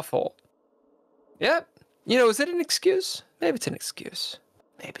awful. Yep. Is it an excuse? Maybe it's an excuse.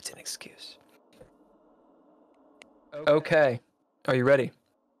 Okay. Are you ready?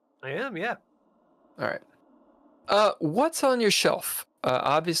 I am, yeah. All right. What's on your shelf?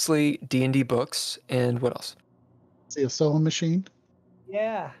 Obviously D&D books, and what else? See a sewing machine?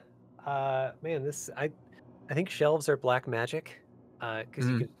 Yeah. Man, I think shelves are black magic. Because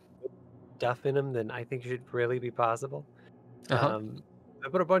you can put stuff in them, then I think should really be possible. I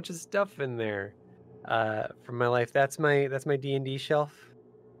put a bunch of stuff in there from my life. That's my D&D shelf.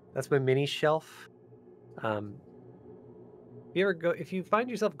 That's my mini shelf. If you find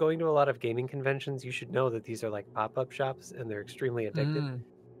yourself going to a lot of gaming conventions, you should know that these are like pop-up shops and they're extremely addictive.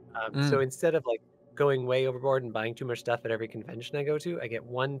 So instead of like going way overboard and buying too much stuff at every convention I go to, I get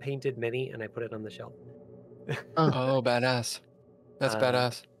one painted mini and I put it on the shelf. Oh, badass. That's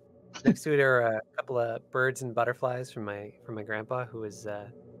badass. Next to it are a couple of birds and butterflies from my grandpa, who is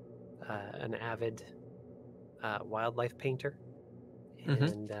an avid wildlife painter,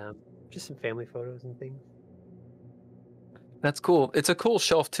 and just some family photos and things. That's cool. It's a cool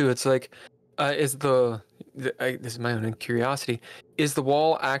shelf too. It's like, this is my own curiosity. Is the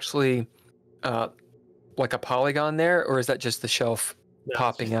wall actually like a polygon there, or is that just the shelf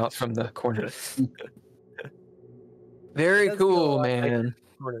popping out from the corner? Very cool, man.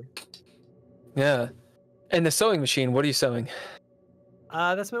 Yeah. And the sewing machine, what are you sewing?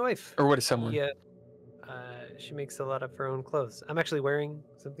 That's my wife. Or what is someone? Yeah. She makes a lot of her own clothes. I'm actually wearing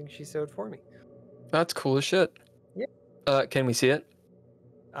something she sewed for me. That's cool as shit. Yeah. Can we see it?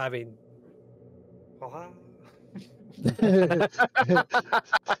 I mean,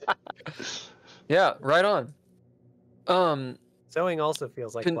 yeah, right on. Sewing also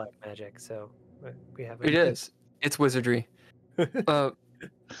feels like black magic, so we have it is. It's wizardry.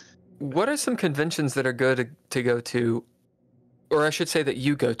 What are some conventions that are good to go to, or I should say that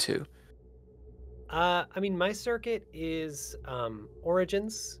you go to? I mean, my circuit is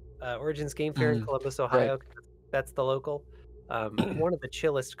Origins Game Fair in Columbus, Ohio. Right. That's the local. One of the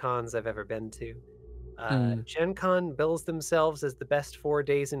chillest cons I've ever been to. Gen Con bills themselves as the best 4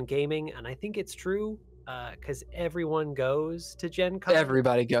 days in gaming, and I think it's true because everyone goes to Gen Con.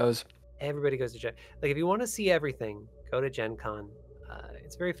 Everybody goes. Everybody goes to Gen. Like, if you want to see everything, go to Gen Con.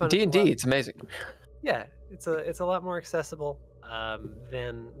 It's very fun. D&D, it's amazing. Yeah, it's a lot more accessible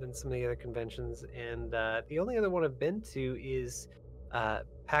than some of the other conventions. And the only other one I've been to is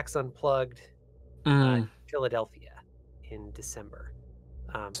PAX Unplugged, Philadelphia in December.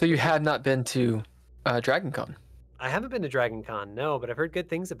 So you have not been to Dragon Con? I haven't been to Dragon Con, no, but I've heard good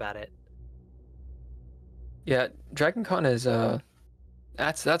things about it. Yeah, Dragon Con is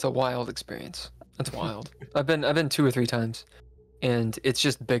that's a wild experience. That's wild. I've been 2 or 3 times, and it's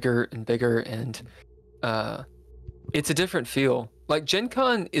just bigger and bigger, and it's a different feel. Like Gen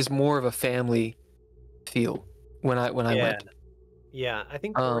Con is more of a family feel when I went. Yeah, I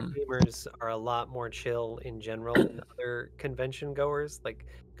think board gamers are a lot more chill in general than other convention goers. Like,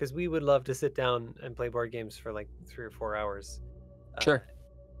 because we would love to sit down and play board games for like 3 or 4 hours. Sure.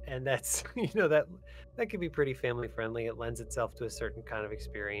 And that's that can be pretty family friendly. It lends itself to a certain kind of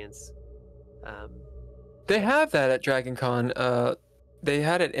experience. They have that at Dragon Con. They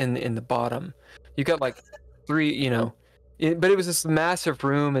had it in the bottom. You got like 3, but it was this massive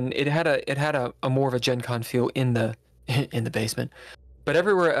room, and it had a more of a Gen Con feel in the basement. But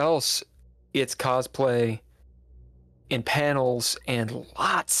everywhere else, it's cosplay in panels and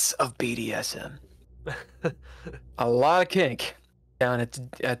lots of BDSM. A lot of kink down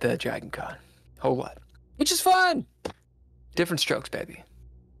at the Dragon Con. Whole lot. Which is fun. Different strokes, baby.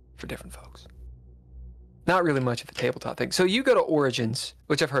 For different folks. Not really much of a tabletop thing. So you go to Origins,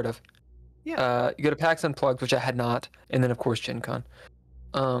 which I've heard of. Yeah. You go to PAX Unplugged, which I had not, and then of course Gen Con.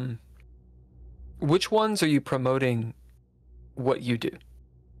 Which ones are you promoting what you do?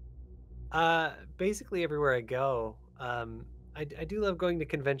 Basically everywhere I go. I do love going to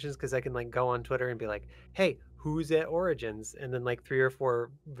conventions because I can like go on Twitter and be like, hey, who's at Origins? And then like 3 or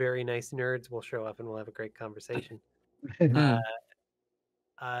 4 very nice nerds will show up and we'll have a great conversation.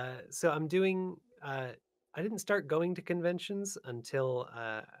 So I'm doing I didn't start going to conventions until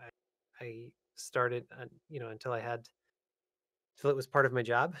I started until it was part of my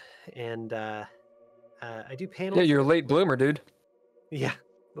job. And I do panels. Yeah, you're a late bloomer, dude. Yeah,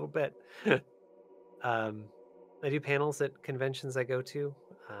 a little bit. I do panels at conventions I go to.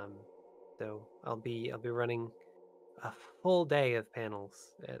 So I'll be running a full day of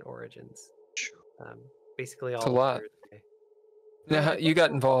panels at Origins. Basically all. It's a lot. Thursday. Now, you got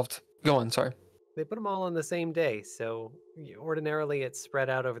involved. Go on, sorry. They put them all on the same day, so ordinarily it's spread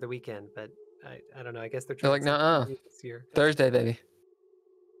out over the weekend. But I don't know. I guess they're like, nah, this year. Thursday, baby.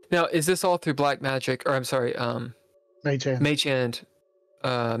 Now, is this all through Black Magic, or I'm sorry, Mage Hand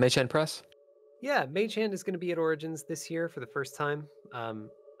Press? Yeah, Mage Hand is going to be at Origins this year for the first time.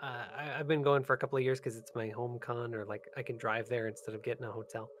 I've been going for a couple of years because it's my home con, or like I can drive there instead of getting a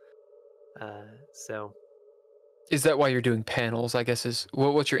hotel. So. Is that why you're doing panels? I guess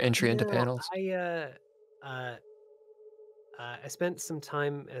what's your entry into panels? I spent some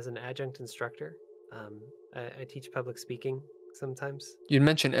time as an adjunct instructor. I teach public speaking sometimes. You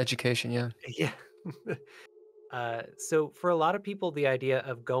mentioned education, yeah. Yeah. So for a lot of people, the idea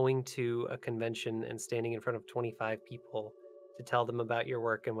of going to a convention and standing in front of 25 people to tell them about your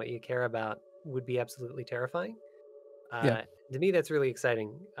work and what you care about would be absolutely terrifying. To me, that's really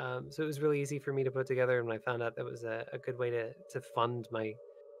exciting. So it was really easy for me to put together, and when I found out that was a good way to fund my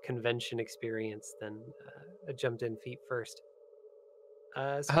convention experience, then I jumped in feet first.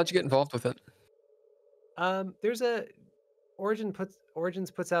 So how'd you get involved with it? There's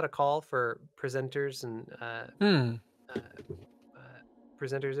Origins puts out a call for presenters and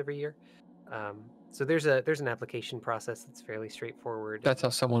presenters every year. So there's an application process that's fairly straightforward. That's how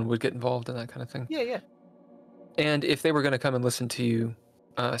someone would get involved in that kind of thing. Yeah. And if they were going to come and listen to you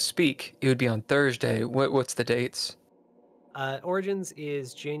speak, it would be on Thursday. What's the dates? Origins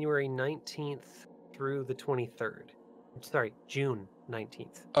is January 19th through the 23rd. Sorry, June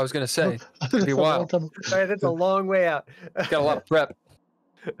 19th. I was going to say, it'd be wild. Sorry, that's a long way out. Got a lot of prep.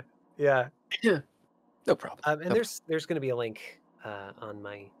 Yeah. No problem. And there's going to be a link on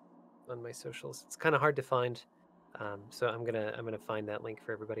my socials. It's kind of hard to find, so I'm gonna find that link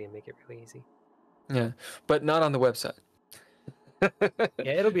for everybody and make it really easy. Yeah, but not on the website. Yeah,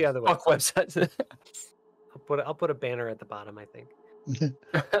 it'll be on the website. I'll put a banner at the bottom, I think.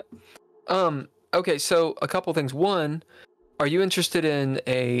 Okay, so a couple things. One, are you interested in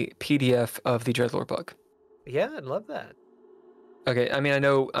a PDF of the DreadLore book? Yeah, I'd love that. Okay, I mean,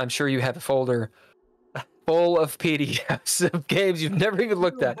 I'm sure you have a folder full of PDFs of games you've never even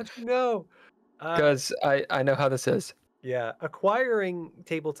looked at. No. because I know how this is. Yeah, acquiring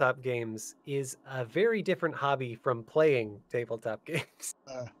tabletop games is a very different hobby from playing tabletop games.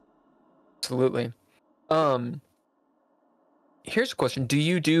 Absolutely. Here's a question: do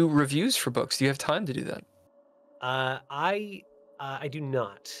you do reviews for books? Do you have time to do that? I do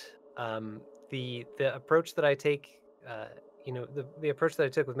not. The approach that I take, the approach that I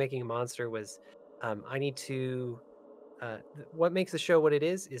took with making a monster was, I need to. What makes the show what it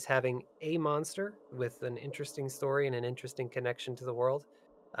is having a monster with an interesting story and an interesting connection to the world,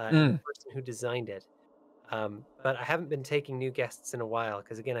 and the person who designed it. But I haven't been taking new guests in a while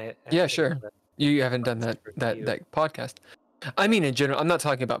because again, I yeah, sure. You haven't done that podcast. I mean, in general, I'm not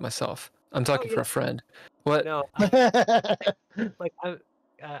talking about myself. I'm talking for a friend. What? No, like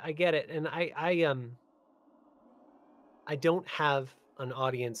I get it, and I don't have an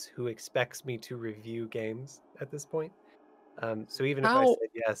audience who expects me to review games at this point. So even if I said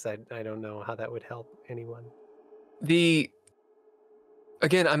yes, I don't know how that would help anyone.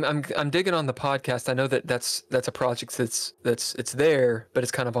 Again, I'm digging on the podcast. I know that's a project that's it's there, but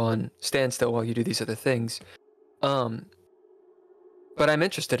it's kind of on standstill while you do these other things. But I'm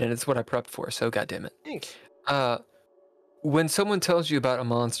interested in it. It's what I prepped for. So goddamn it. Thanks. When someone tells you about a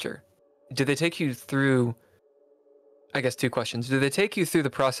monster, do they take you through? I guess 2 questions. Do they take you through the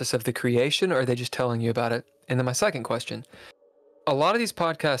process of the creation, or are they just telling you about it? And then my second question: a lot of these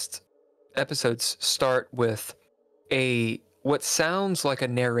podcast episodes start with what sounds like a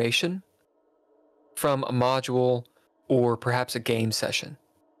narration from a module or perhaps a game session.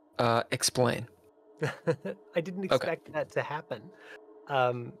 Explain. I didn't expect that to happen.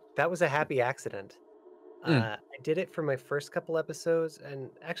 That was a happy accident. I did it for my first couple episodes, and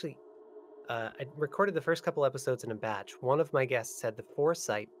actually, I recorded the first couple episodes in a batch. One of my guests had the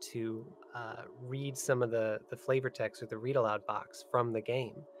foresight to read some of the flavor text or the read aloud box from the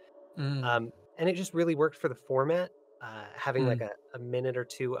game. And it just really worked for the format. Having like a minute or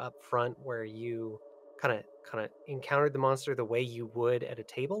two up front where you kind of encountered the monster the way you would at a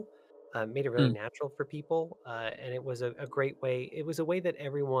table made it really natural for people. And it was a great way. It was a way that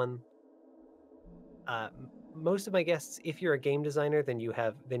everyone, most of my guests, if you're a game designer, then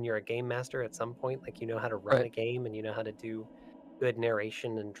you're a game master at some point. Like you know how to run a game and you know how to do good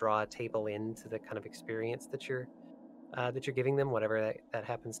narration and draw a table into the kind of experience that you're giving them, whatever that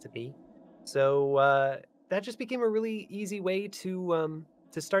happens to be. So that just became a really easy way to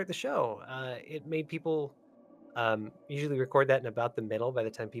start the show. It made people usually record that in about the middle by the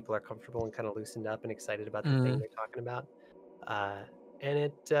time people are comfortable and kind of loosened up and excited about the thing they're talking about. And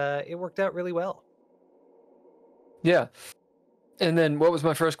it worked out really well. Yeah. And then what was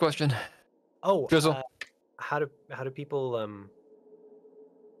my first question? Oh, Drizzle. How do people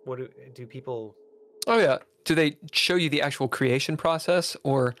what do people? Oh yeah. Do they show you the actual creation process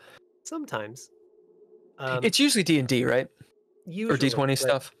or? Sometimes. It's usually D&D, right? Usually, or D20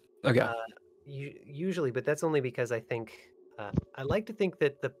 stuff. Okay. Usually, but that's only because I think I like to think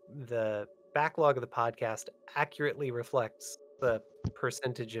that the backlog of the podcast accurately reflects the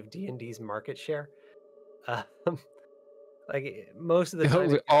percentage of D&D's market share. Like most of the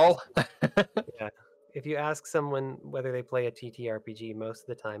time, yeah. If you ask someone whether they play a TTRPG, most of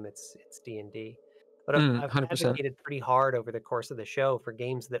the time it's D&D. But I've advocated pretty hard over the course of the show for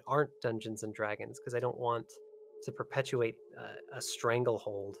games that aren't Dungeons and Dragons because I don't want to perpetuate a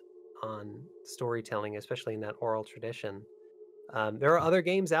stranglehold on storytelling, especially in that oral tradition. There are other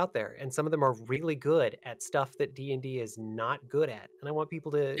games out there, and some of them are really good at stuff that D&D is not good at, and I want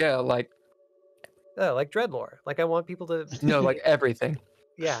people to like DreadLore. Like I want people to like everything.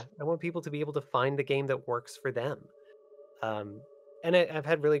 Yeah, I want people to be able to find the game that works for them. And I've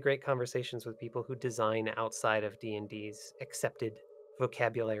had really great conversations with people who design outside of D&D's accepted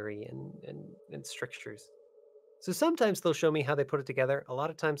vocabulary and strictures. So sometimes they'll show me how they put it together. A lot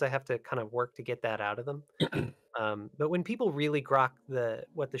of times I have to kind of work to get that out of them. But when people really grok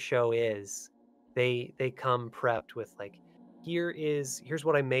what the show is, they come prepped with like, here's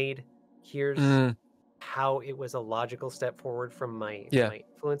what I made. Here's how it was a logical step forward from my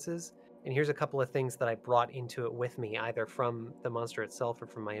influences. And here's a couple of things that I brought into it with me, either from the monster itself or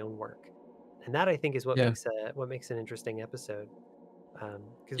from my own work. And that I think is what makes an interesting episode.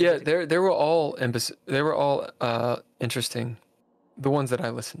 They were all interesting, the ones that I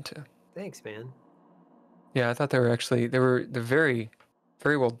listened to. Thanks, man. Yeah, I thought they're very,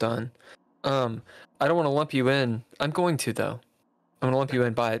 very well done. I don't want to lump you in. I'm going to though. I'm going to lump you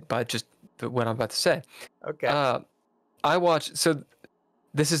in by just what I'm about to say. Okay. I watched. So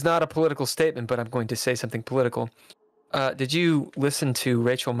this is not a political statement, but I'm going to say something political. Did you listen to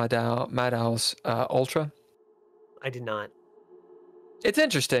Rachel Maddow's Ultra? I did not. It's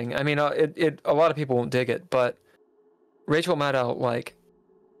interesting. I mean, a lot of people won't dig it, but Rachel Maddow, like,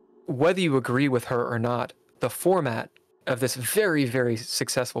 whether you agree with her or not, the format of this very, very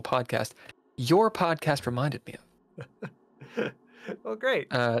successful podcast, your podcast reminded me of. Well, great.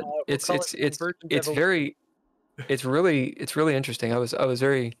 It's really interesting. I was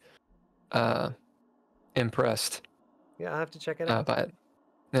very impressed. Yeah, I have to check it out. By it.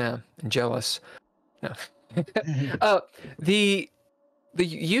 Yeah, and jealous. No. The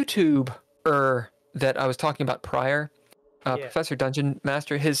YouTuber that I was talking about prior, Professor Dungeon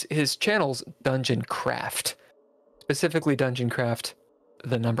Master, his channel's Dungeon Craft, specifically Dungeon Craft,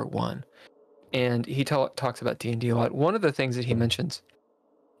 the #1, and he talks about D&D a lot. One of the things that he mentions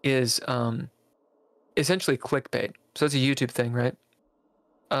is essentially clickbait. So it's a YouTube thing, right?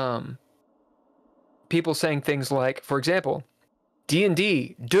 People saying things like, for example,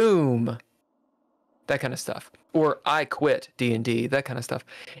 D&D, Doom, that kind of stuff, or I quit D&D, that kind of stuff.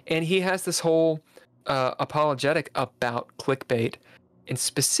 And he has this whole apologetic about clickbait, and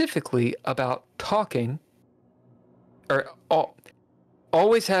specifically about talking, or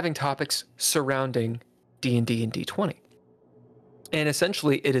always having topics surrounding D&D and D20. And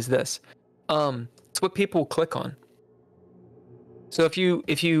essentially it is this. It's what people click on. So if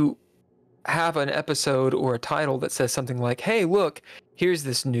you have an episode or a title that says something like, hey, look, here's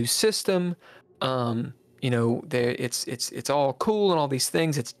this new system, it's all cool and all these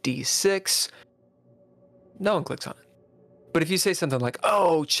things, it's D6, no one clicks on it. But if you say something like,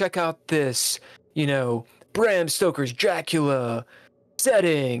 oh, check out this, Bram Stoker's Dracula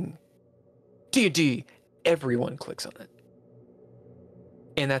setting, D&D, everyone clicks on it.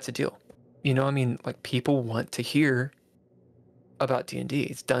 And that's a deal. Like, people want to hear about D&D.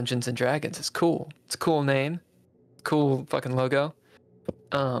 It's Dungeons and Dragons. It's cool. It's a cool name. Cool fucking logo.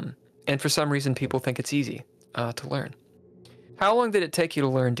 And for some reason, people think it's easy to learn. How long did it take you to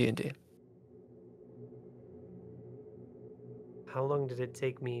learn D&D? How long did it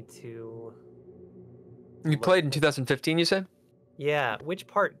take me to... You played in 2015, you said? Yeah. Which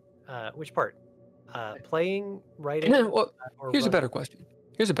part? Playing, writing? Well, here's a better question.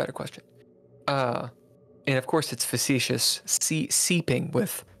 And of course, it's facetious, seeping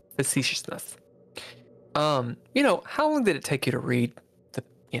with facetiousness. How long did it take you to read the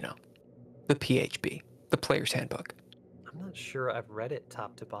PHB, the Player's Handbook? I'm not sure I've read it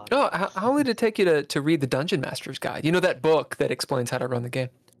top to bottom. Oh, how long did it take you to read the Dungeon Master's Guide? That book that explains how to run the game.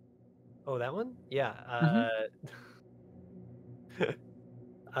 Oh, that one? Yeah.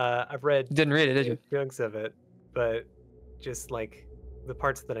 I've read... Didn't read it, did you? Chunks of it, but just like the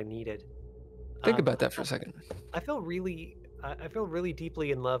parts that I needed. Think about that for a second. I feel really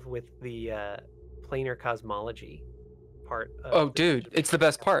deeply in love with the planar cosmology part. Dude, it's the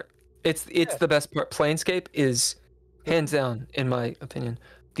best part. It's the best part. Planescape is hands down, in my opinion,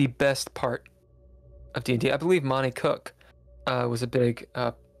 the best part of D&D. I believe Monty Cook was a big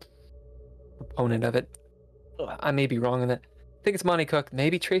proponent of it. I may be wrong on that. I think it's Monty Cook,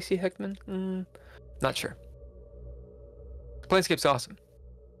 maybe Tracy Hickman. Not sure. Planescape's awesome.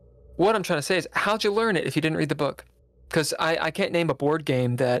 What I'm trying to say is, how'd you learn it if you didn't read the book? Because I can't name a board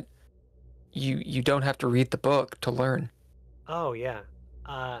game that you don't have to read the book to learn. Oh yeah,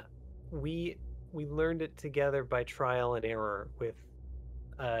 we learned it together by trial and error with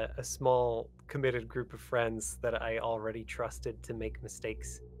a small committed group of friends that I already trusted to make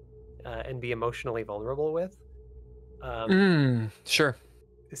mistakes and be emotionally vulnerable with. Sure.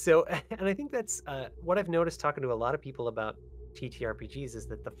 So, and I think that's what I've noticed talking to a lot of people about TTRPGs is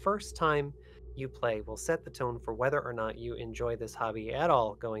that the first time you play will set the tone for whether or not you enjoy this hobby at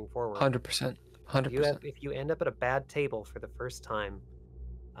all going forward. 100%. 100%. If you end up at a bad table for the first time,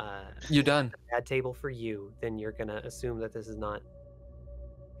 you're done. A bad table for you, then you're gonna assume that this is not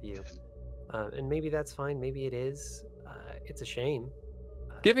you, and maybe that's fine. Maybe it is. It's a shame.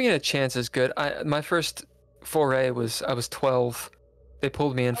 Giving it a chance is good. My first foray was I was 12. They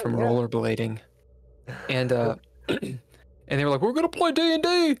pulled me in from rollerblading, and and they were like, "We're gonna play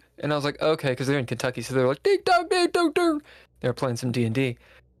D&D," and I was like, "Okay," because they're in Kentucky, so they're like, "Ding dong, ding dong, ding." They were playing some D&D,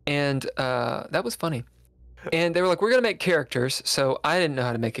 and that was funny. And they were like, "We're gonna make characters," so I didn't know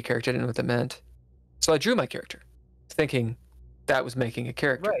how to make a character. I didn't know what that meant, so I drew my character, thinking that was making a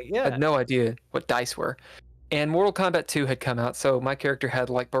character. Right? Yeah. I had no idea what dice were. And Mortal Kombat 2 had come out, so my character had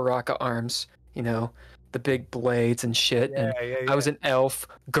like Baraka arms, the big blades and shit. Yeah, and I was an elf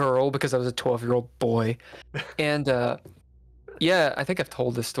girl because I was a 12-year-old boy. And I think I've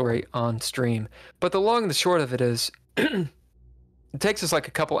told this story on stream. But the long and the short of it is, it takes us like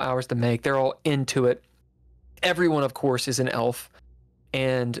a couple hours to make. They're all into it. Everyone, of course, is an elf.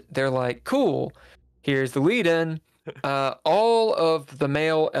 And they're like, cool, here's the lead-in. all of the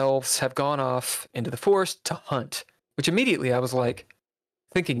male elves have gone off into the forest to hunt, which immediately I was like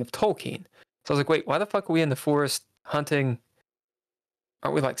thinking of Tolkien. So I was like, wait, why the fuck are we in the forest hunting?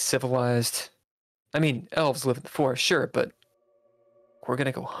 Aren't we like civilized? I mean, elves live in the forest, sure, but we're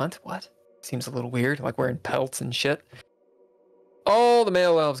gonna go hunt? What? Seems a little weird, like wearing pelts and shit. All the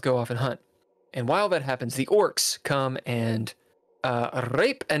male elves go off and hunt. And while that happens, the orcs come and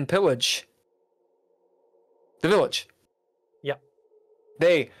rape and pillage the village. Yep.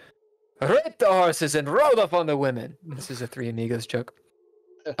 They rape the horses and rode up on the women. This is a Three Amigos joke.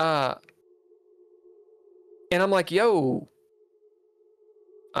 And I'm like, yo,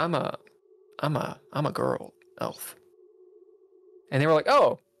 I'm a girl elf. And they were like,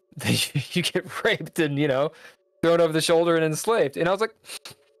 oh, you get raped and, thrown over the shoulder and enslaved. And I was like,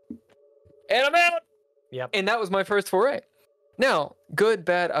 and I'm out. Yep. And that was my first foray. Now, good,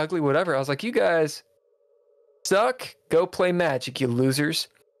 bad, ugly, whatever. I was like, you guys suck. Go play Magic, you losers.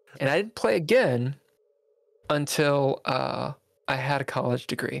 And I didn't play again until I had a college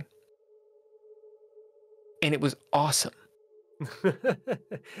degree. And it was awesome. But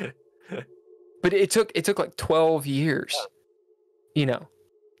it took like 12 years,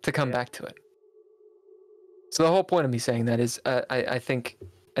 to come back to it. So the whole point of me saying that is, I think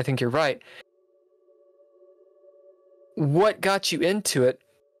you're right. What got you into it?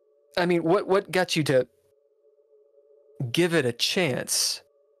 I mean, what got you to give it a chance?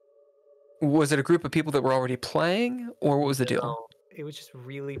 Was it a group of people that were already playing, or what was the deal? No, it was just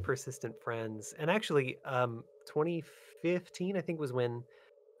really persistent friends. And actually, 2015, I think, was when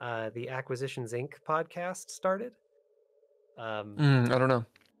the Acquisitions Inc. podcast started. I don't know.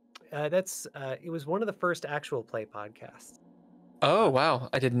 It was one of the first actual play podcasts. Oh, wow.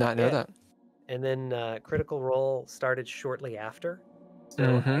 I did not know that. And then Critical Role started shortly after.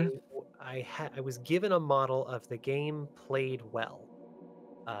 So I was given a model of the game played well.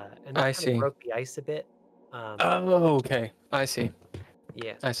 And that kind of broke the ice a bit. Oh, okay. I see.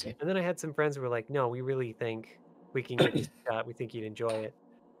 Yeah. I see. And then I had some friends who were like, no, we really think we can get you a shot. We think you'd enjoy it.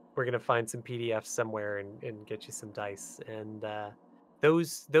 We're going to find some PDFs somewhere and get you some dice. And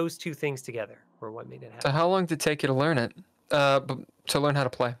those two things together were what made it happen. So how long did it take you to learn it? To learn how to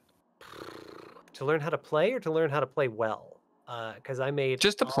play? To learn how to play or to learn how to play well? Because I made...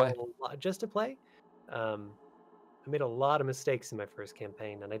 Just to play. Just to play? I made a lot of mistakes in my first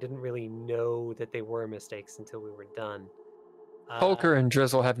campaign, and I didn't really know that they were mistakes until we were done. Holker and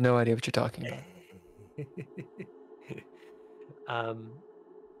Drizzle have no idea what you're talking about.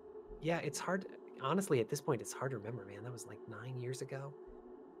 Yeah, it's hard. Honestly, at this point, it's hard to remember, man. That was like 9 years ago.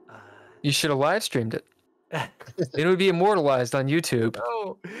 You should have live streamed it. It would be immortalized on YouTube,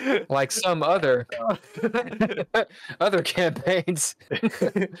 like some other campaigns.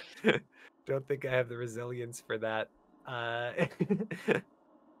 Don't think I have the resilience for that.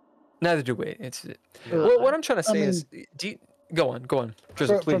 Neither do we. What I'm trying to say is, go on,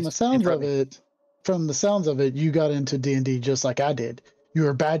 Drizzle, please. From the sounds of it, you got into D&D just like I did. You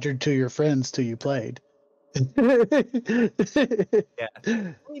were badgered to your friends till you played. Yeah,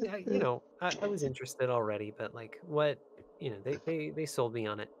 I mean, I was interested already, but like, they sold me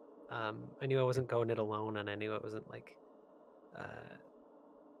on it. I knew I wasn't going it alone, and I knew I wasn't like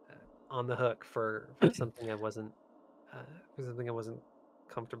on the hook for something I wasn't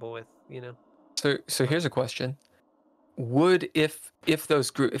comfortable with. So here's a question: would if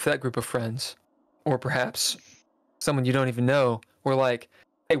that group of friends, or perhaps someone you don't even know, were like,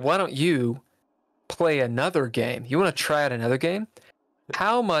 hey, why don't you play another game? You want to try out another game?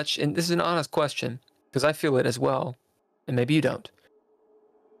 How much, and this is an honest question, because I feel it as well, and maybe you don't.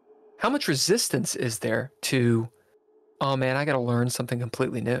 How much resistance is there to, oh man, I got to learn something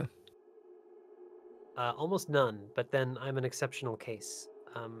completely new? Almost none, but then I'm an exceptional case.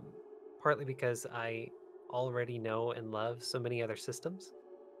 Partly because I already know and love so many other systems.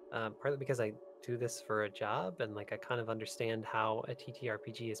 Partly because I do this for a job, and like I kind of understand how a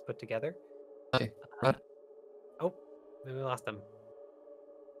TTRPG is put together. Okay. Oh, maybe we lost them.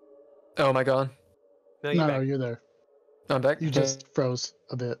 Oh, am I gone? No, you're there. I'm back. You just froze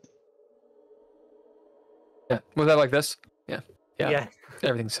a bit. Yeah. Was that like this? Yeah. Yeah.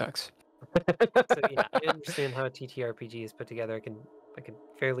 Everything sucks. So yeah, I understand how a TTRPG is put together. I can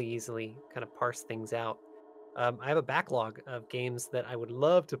fairly easily kind of parse things out. I have a backlog of games that I would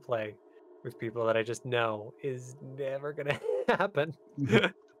love to play with people that I just know is never gonna happen.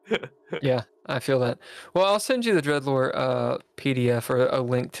 Yeah, I feel that. Well, I'll send you the DreadLore PDF or a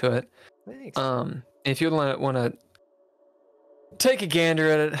link to it. Thanks. If you want to take a gander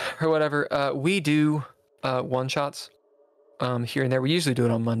at it or whatever, we do one shots here and there. We usually do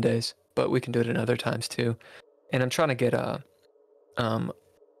it on Mondays, but we can do it at other times too. and I'm trying to get a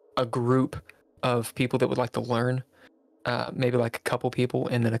group of people that would like to learn, maybe like a couple people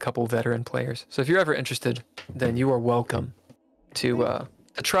and then a couple veteran players. So if you're ever interested, then you are welcome to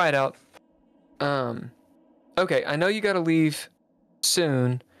try it out. Okay, I know you got to leave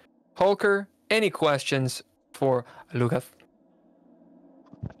soon. Holker, any questions for Lucas?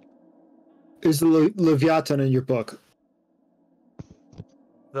 Is the Leviathan in your book?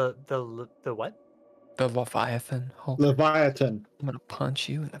 The what? The Leviathan, Holker. Leviathan. I'm gonna punch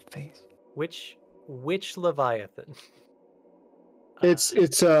you in the face. Which Leviathan? It's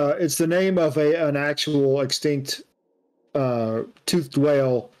the name of an actual extinct toothed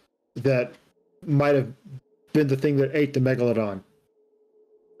whale that might have been the thing that ate the megalodon.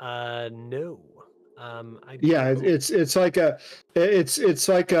 No. It's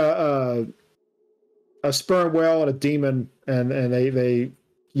like a sperm whale and a demon, and they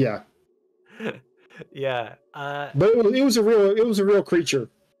yeah. Yeah. But it was a real creature.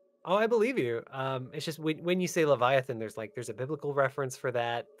 Oh, I believe you. It's just when you say Leviathan, there's a biblical reference for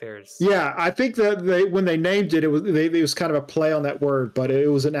that. Yeah, I think that when they named it, it was kind of a play on that word, but it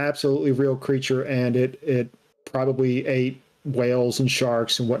was an absolutely real creature, and it probably ate whales and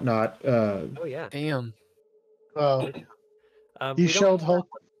sharks and whatnot. Oh yeah. Damn. You showed Hulk.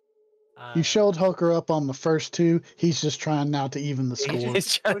 You showed Hulker up on the first two. He's just trying now to even the score.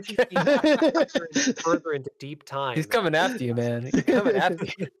 He's trying further into deep time. He's coming after you, man. He's coming after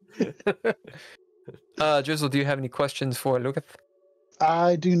you. Drizzle, do you have any questions for Lucas?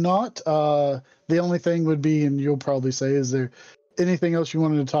 I do not. The only thing would be, and you'll probably say, is there anything else you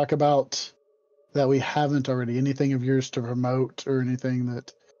wanted to talk about that we haven't already? Anything of yours to promote or anything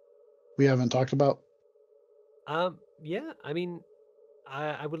that we haven't talked about? Yeah, I mean,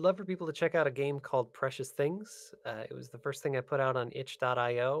 I would love for people to check out a game called Precious Things. It was the first thing I put out on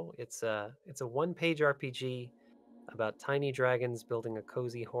itch.io. It's a one-page RPG about tiny dragons building a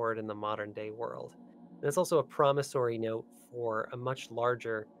cozy horde in the modern day world. And it's also a promissory note for a much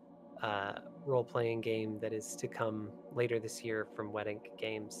larger role-playing game that is to come later this year from Wet Ink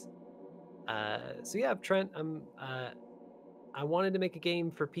Games. So yeah, Trent, I wanted to make a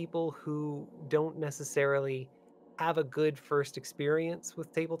game for people who don't necessarily have a good first experience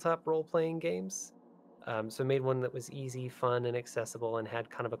with tabletop role-playing games. So I made one that was easy, fun, and accessible, and had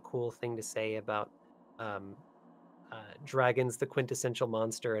kind of a cool thing to say about dragons, the quintessential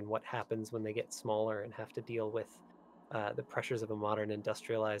monster, and what happens when they get smaller and have to deal with the pressures of a modern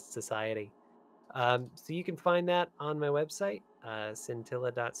industrialized society. So you can find that on my website,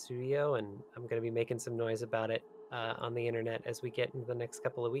 scintilla.studio, and I'm going to be making some noise about it on the internet as we get into the next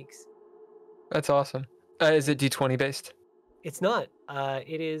couple of weeks. That's awesome. Is it D20 based? It's not.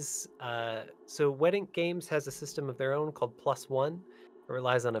 It is. So Wet Ink Games has a system of their own called +1. It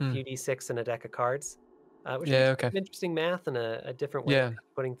relies on a few D6 and a deck of cards, which is interesting math and a different way of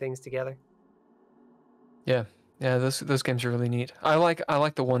putting things together. Yeah, those games are really neat. I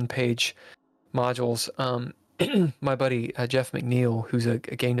like the one-page modules. My buddy Jeff McNeil, who's a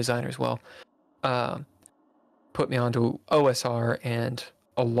game designer as well, put me onto OSR and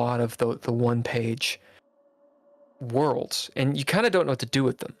a lot of the one-page worlds, and you kind of don't know what to do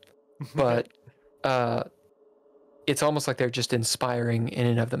with them, but it's almost like they're just inspiring in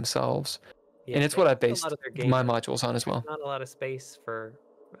and of themselves. Yeah, and it's what I based my modules on as well. Not a lot of space for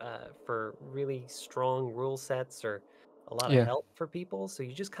really strong rule sets or a lot of help for people, so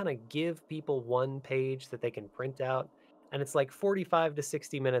you just kind of give people one page that they can print out, and it's like 45 to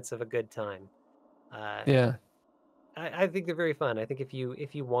 60 minutes of a good time. I think they're very fun. I think if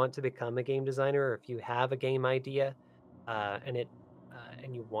you want to become a game designer, or if you have a game idea and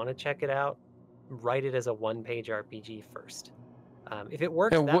you want to check it out, write it as a one-page RPG first. If it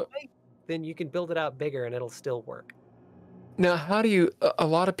works that way, then you can build it out bigger and it'll still work. Now, how do you? A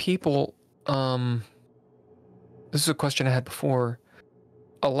lot of people. This is a question I had before.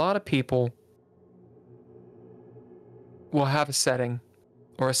 A lot of people will have a setting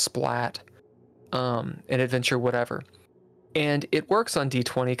or a splat, an adventure, whatever, and it works on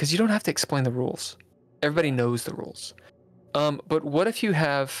D20 because you don't have to explain the rules. Everybody knows the rules. But what if you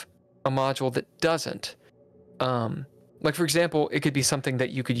have a module that doesn't? Like, for example, it could be something that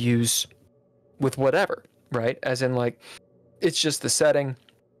you could use with whatever, right? As in, like, it's just the setting,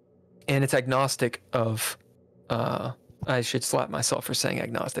 and it's agnostic of. I should slap myself for saying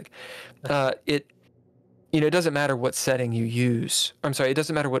agnostic. It doesn't matter what setting you use. I'm sorry, it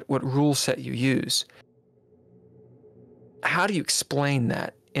doesn't matter what rule set you use. How do you explain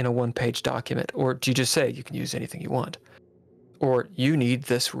that in a one-page document? Or do you just say you can use anything you want? Or you need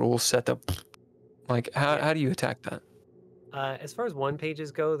this rule set up? Like, how do you attack that? As far as one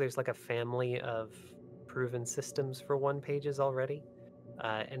pages go, there's like a family of proven systems for one pages already.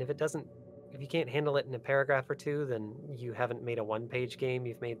 And if you can't handle it in a paragraph or two, then you haven't made a one-page game.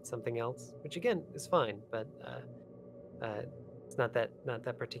 You've made something else, which again is fine, but it's not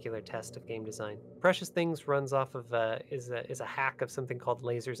that particular test of game design. Precious Things runs off of is a hack of something called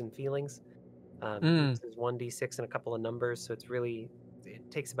Lasers and Feelings. It uses 1d6 and a couple of numbers, so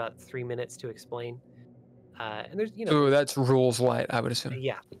it takes about 3 minutes to explain. And there's that's rules light, I would assume.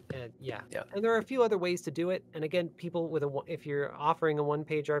 Yeah. And there are a few other ways to do it. And again, people if you're offering a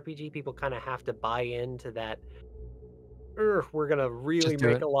one-page RPG, people kind of have to buy into that. We're gonna really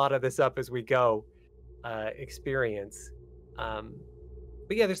make a lot of this up as we go experience.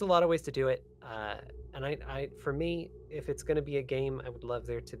 But yeah, there's a lot of ways to do it. And I for me, if it's gonna be a game, I would love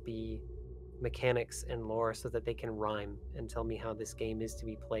there to be mechanics and lore so that they can rhyme and tell me how this game is to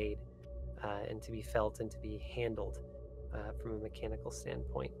be played. And to be felt and to be handled from a mechanical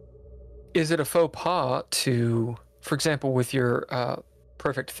standpoint. Is it a faux pas to, for example, with your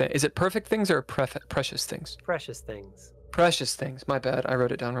perfect thing? Is it Perfect Things or Precious Things? Precious Things. Precious Things. My bad. I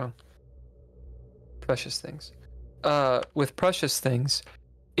wrote it down wrong. Precious Things. With Precious Things,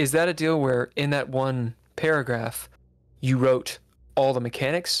 is that a deal where in that one paragraph you wrote all the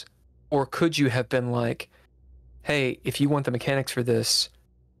mechanics? Or could you have been like, hey, if you want the mechanics for this,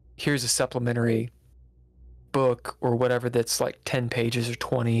 here's a supplementary book or whatever that's like 10 pages or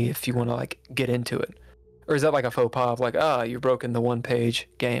 20 if you want to like get into it? Or is that like a faux pas of like, you're broken the one page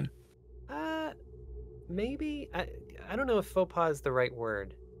game? Maybe. I don't know if faux pas is the right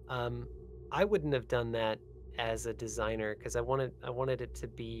word. I wouldn't have done that as a designer because I wanted it to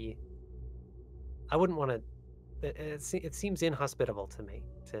be, I wouldn't want to, it seems inhospitable to me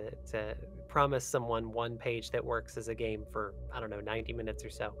to promise someone one page that works as a game for, 90 minutes or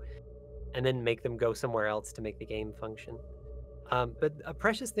so, and then make them go somewhere else to make the game function. But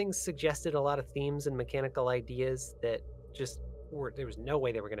Precious Things suggested a lot of themes and mechanical ideas that there was no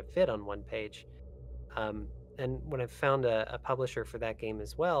way they were going to fit on one page. And when I found a publisher for that game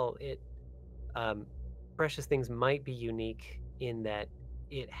as well, Precious Things might be unique in that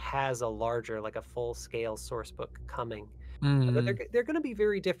it has a larger, like a full-scale source book coming. But they're going to be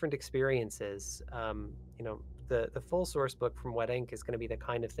very different experiences. The full source book from Wet Ink is going to be the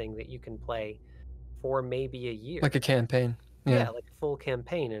kind of thing that you can play for maybe a year. Like a campaign. Yeah, like a full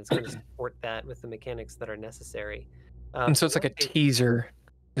campaign, and it's going to support that with the mechanics that are necessary. And so it's like a teaser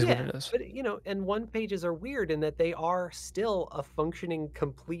is what it is. But, and one pages are weird in that they are still a functioning,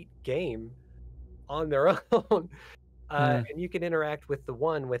 complete game on their own. And you can interact with the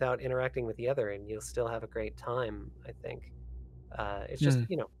one without interacting with the other, and you'll still have a great time, I think. It's just,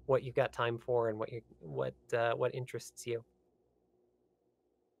 what you've got time for and what interests you.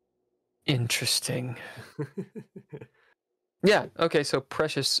 Interesting. Yeah, okay, so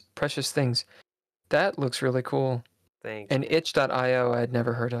Precious Things. That looks really cool. Thanks. And itch.io I'd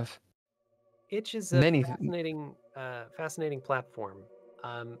never heard of. Itch is a fascinating platform.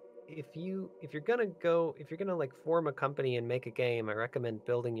 If you're gonna like form a company and make a game, I recommend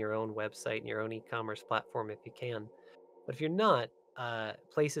building your own website and your own e-commerce platform if you can. But if you're not,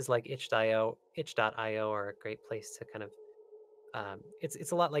 places like itch.io are a great place to kind of.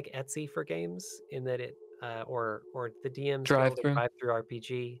 It's a lot like Etsy for games in that it or the DMs drive-through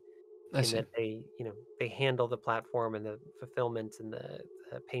RPG in that they handle the platform and the fulfillment and the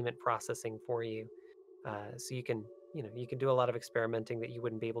payment processing for you, so you can do a lot of experimenting that you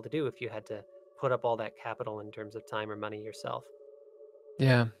wouldn't be able to do if you had to put up all that capital in terms of time or money yourself.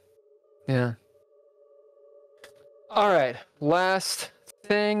 Yeah. All right, last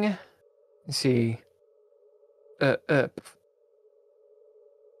thing. Let's see.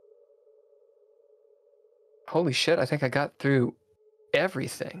 Holy shit, I think I got through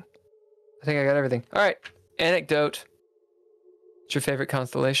everything. All right, anecdote. What's your favorite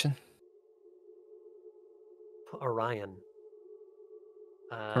constellation? Orion.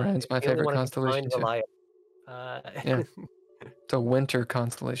 Orion's my favorite constellation too. Yeah, it's a winter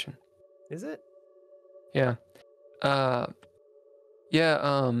constellation. Is it? Yeah.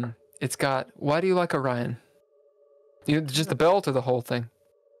 It's got. Why do you like Orion? Just the belt or the whole thing?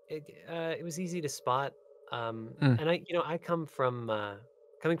 It was easy to spot. And I come from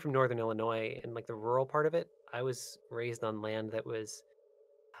coming from Northern Illinois and like the rural part of it. I was raised on land that was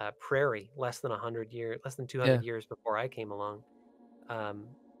prairie, less than 200 years before I came along.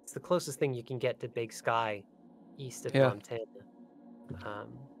 It's the closest thing you can get to big sky east of Montana.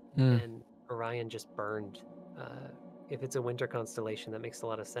 And Orion just burned. If it's a winter constellation, that makes a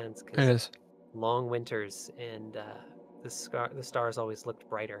lot of sense. It is. Long winters and the stars always looked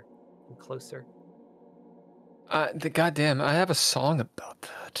brighter and closer. Goddamn, I have a song about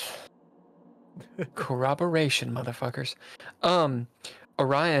that. Corroboration, motherfuckers.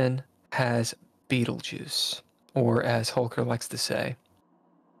 Orion has Beetlejuice, or as Holker likes to say,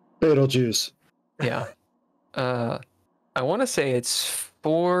 Beetlejuice. Yeah. I want to say it's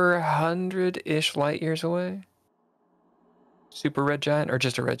 400-ish light years away. Super red giant, or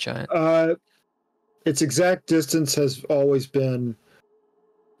just a red giant? Its exact distance has always been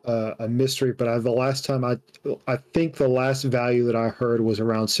a mystery, but I think the last value that I heard was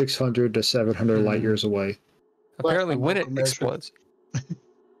around 600 to 700 light years away. Apparently, when it explodes.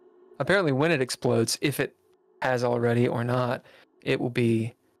 Apparently, when it explodes, if it has already or not, it will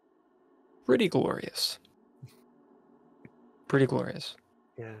be pretty glorious. Pretty glorious.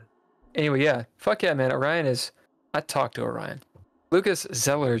 Yeah. Anyway, yeah. Fuck yeah, man. Orion is... I talked to Orion. Lucas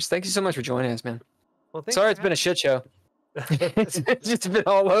Zellers, thank you so much for joining us, man. Well, sorry it's been a shit show. It's just been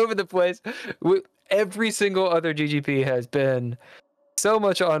all over the place. Every single other GGP has been so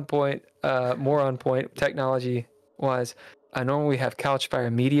much on point, more on point, technology-wise. I normally have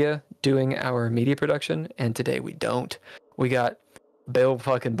Couchfire Media doing our media production, and today we don't. We got Bill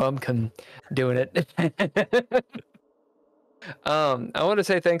fucking Bumpkin doing it. I want to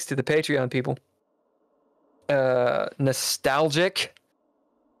say thanks to the Patreon people. Nostalgic,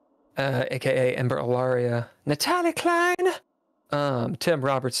 aka Ember Alaria, Natalia Cline, Tim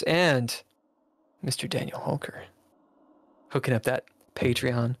Roberts, and Mr. Daniel Holker, hooking up that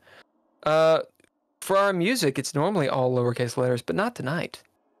Patreon. For our music, it's normally all lowercase letters, but not tonight.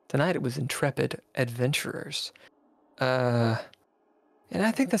 Tonight it was Intrepid Adventurers. And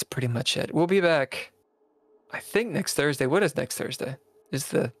I think that's pretty much it. We'll be back, I think, next Thursday. What is next Thursday? What's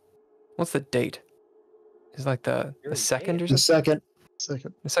the date? Is like the second or something?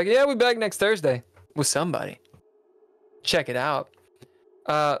 The second. Yeah, we'll be back next Thursday with somebody. Check it out.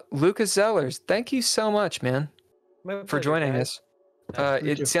 Lucas Zellers, thank you so much, man, for joining us.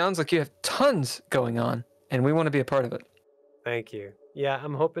 It sounds like you have tons going on, and we want to be a part of it. Thank you. Yeah,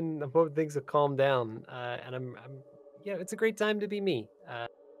 I'm hoping things have calmed down, and I'm yeah, it's a great time to be me.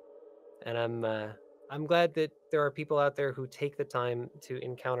 And I'm glad that there are people out there who take the time to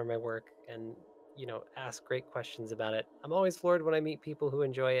encounter my work and, you know, ask great questions about it. I'm always floored when I meet people who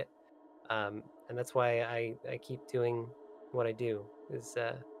enjoy it, and that's why I keep doing what I do, is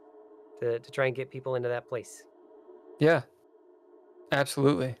to try and get people into that place. Yeah,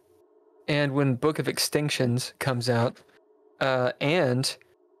 absolutely. And when Book of Extinctions comes out, and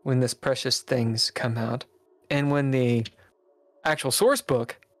when This Precious Things come out, and when the actual source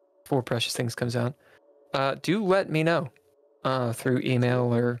book for Precious Things comes out, do let me know through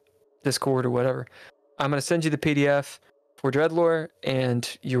email or Discord or whatever. I'm going to send you the PDF for DreadLore,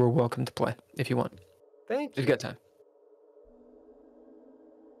 and you are welcome to play if you want. Thank you. If you've got time.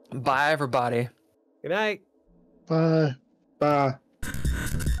 Bye, everybody. Good night. Bye. Bye.